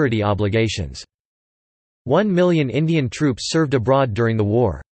security obligations. 1 million Indian troops served abroad during the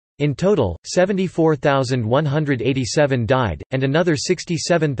war. In total, 74,187 died, and another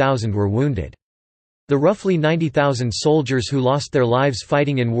 67,000 were wounded. The roughly 90,000 soldiers who lost their lives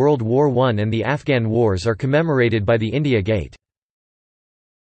fighting in World War I and the Afghan wars are commemorated by the India Gate.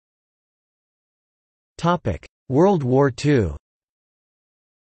 World War II.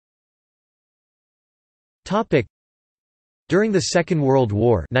 During the Second World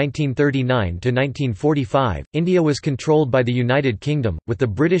War 1939–1945, India was controlled by the United Kingdom, with the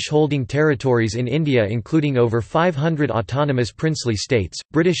British holding territories in India including over 500 autonomous princely states.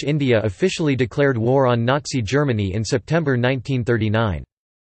 British India officially declared war on Nazi Germany in September 1939.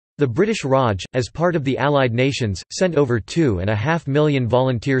 The British Raj, as part of the Allied nations, sent over 2.5 million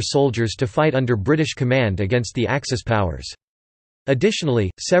volunteer soldiers to fight under British command against the Axis powers.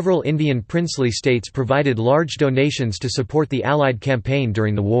 Additionally, several Indian princely states provided large donations to support the Allied campaign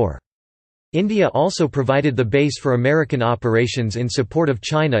during the war. India also provided the base for American operations in support of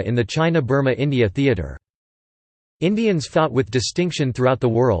China in the China-Burma-India theatre. Indians fought with distinction throughout the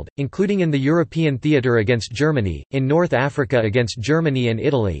world, including in the European theatre against Germany, in North Africa against Germany and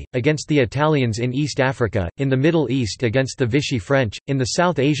Italy, against the Italians in East Africa, in the Middle East against the Vichy French, in the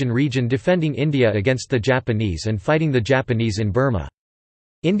South Asian region defending India against the Japanese and fighting the Japanese in Burma.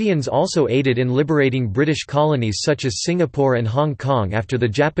 Indians also aided in liberating British colonies such as Singapore and Hong Kong after the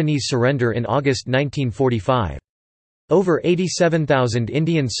Japanese surrender in August 1945. Over 87,000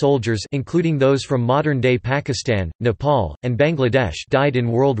 Indian soldiers, including those from modern-day Pakistan, Nepal, and Bangladesh, died in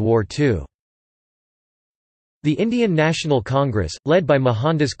World War II. The Indian National Congress, led by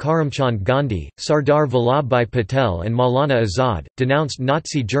Mohandas Karamchand Gandhi, Sardar Vallabhbhai Patel and Maulana Azad, denounced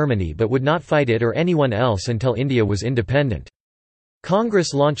Nazi Germany but would not fight it or anyone else until India was independent.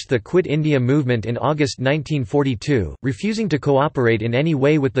 Congress launched the Quit India movement in August 1942, refusing to cooperate in any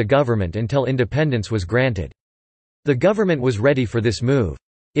way with the government until independence was granted. The government was ready for this move.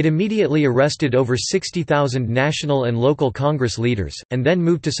 It immediately arrested over 60,000 national and local Congress leaders, and then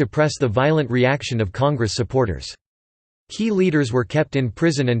moved to suppress the violent reaction of Congress supporters. Key leaders were kept in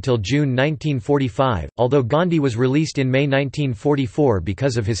prison until June 1945, although Gandhi was released in May 1944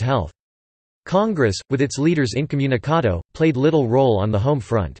 because of his health. Congress, with its leaders incommunicado, played little role on the home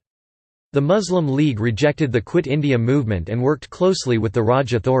front. The Muslim League rejected the Quit India movement and worked closely with the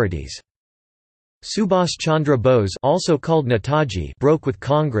Raj authorities. Subhas Chandra Bose, also called Netaji, broke with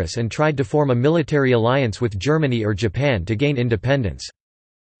Congress and tried to form a military alliance with Germany or Japan to gain independence.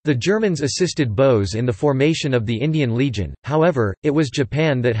 The Germans assisted Bose in the formation of the Indian Legion, however, it was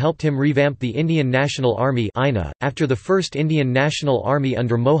Japan that helped him revamp the Indian National Army after the First Indian National Army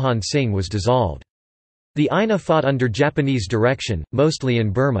under Mohan Singh was dissolved. The INA fought under Japanese direction, mostly in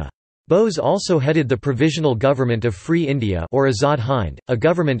Burma. Bose also headed the Provisional Government of Free India or Azad Hind, a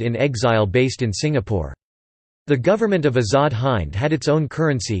government in exile based in Singapore. The government of Azad Hind had its own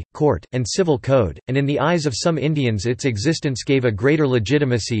currency, court, and civil code, and in the eyes of some Indians its existence gave a greater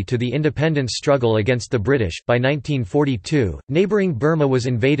legitimacy to the independence struggle against the British. By 1942, neighbouring Burma was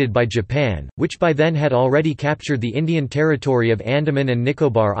invaded by Japan, which by then had already captured the Indian territory of Andaman and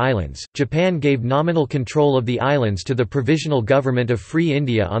Nicobar Islands. Japan gave nominal control of the islands to the Provisional Government of Free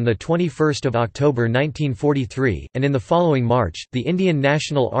India on 21 October 1943, and in the following March, the Indian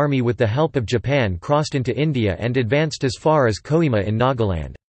National Army with the help of Japan crossed into India and advanced as far as Kohima in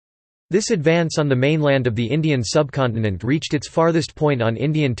Nagaland. This advance on the mainland of the Indian subcontinent reached its farthest point on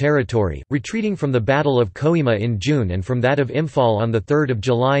Indian territory, retreating from the Battle of Kohima in June and from that of Imphal on 3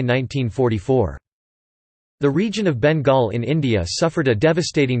 July 1944. The region of Bengal in India suffered a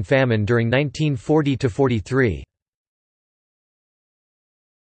devastating famine during 1940–43.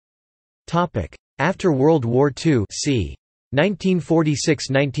 After World War II, c.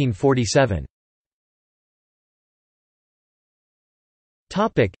 1946–1947.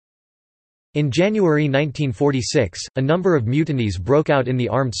 In January 1946, a number of mutinies broke out in the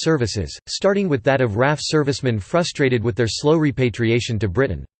armed services, starting with that of RAF servicemen frustrated with their slow repatriation to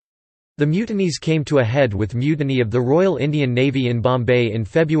Britain. The mutinies came to a head with mutiny of the Royal Indian Navy in Bombay in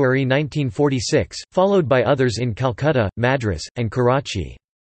February 1946, followed by others in Calcutta, Madras, and Karachi.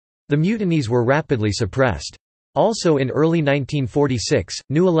 The mutinies were rapidly suppressed. Also in early 1946,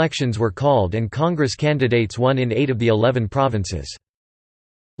 new elections were called and Congress candidates won in 8 of the 11 provinces.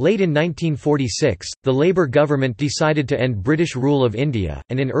 Late in 1946, the Labour government decided to end British rule of India,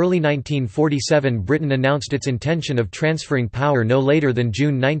 and in early 1947 Britain announced its intention of transferring power no later than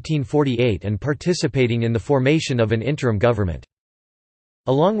June 1948 and participating in the formation of an interim government.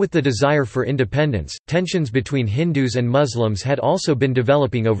 Along with the desire for independence, tensions between Hindus and Muslims had also been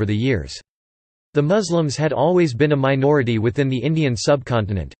developing over the years. The Muslims had always been a minority within the Indian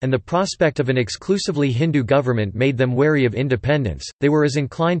subcontinent, and the prospect of an exclusively Hindu government made them wary of independence. They were as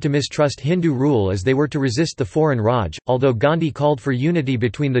inclined to mistrust Hindu rule as they were to resist the foreign Raj, although Gandhi called for unity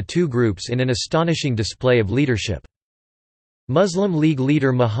between the two groups in an astonishing display of leadership. Muslim League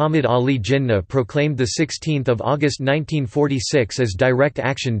leader Muhammad Ali Jinnah proclaimed 16 August 1946 as Direct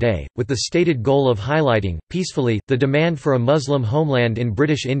Action Day, with the stated goal of highlighting, peacefully, the demand for a Muslim homeland in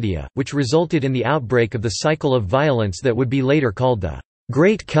British India, which resulted in the outbreak of the cycle of violence that would be later called the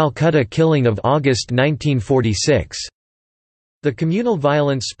Great Calcutta Killing of August 1946. The communal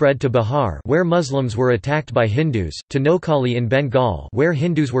violence spread to Bihar, where Muslims were attacked by Hindus, to Noakhali in Bengal, where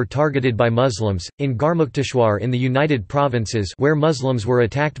Hindus were targeted by Muslims, in Garmukteshwar in the United Provinces, where Muslims were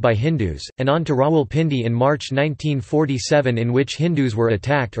attacked by Hindus, and on to Rawalpindi in March 1947, in which Hindus were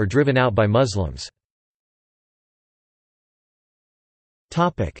attacked or driven out by Muslims.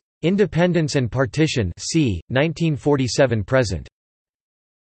 Topic: Independence and partition. C. 1947 present.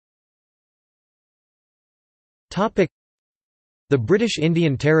 Topic: The British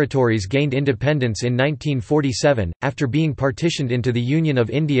Indian Territories gained independence in 1947, after being partitioned into the Union of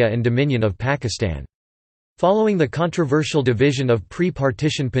India and Dominion of Pakistan. Following the controversial division of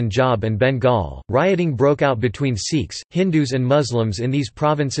pre-partition Punjab and Bengal, rioting broke out between Sikhs, Hindus and Muslims in these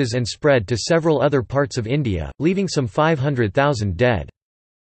provinces and spread to several other parts of India, leaving some 500,000 dead.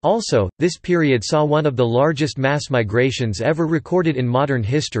 Also, this period saw one of the largest mass migrations ever recorded in modern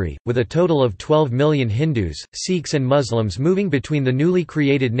history, with a total of 12 million Hindus, Sikhs and Muslims moving between the newly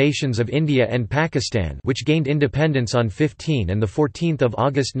created nations of India and Pakistan, which gained independence on 15 and 14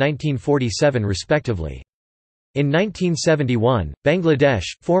 August 1947 respectively. In 1971, Bangladesh,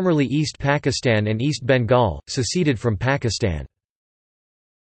 formerly East Pakistan and East Bengal, seceded from Pakistan.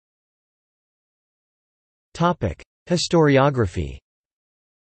 Historiography.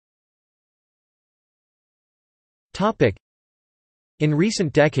 In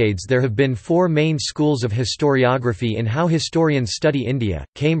recent decades there have been four main schools of historiography in how historians study India: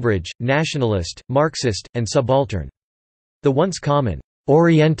 Cambridge, Nationalist, Marxist, and Subaltern. The once common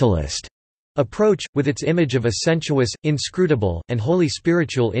Orientalist approach, with its image of a sensuous, inscrutable, and wholly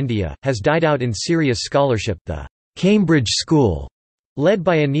spiritual India, has died out in serious scholarship. The Cambridge School, led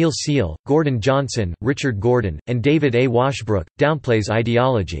by Anil Seal, Gordon Johnson, Richard Gordon, and David A. Washbrook, downplays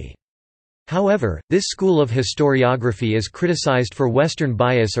ideology. However, this school of historiography is criticized for Western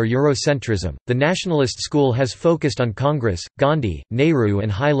bias or Eurocentrism. The nationalist school has focused on Congress, Gandhi, Nehru,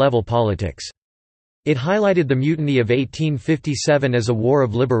 and high-level politics. It highlighted the Mutiny of 1857 as a war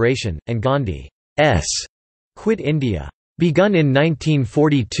of liberation, and Gandhi's Quit India, begun in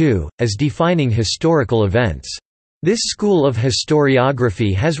 1942, as defining historical events. This school of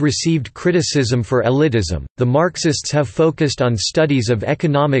historiography has received criticism for elitism. The Marxists have focused on studies of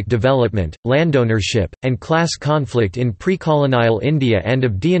economic development, landownership, and class conflict in pre-colonial India and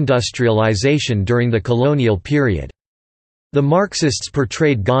of deindustrialization during the colonial period. The Marxists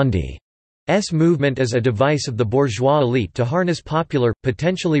portrayed Gandhi's movement as a device of the bourgeois elite to harness popular,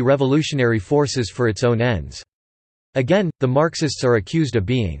 potentially revolutionary forces for its own ends. Again, the Marxists are accused of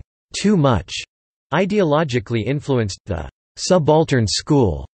being too much ideologically influenced. The subaltern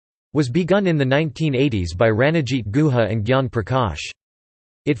school was begun in the 1980s by Ranajit Guha and Gyan Prakash.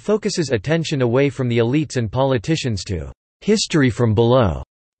 It focuses attention away from the elites and politicians to history from below,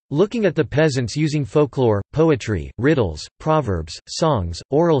 looking at the peasants using folklore, poetry, riddles, proverbs, songs,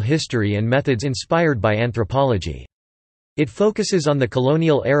 oral history and methods inspired by anthropology. It focuses on the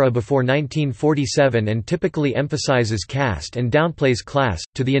colonial era before 1947 and typically emphasizes caste and downplays class,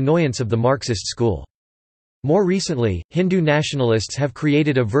 to the annoyance of the Marxist school. More recently, Hindu nationalists have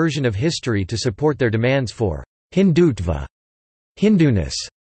created a version of history to support their demands for Hindutva, Hinduness,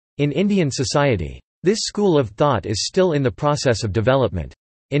 in Indian society. This school of thought is still in the process of development.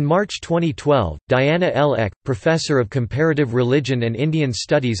 In March 2012, Diana L. Eck, professor of comparative religion and Indian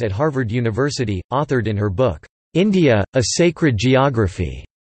studies at Harvard University, authored in her book, India, A Sacred Geography,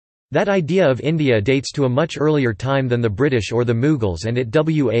 that idea of India dates to a much earlier time than the British or the Mughals, and it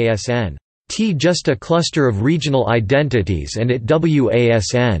wasn't just a cluster of regional identities, and it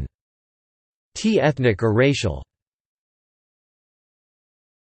wasn't ethnic or racial.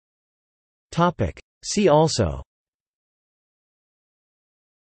 See also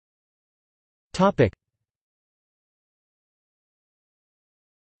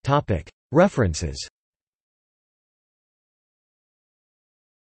References.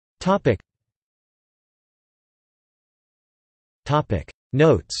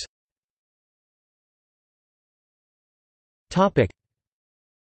 Notes.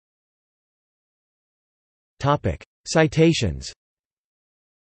 Citations.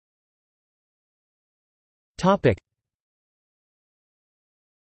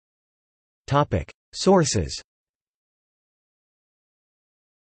 Sources.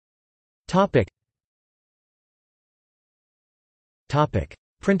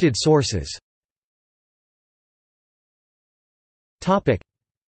 Printed sources.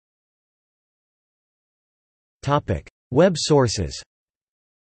 Web sources.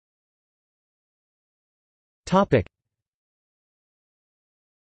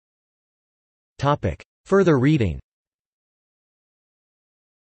 Further reading.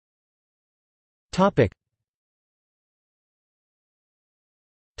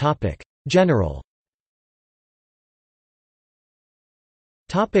 General.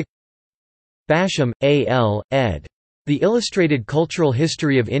 Basham, A. L., ed. The Illustrated Cultural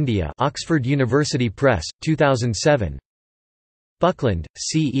History of India, Oxford University Press, 2007. Buckland,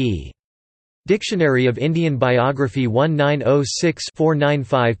 C. E. Dictionary of Indian Biography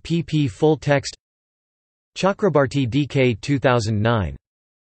 1906-495 pp. Full text. Chakrabarti D. K. 2009.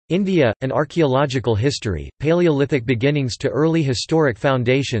 India, An Archaeological History, Paleolithic Beginnings to Early Historic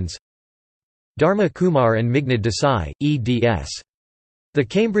Foundations. Dharma Kumar and Meghnad Desai, eds. The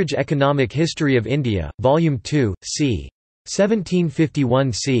Cambridge Economic History of India, Volume 2, c.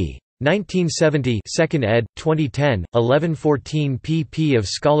 1751 c. 1970 2nd ed., 2010, 1114 pp. Of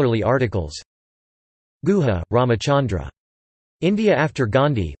scholarly articles. Guha, Ramachandra. India After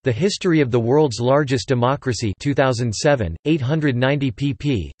Gandhi, The History of the World's Largest Democracy 2007, 890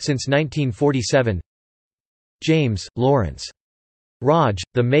 pp. Since 1947. James, Lawrence. Raj,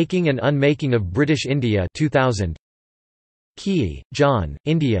 The Making and Unmaking of British India 2000. Key, John,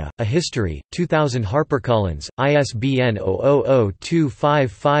 India, A History, 2000 HarperCollins, ISBN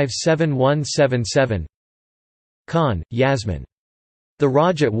 0002557177. Khan, Yasmin. The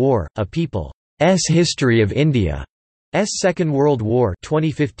Raj at War, A People's History of India. Second World War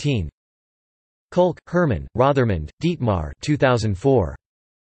 2015. Kulk, Herman, Rothermond, Dietmar 2004.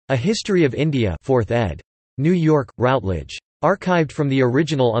 A History of India 4th ed. New York, Routledge. Archived from the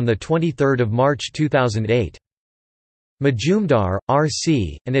original on 23 March 2008. Majumdar, R.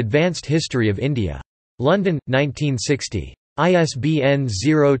 C., An Advanced History of India. London, 1960. ISBN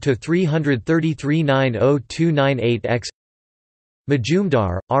 0-333-90298-X.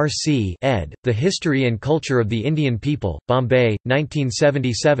 Majumdar, R. C., ed., The History and Culture of the Indian People, Bombay,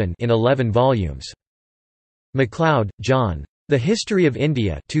 1977 in 11 volumes. MacLeod, John. The History of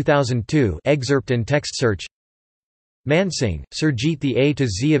India 2002 excerpt and text search. Mansingh, Surjit The A to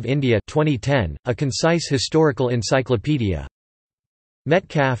Z of India 2010, A Concise Historical Encyclopedia.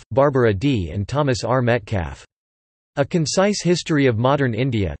 Metcalf, Barbara D. and Thomas R. Metcalf. A Concise History of Modern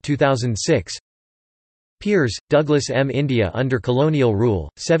India 2006. Piers, Douglas M. India Under Colonial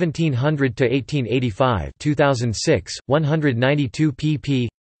Rule, 1700–1885 2006, 192 pp.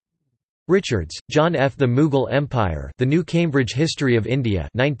 Richards, John F. The Mughal Empire, The New Cambridge History of India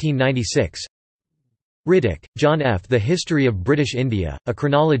 1996. Riddick, John F. The History of British India, A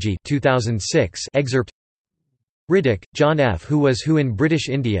Chronology 2006 excerpt. Riddick, John F. Who Was Who in British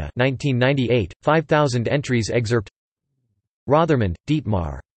India 1998, 5,000 entries excerpt. Rothermond,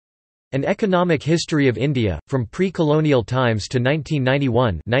 Dietmar. An Economic History of India, From Pre-Colonial Times to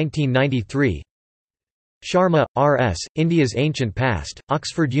 1991 1993. Sharma, R. S., India's Ancient Past,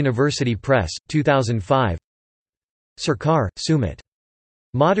 Oxford University Press, 2005. Sarkar, Sumit.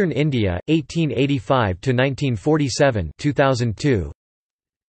 Modern India, 1885–1947 2002.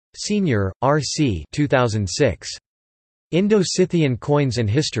 Senior, R.C. 2006. Indo-Scythian Coins and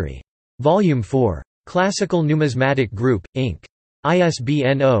History. Volume 4. Classical Numismatic Group, Inc.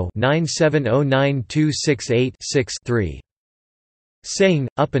 ISBN 0-9709268-6-3. Singh,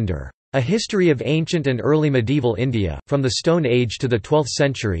 Upinder. A History of Ancient and Early Medieval India, From the Stone Age to the Twelfth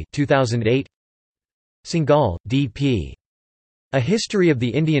Century 2008. Singhal, D.P. A History of the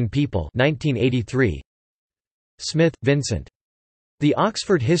Indian People 1983. Smith, Vincent. The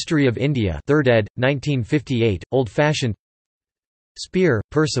Oxford History of India 3rd ed., 1958, old-fashioned. Spear,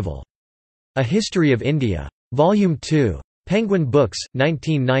 Percival. A History of India. Volume 2. Penguin Books,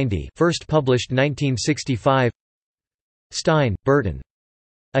 1990, first published 1965. Stein, Burton.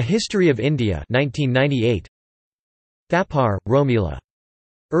 A History of India 1998. Thapar, Romila.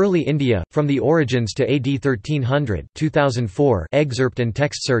 Early India, From the Origins to AD 1300 2004, excerpt and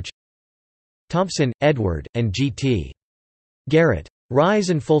text search. Thompson, Edward, and G.T. Garrett. Rise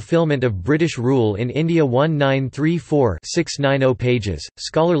and Fulfilment of British Rule in India 1934-690 pages,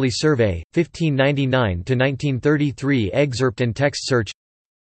 Scholarly Survey, 1599–1933 excerpt and text search.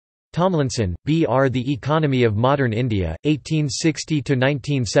 Tomlinson, B.R. The Economy of Modern India,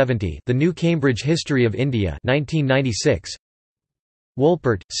 1860–1970 The New Cambridge History of India 1996.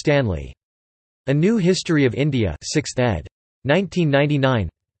 Wolpert, Stanley. A New History of India 6th ed. 1999.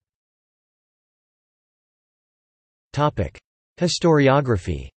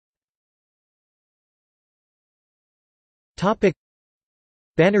 Historiography.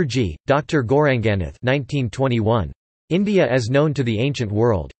 Banerjee, Dr. Gauranganath 1921. India as Known to the Ancient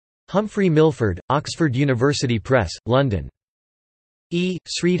World. Humphrey Milford, Oxford University Press, London. E.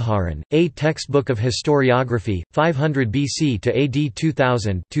 Sridharan, A Textbook of Historiography, 500 BC to AD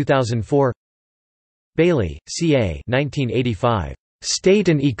 2000 2004. Bailey, C. A. 1985. State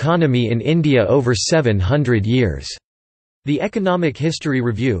and Economy in India Over 700 Years. The Economic History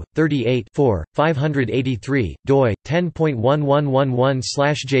Review, 38 583, doi,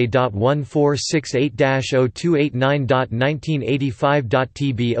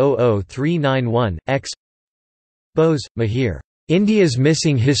 10.1111/j.1468-0289.1985.tb 00391, x. Bose, Mahir. India's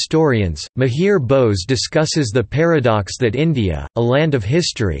Missing Historians. Mahir Bose discusses the paradox that India, a land of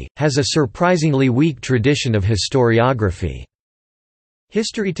history, has a surprisingly weak tradition of historiography.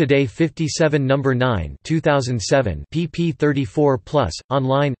 History Today 57 No. 9 2007 pp 34+,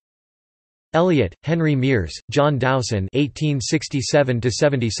 online. Elliott, Henry Mears, John Dowson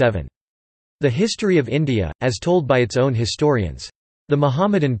 1867–77. The History of India, as Told by Its Own Historians. The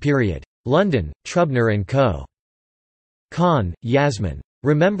Mohammedan Period. London, Trubner & Co. Khan, Yasmin.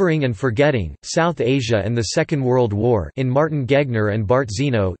 Remembering and Forgetting, South Asia and the Second World War in Martin Gegner and Bart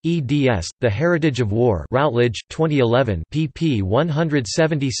Zeno, eds. The Heritage of War Routledge, 2011 pp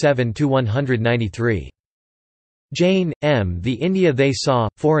 177–193. Jane, M. The India They Saw,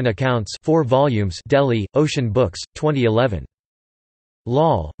 Foreign Accounts 4 volumes Delhi, Ocean Books, 2011.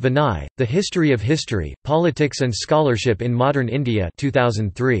 Lal, Vinay, The History of History, Politics and Scholarship in Modern India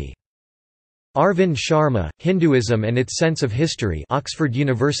 2003. Arvind Sharma, Hinduism and Its Sense of History Oxford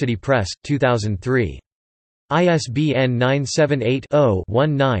University Press, 2003. ISBN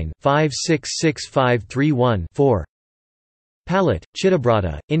 978-0-19-566531-4. Pallat,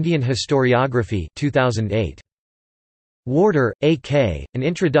 Chittabrata, Indian Historiography 2008. Warder, A. K., An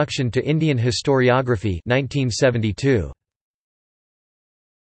Introduction to Indian Historiography 1972.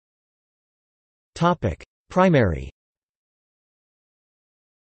 Primary.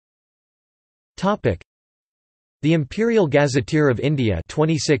 The Imperial Gazetteer of India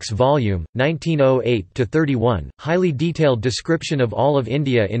 26 volume, 1908–31, highly detailed description of all of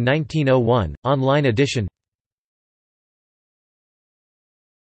India in 1901, online edition.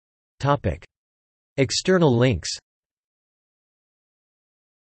 External links.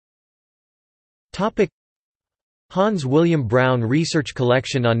 Hans William Brown Research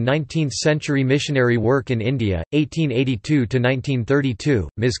Collection on 19th-century missionary work in India, 1882–1932,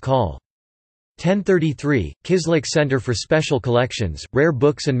 Ms. Call. 1033, Kislik Center for Special Collections, Rare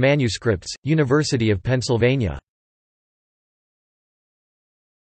Books and Manuscripts, University of Pennsylvania.